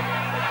one.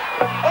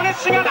 Only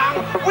sing along,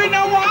 we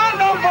don't want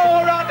no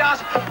more of that.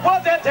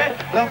 What is it?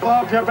 Love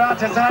of your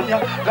brothers and you,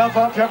 love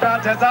of your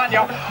brothers and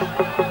you.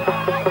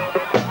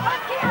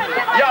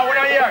 Yeah, we're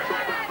not here.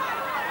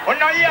 We're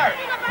not here.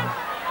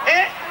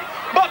 Eh?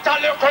 But a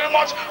little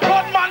much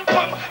God man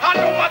come and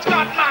too much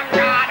God man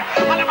gone.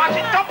 And I'm at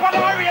the top of the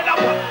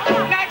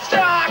radar. Next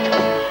track,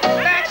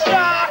 next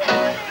track,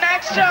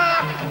 next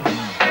track.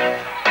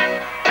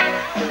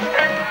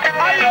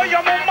 I know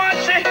your mama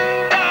she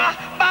ba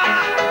ba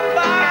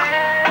ba.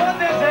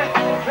 What is it?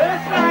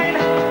 This line,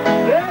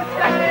 this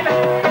line,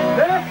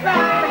 this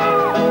line,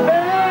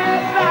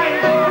 this line.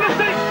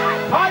 Listen,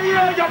 I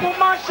hear your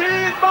mama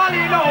she's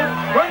balling out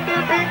when the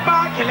big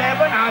back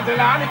 11 has the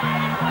land.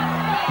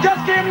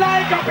 Just came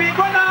like a pig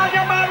when all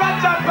your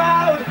man jump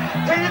out.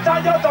 Peter,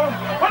 you don't.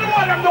 What do you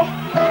want them do?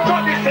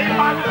 Got the same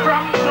man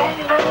from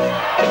jungle.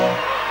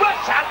 We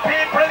shot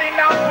people in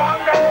a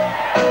jungle.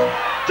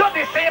 Got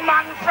the same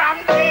man from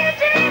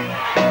TT.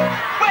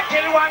 We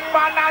kill one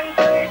man and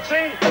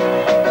three.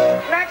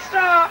 Next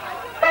up.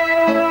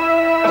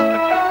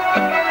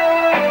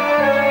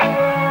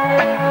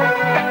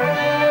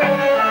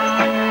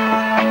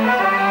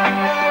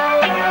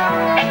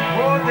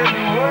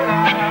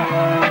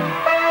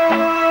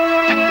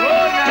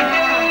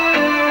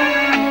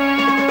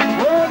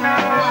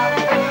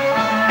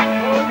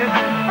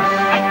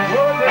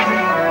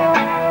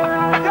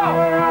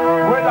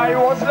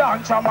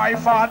 My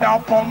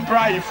father pump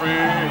rifle,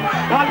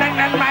 and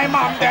then my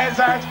mom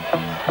desert.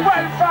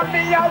 Well, from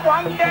me,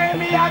 one day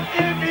me I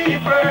kill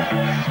people.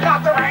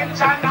 Got a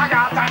wrench and I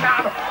got an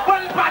arm.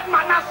 Well, bad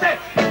man I say,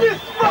 this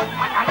fuck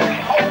man I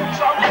say, hold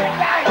from the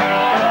line.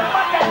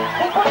 But then,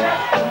 who put them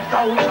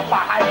down the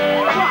fire?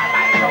 One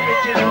I know we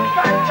kill them,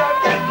 and just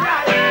get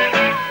right.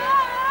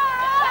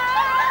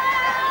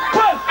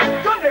 Well,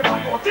 you never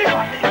know the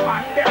money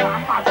man, they are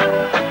mad.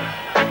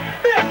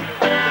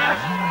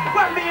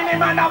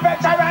 Man a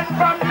veteran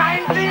from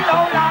 19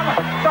 how long.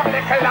 Some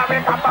little a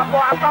make up a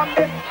boy from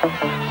this.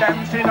 Them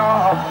see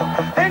no.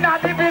 In a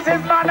the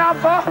business man a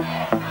for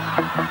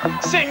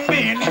sing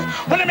bean.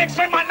 When you mix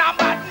with man a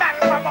bad man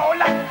from all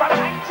like from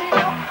 19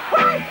 now.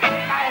 Why?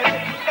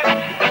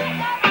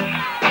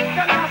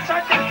 The last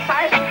shot this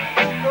side.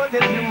 Go to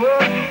the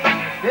world.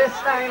 This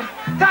time.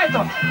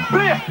 Title.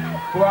 Play.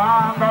 Go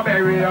on go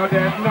bury your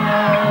dead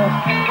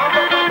now. I'm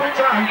gonna put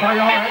your hand for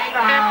your head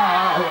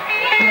now.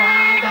 Go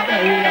on go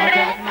bury your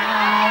dead now.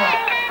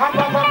 I'm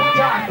going to put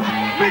on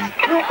Miss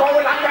Blue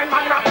Gold and then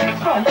man up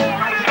his phone.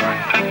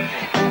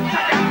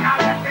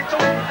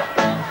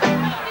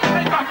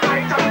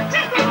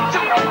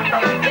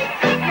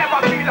 Never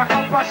feel a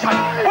compassion.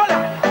 Hold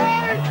on.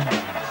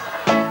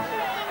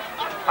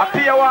 I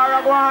pay a war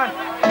a go on.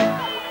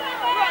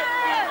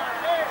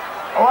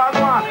 War a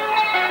go on.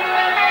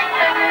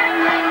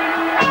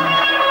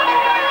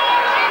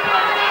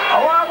 A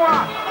war a go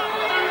on.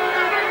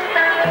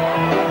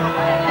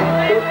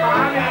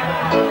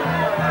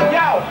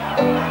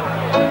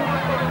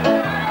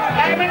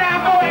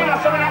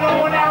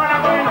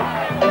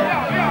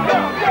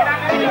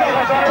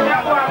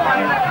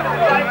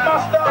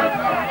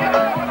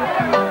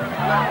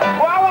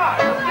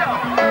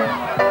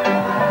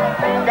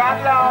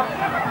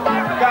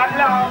 God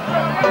love.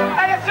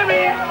 And you see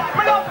me,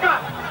 I love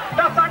God.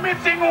 That's a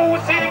missing who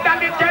see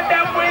that it get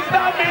them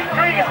wisdom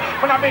increase.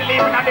 When I believe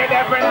in the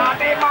devil and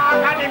the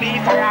mark and the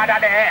beast rather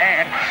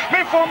than.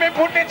 Before me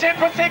put the chain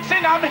for 6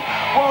 in on me.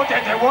 Won't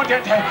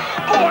it,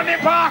 Pony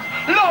Park,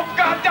 love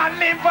God and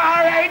live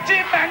for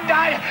 80 men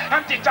die.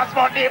 And teach us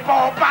about the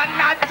Pope and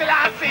not till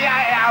I see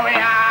how we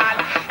all.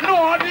 No,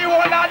 the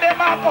whole of them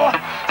are poor.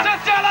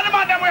 See all of them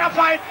and them we are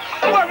fight.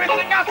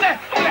 Everything I say,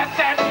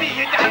 blessed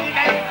be the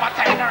name for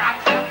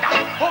ignorance.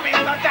 Who is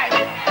the time?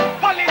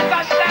 Well, it's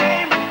a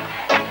shame.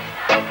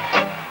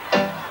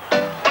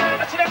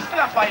 Let's see them still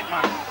a fight,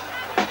 man.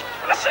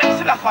 Let's see them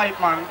still a fight,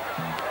 man.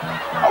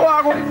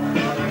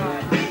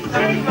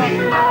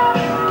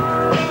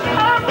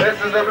 This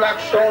is the Black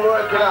Stone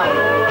working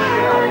out.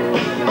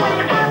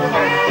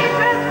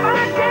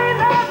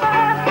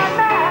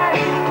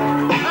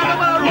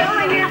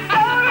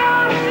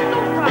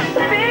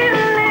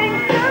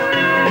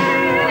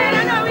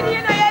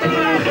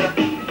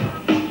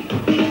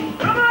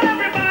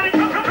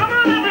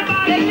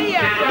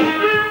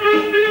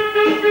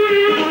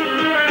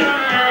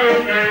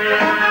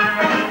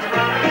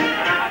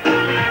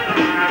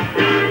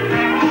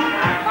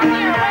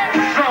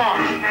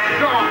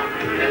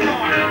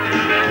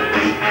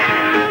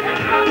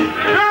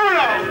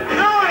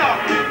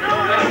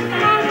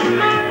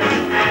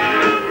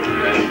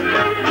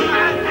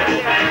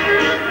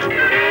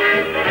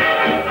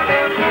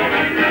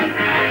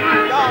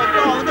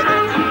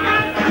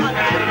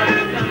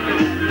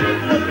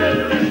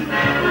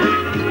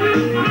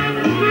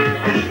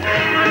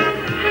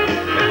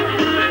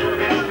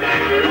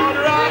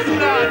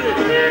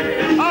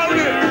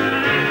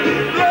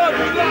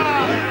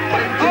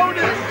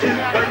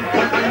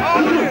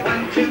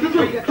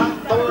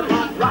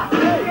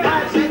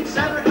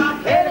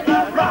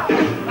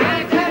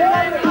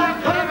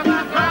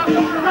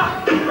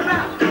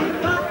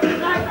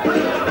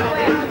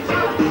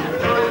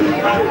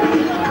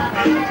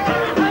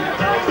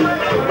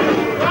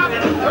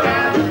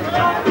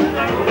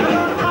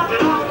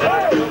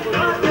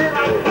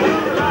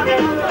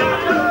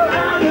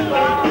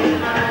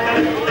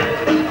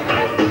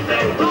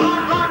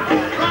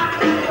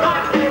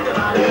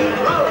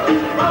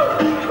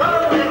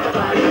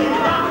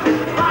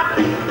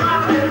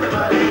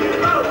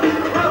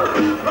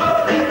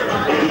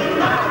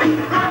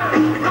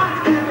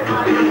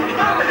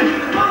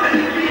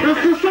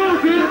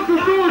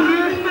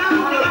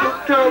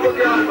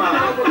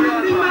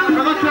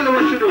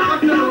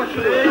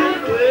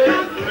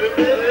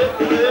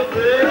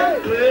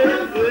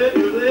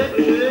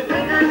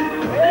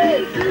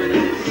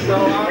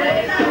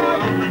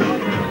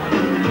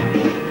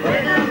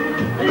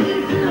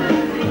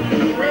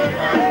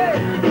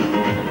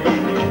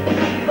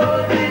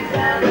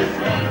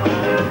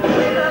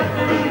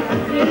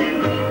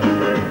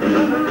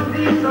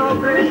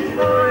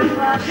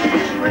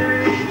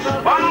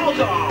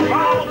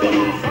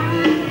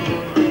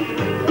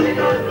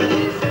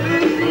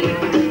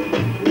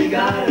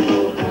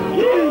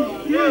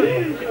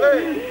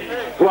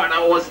 Well,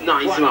 that was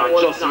nice, man.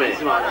 Just me.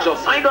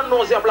 I don't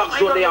know the blacks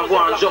so they are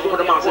going just with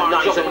the massive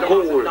nice and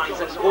cool.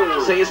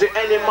 So you see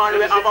any man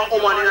will have a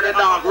woman in the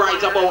dark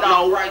right about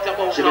now.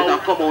 She better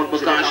come out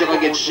because she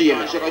can get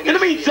shamed. In the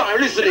meantime,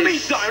 listen to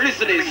this.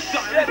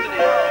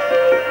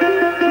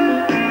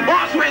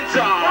 What's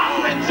winter?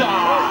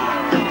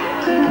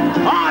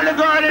 All the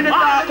girls in the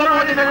dark, come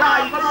out in the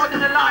light.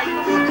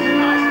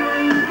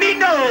 Me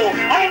know,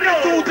 only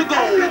two to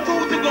go.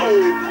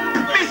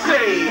 Me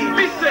say.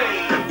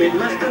 It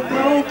must have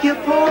broke your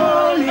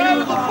poor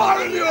little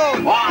heart.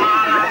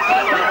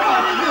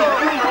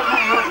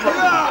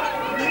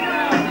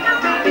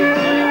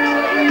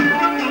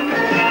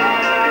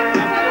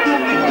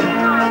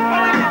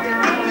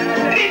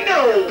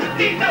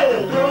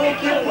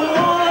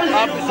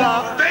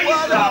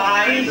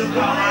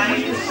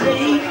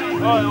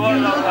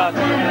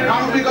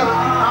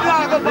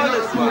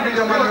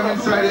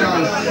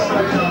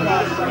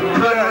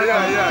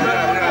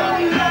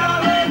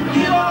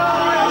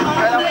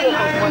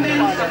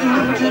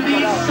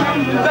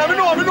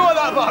 We know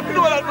that, man. We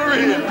know that for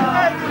real.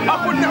 I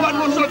could never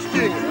do such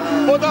thing.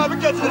 But I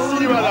get to the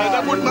serial and I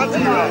put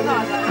material.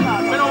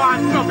 We don't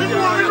want nothing. We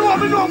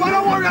know, man.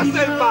 Don't worry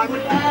yourself, man. We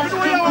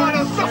know you want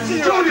to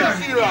serial.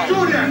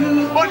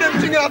 But them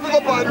things have to go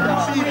up on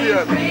TV.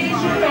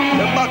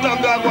 The bottom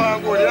they go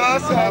and go. You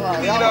see,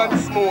 clean and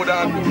smooth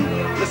and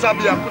this will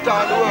be a put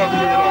on the work. You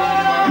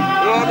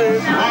know what I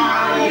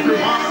mean?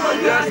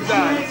 Yes,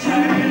 Dad.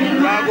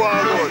 Now go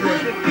and go.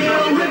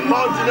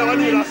 Mountain never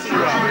need a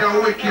serial.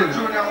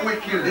 Junior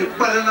wicked.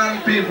 Better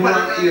than people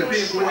and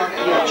apes.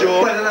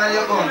 Better than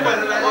your gun.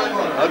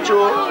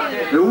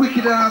 The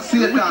wicked and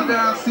Satan.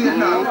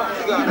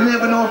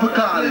 Never know if we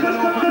call it.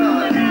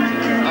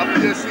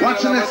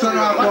 Watch the next one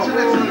now.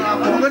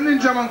 When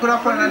Ninja Man could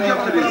have found a name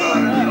for this.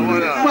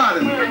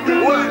 Pardon.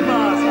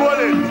 Hold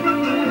it.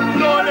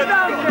 Don't let it go.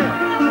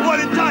 Hold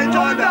it tight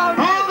on that.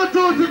 All the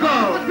two to go.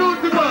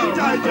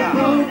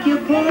 Broke your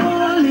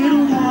poor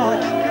little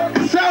heart.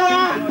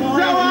 Sarah.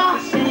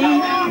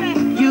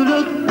 You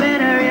look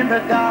better in the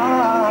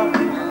dark.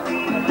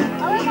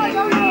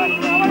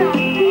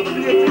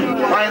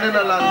 Finding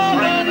a lot.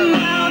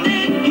 Now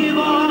they give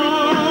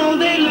all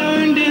they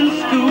learned in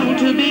school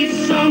to be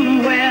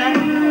somewhere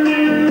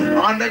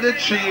Under the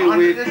tree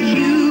with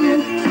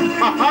you.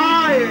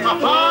 Ahoy!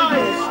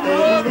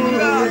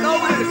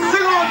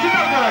 Sing on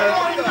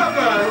to the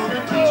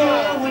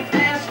girls. Would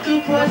ask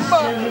a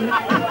question,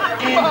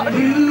 and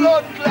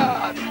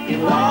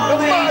you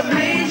always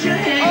raise your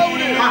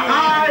hand.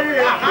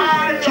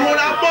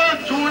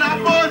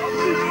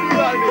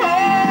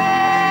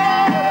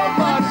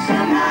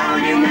 Somehow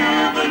you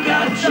never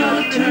got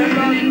your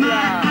turn, and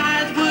my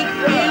eyes would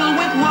fill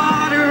with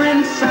water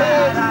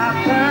inside.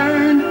 I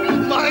burn.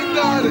 My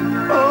God.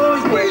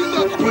 Oh,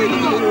 Squeeze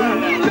it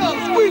up.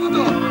 Yeah, squeeze it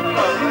up.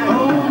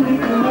 only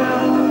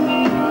girl.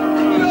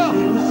 Yeah.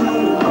 You were so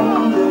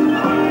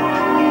lonely.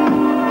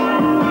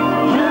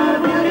 You're a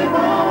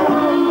beautiful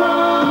woman.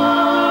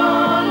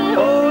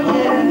 Oh,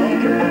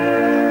 yeah,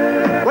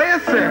 girl. Where you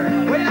say?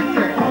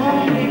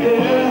 Only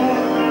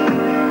girl.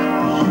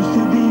 Used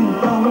to be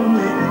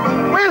lonely.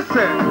 Where you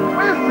say?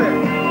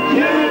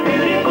 You're a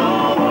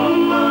beautiful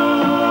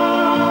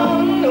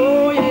woman.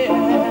 Oh, yeah.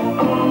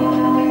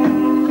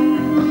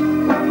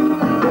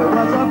 There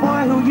was a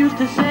boy who used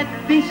to sit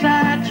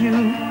beside you,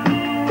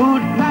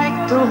 who'd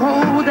like to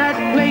hold that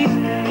place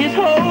his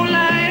whole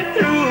life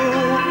through.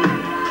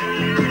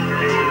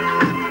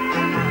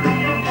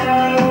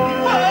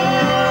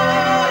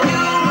 Oh,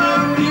 you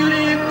were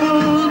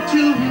beautiful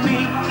to me.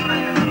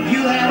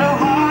 You had a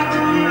heart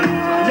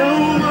no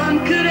one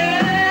could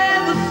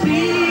ever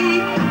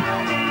see.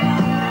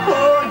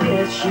 Oh,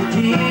 yes, you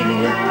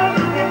did.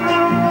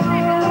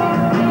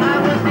 I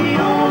was the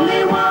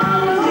only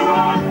one who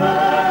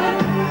offered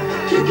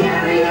to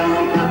carry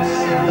your books.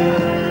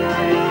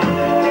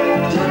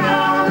 Took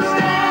all the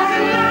stairs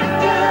and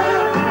knocked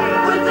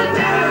her with the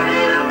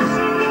dirty looks.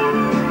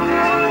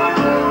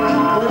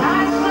 Well, I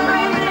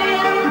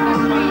surrendered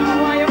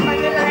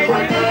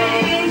what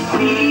they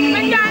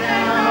see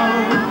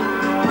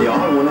now. They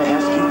all want to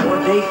ask you for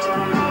a date.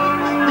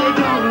 They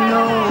don't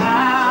know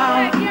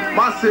how.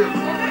 Massive.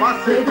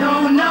 They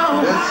don't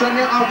know. There's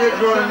something out there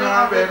growing in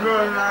our bed.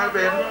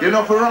 You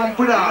know, for run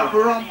put out.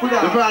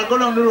 If I go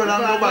down the road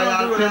and go by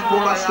and 10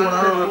 pound of stone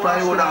and rub it for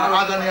you,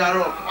 agony a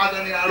rock.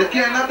 You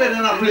can't have bed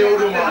and play with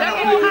them.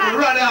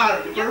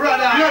 Rather.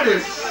 Hear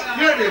this.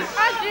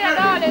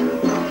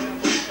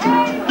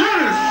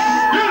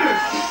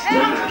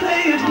 Don't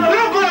play it no You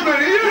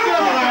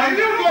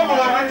go,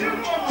 man.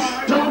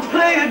 Don't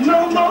play it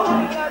no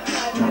more.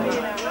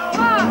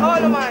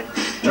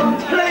 Don't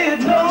play it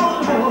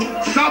no more.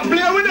 Stop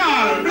playing with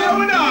all.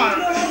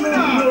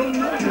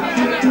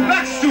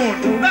 Next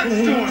tune. That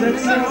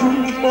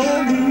song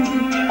for me.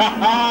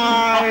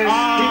 It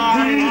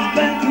brings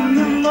back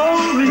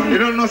memories. You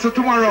know You know, so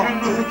tomorrow,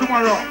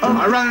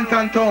 around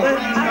town.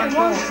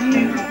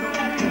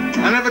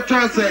 And every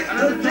Thursday,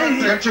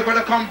 you check out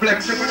the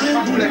complex.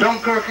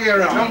 Dunkirk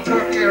era. All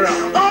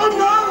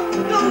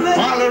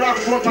the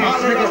Rockford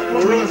Mass,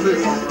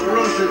 Roses,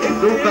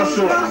 Lucas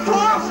Sword.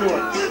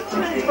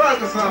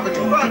 Ferguson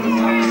Avenue. Man.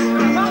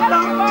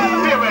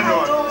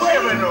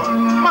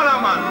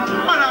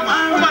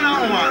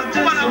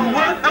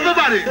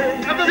 Everybody.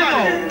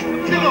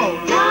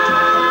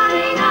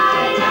 Darling,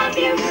 I love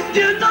you.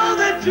 You know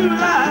that you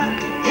lie.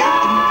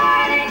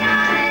 Darling,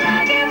 I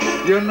love you.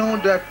 You know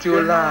that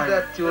you lie.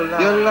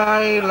 You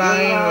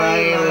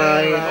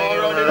lie.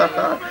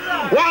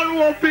 One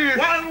more piece.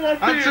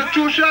 And so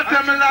two shot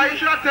them a lie.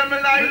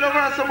 You love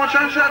her so much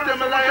and shot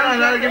them a lie.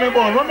 And I'll give me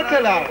one. What me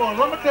tell her?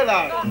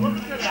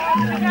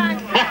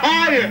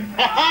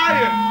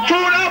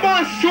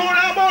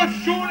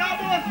 Shoot that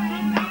boss.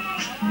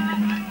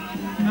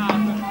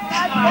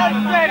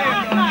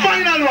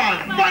 Final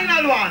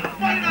one.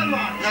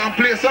 Now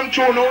play some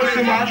tune, man.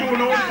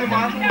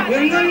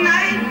 When the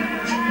night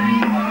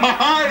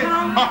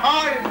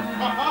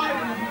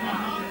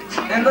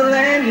and the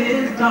land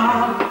is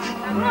dark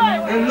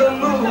and the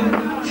moon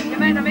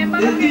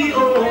is the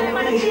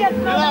only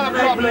Not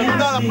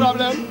a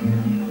problem.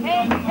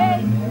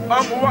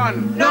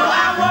 One. No, I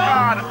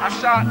God, I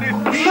shot this. So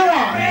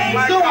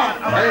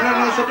what? I don't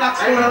know, so black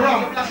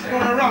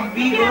stone rum.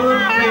 be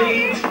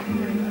afraid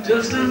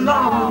just as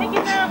long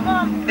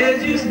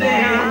as you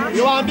stand.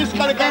 You want this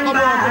kind of come out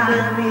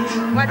for me?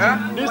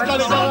 This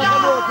kind of come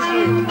out for me?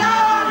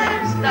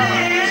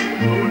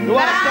 You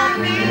want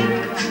some?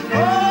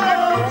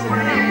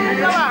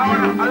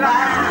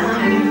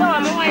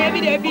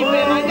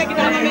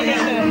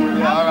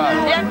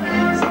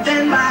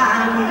 Stand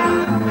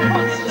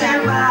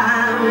by.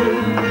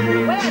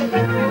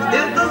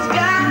 If the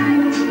sky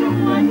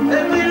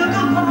that we look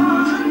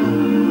upon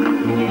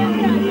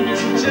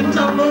should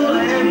tumble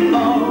and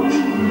fall,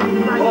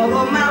 or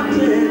the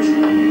mountain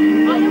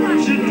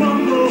should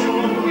crumble.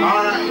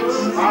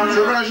 Alright, so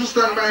when I just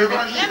stand by him,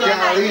 she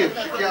can't leave.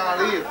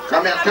 I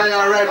mean, I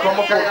can't ride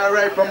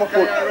from my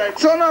foot.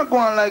 So I'm not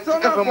going like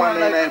every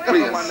man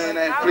in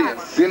that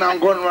place. See, I'm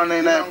going running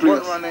in that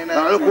place.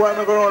 Now look where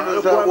I'm going to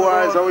the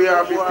boys, how we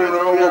have this thing, we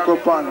walk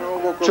up on.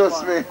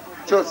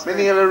 Trust me,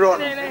 nearly run.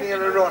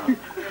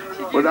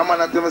 But that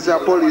man tell me say a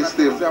police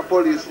still.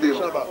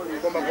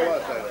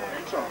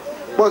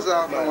 What's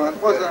up, man?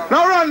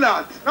 Now run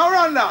that.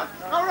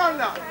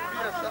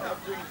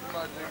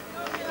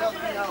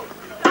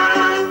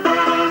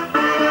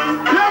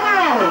 Hear me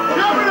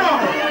now.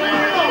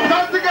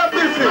 Time to get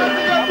busy.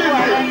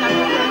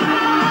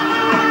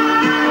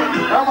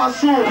 I'm a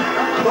soul.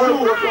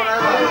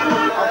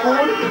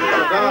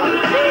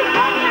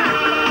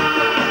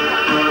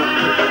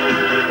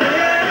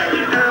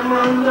 I'm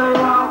on the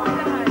rock,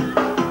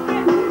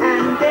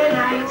 and then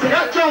I take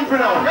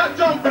Get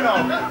jumping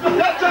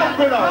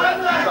out.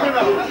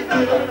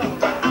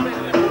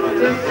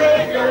 to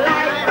save the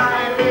life I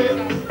live.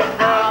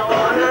 I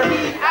wanna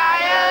be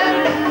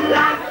iron,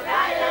 like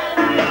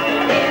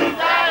in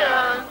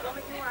Zion.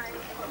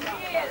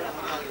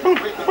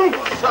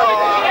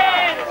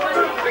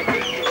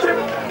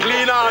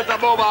 Clean out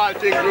above all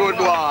things, road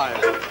boy.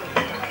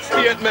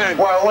 Statement.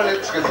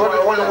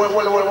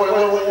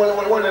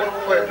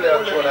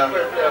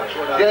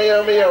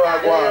 Yeah, me here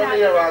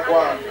I go.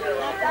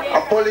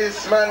 A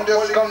policeman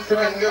just come to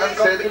me and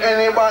said,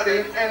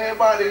 anybody,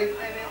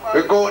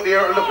 we go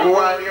there, look who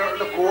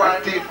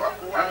and thief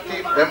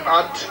them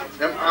at.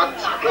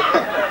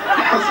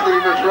 Just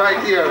leave it right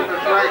here.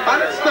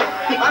 And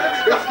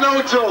it's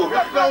no joke.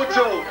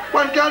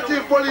 One can't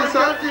thief police,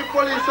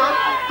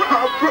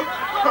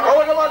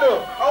 How am I do?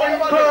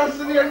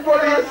 Impersonate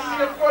police.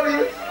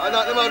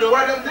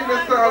 Why them think they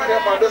start there,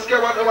 man? Just care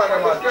about the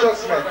man.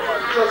 Trust me.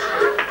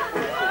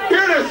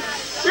 Hear this.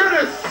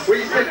 We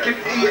take it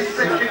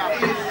easy.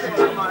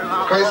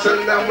 I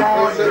send them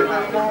on.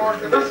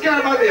 Just care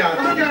about the hand.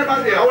 I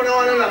want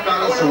to knock on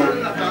the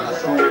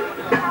soul.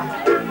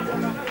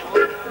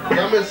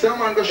 Yeah, me say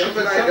man go shoot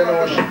tonight, you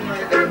know.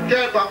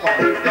 Get back,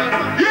 man.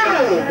 You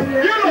know.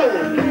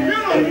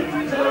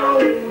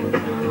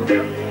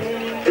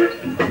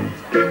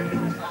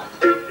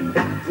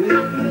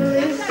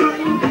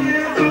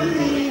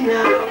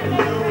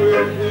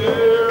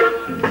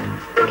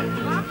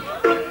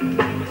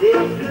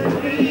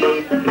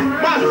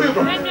 Massive, I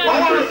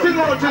want to sing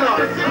out to you.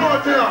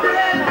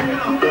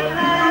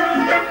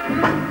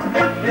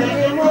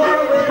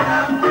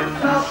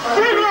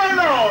 Sing right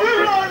now. You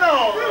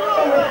know.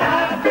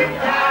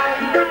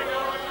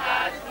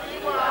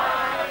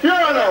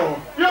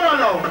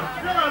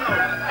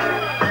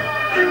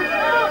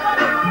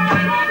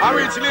 I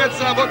reach late,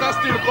 sir, but I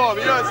still come.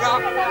 Yes, sir.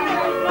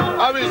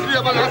 I reach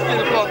late, but I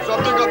still come. So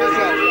think of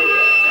yourself.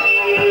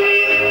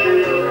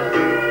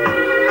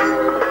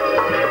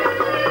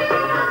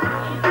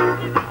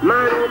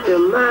 Man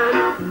to man,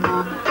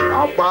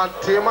 A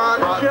batty man.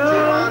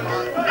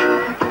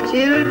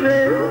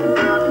 children,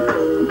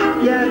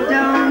 you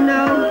don't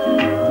know.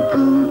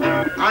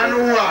 And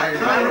why?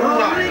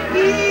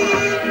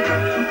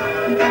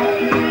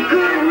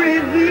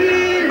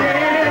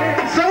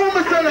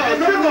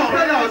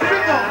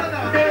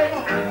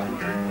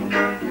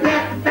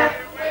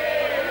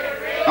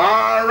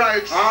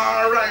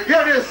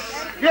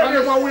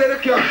 one way to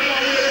catch.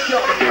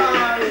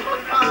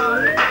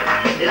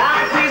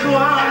 Life is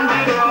one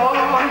big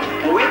road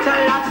with a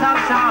lot of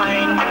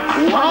sign.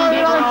 One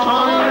big road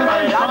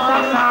with a lot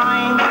of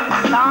sign.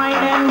 Sign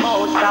and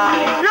both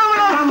sides.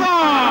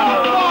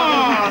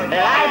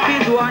 Life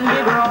is one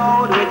big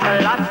road with a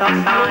lot of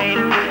sign.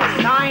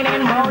 Sign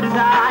and both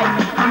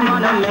sides. I'm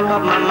gonna make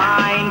up my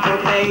mind to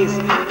face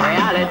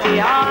reality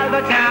all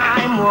the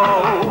time.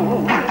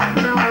 Whoa.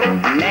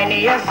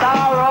 Many a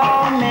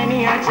sorrow,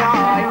 many a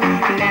joy.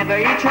 Never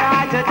you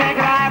try to take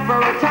life for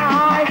a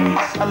time.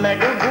 Some make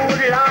a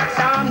good lot,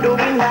 some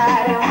doing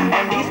bad.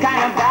 And these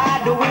kind of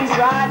bad doings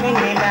driving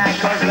me mad.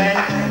 Cause when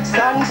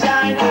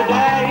sunshine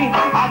today,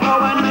 I go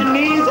on my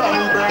knees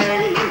and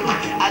pray.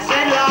 I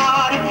said,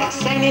 Lord,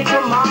 send it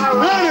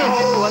tomorrow.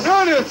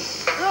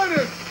 Ernest!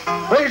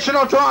 Reaching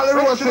out to all the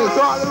roses,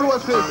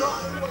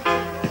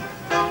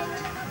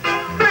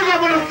 Big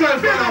up on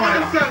yourself,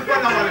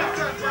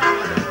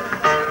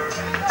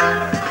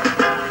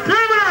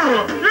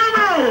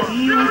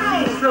 You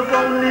seeks of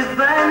only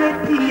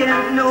vanity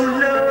and no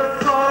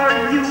love for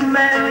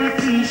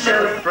humanity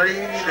shall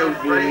fade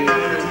away,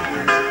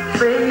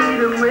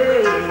 fade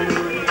away.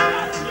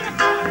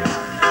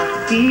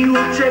 He who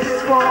checks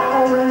for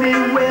only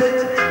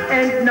wealth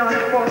and not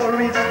for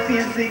his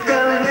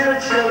physical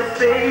health shall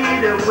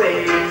fade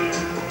away.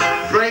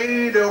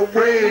 Fade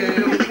away.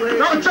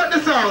 Now check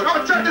this out.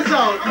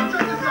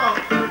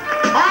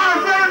 Our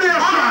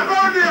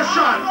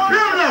foundation.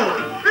 You know.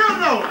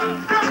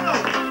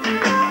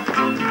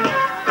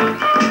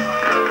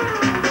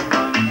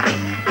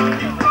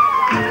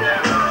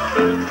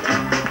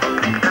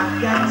 I've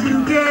got to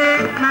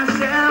get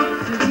myself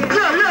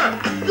together.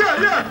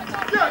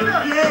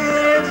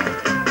 Yeah.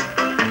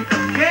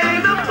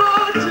 Can't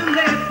afford to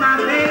let my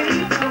baby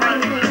go.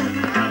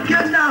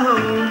 You know,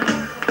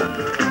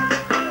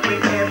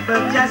 whenever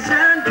the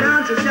sun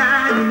comes to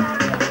shine,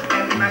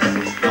 and my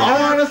sister. I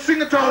wanna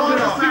sing it out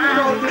now.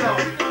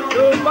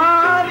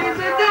 Nobody's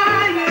a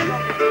dying.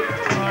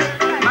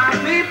 My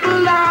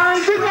people are.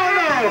 Sing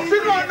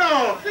on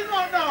now.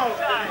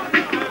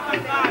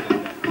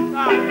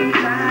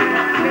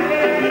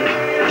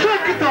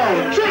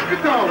 Check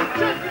it out.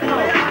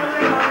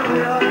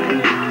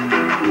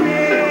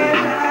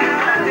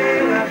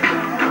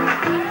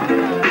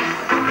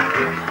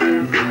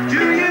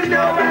 Do you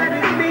know what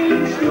it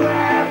means to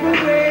have a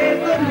way?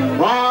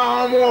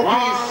 One more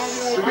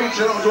piece.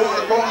 Reaching out to the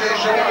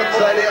foundation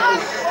inside the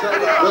house.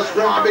 Let's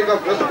go big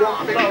up.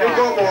 You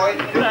go, boy.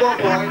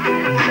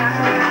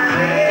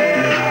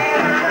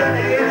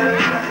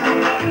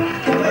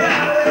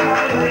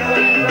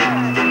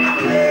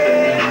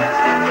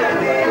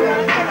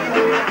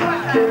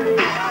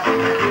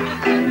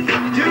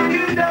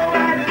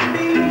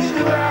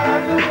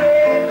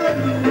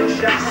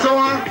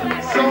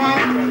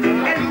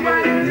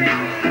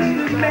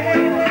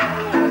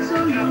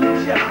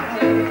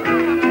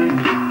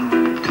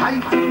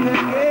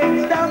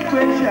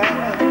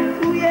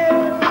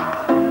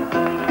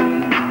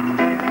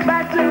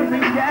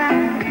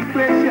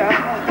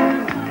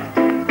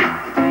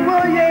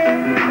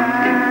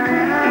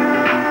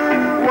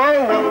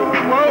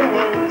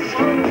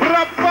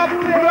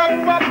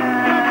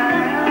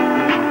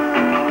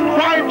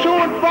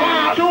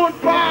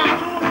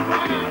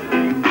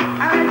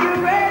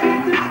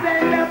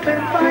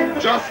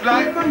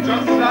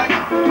 Just like.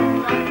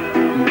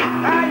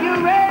 Are you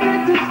ready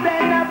to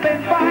stand up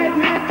and fight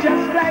with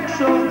just like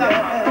soldiers?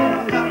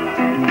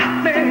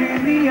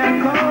 Maybe I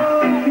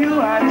call you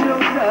a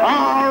joker.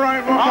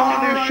 Alright, my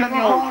foundation,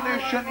 yo.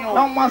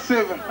 Now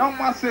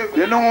massive.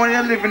 You know when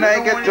you live in I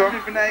get to,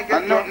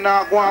 and nothing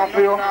not going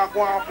for you.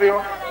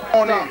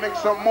 Money, make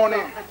some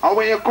money. And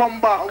when you come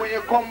back,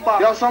 you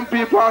have some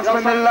people who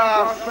spend the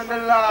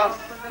last.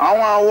 I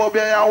want to hope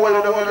you are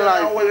well down in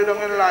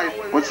life.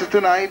 What's it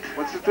tonight?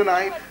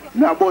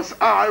 Now boss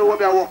all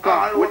over your work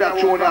out with that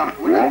tune now.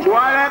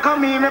 Why I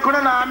come here, I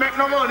couldn't make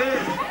no money.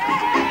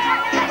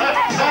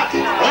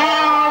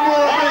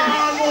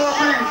 More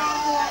things.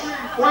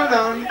 Well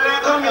done.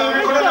 Come here,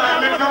 I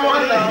couldn't make no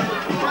money.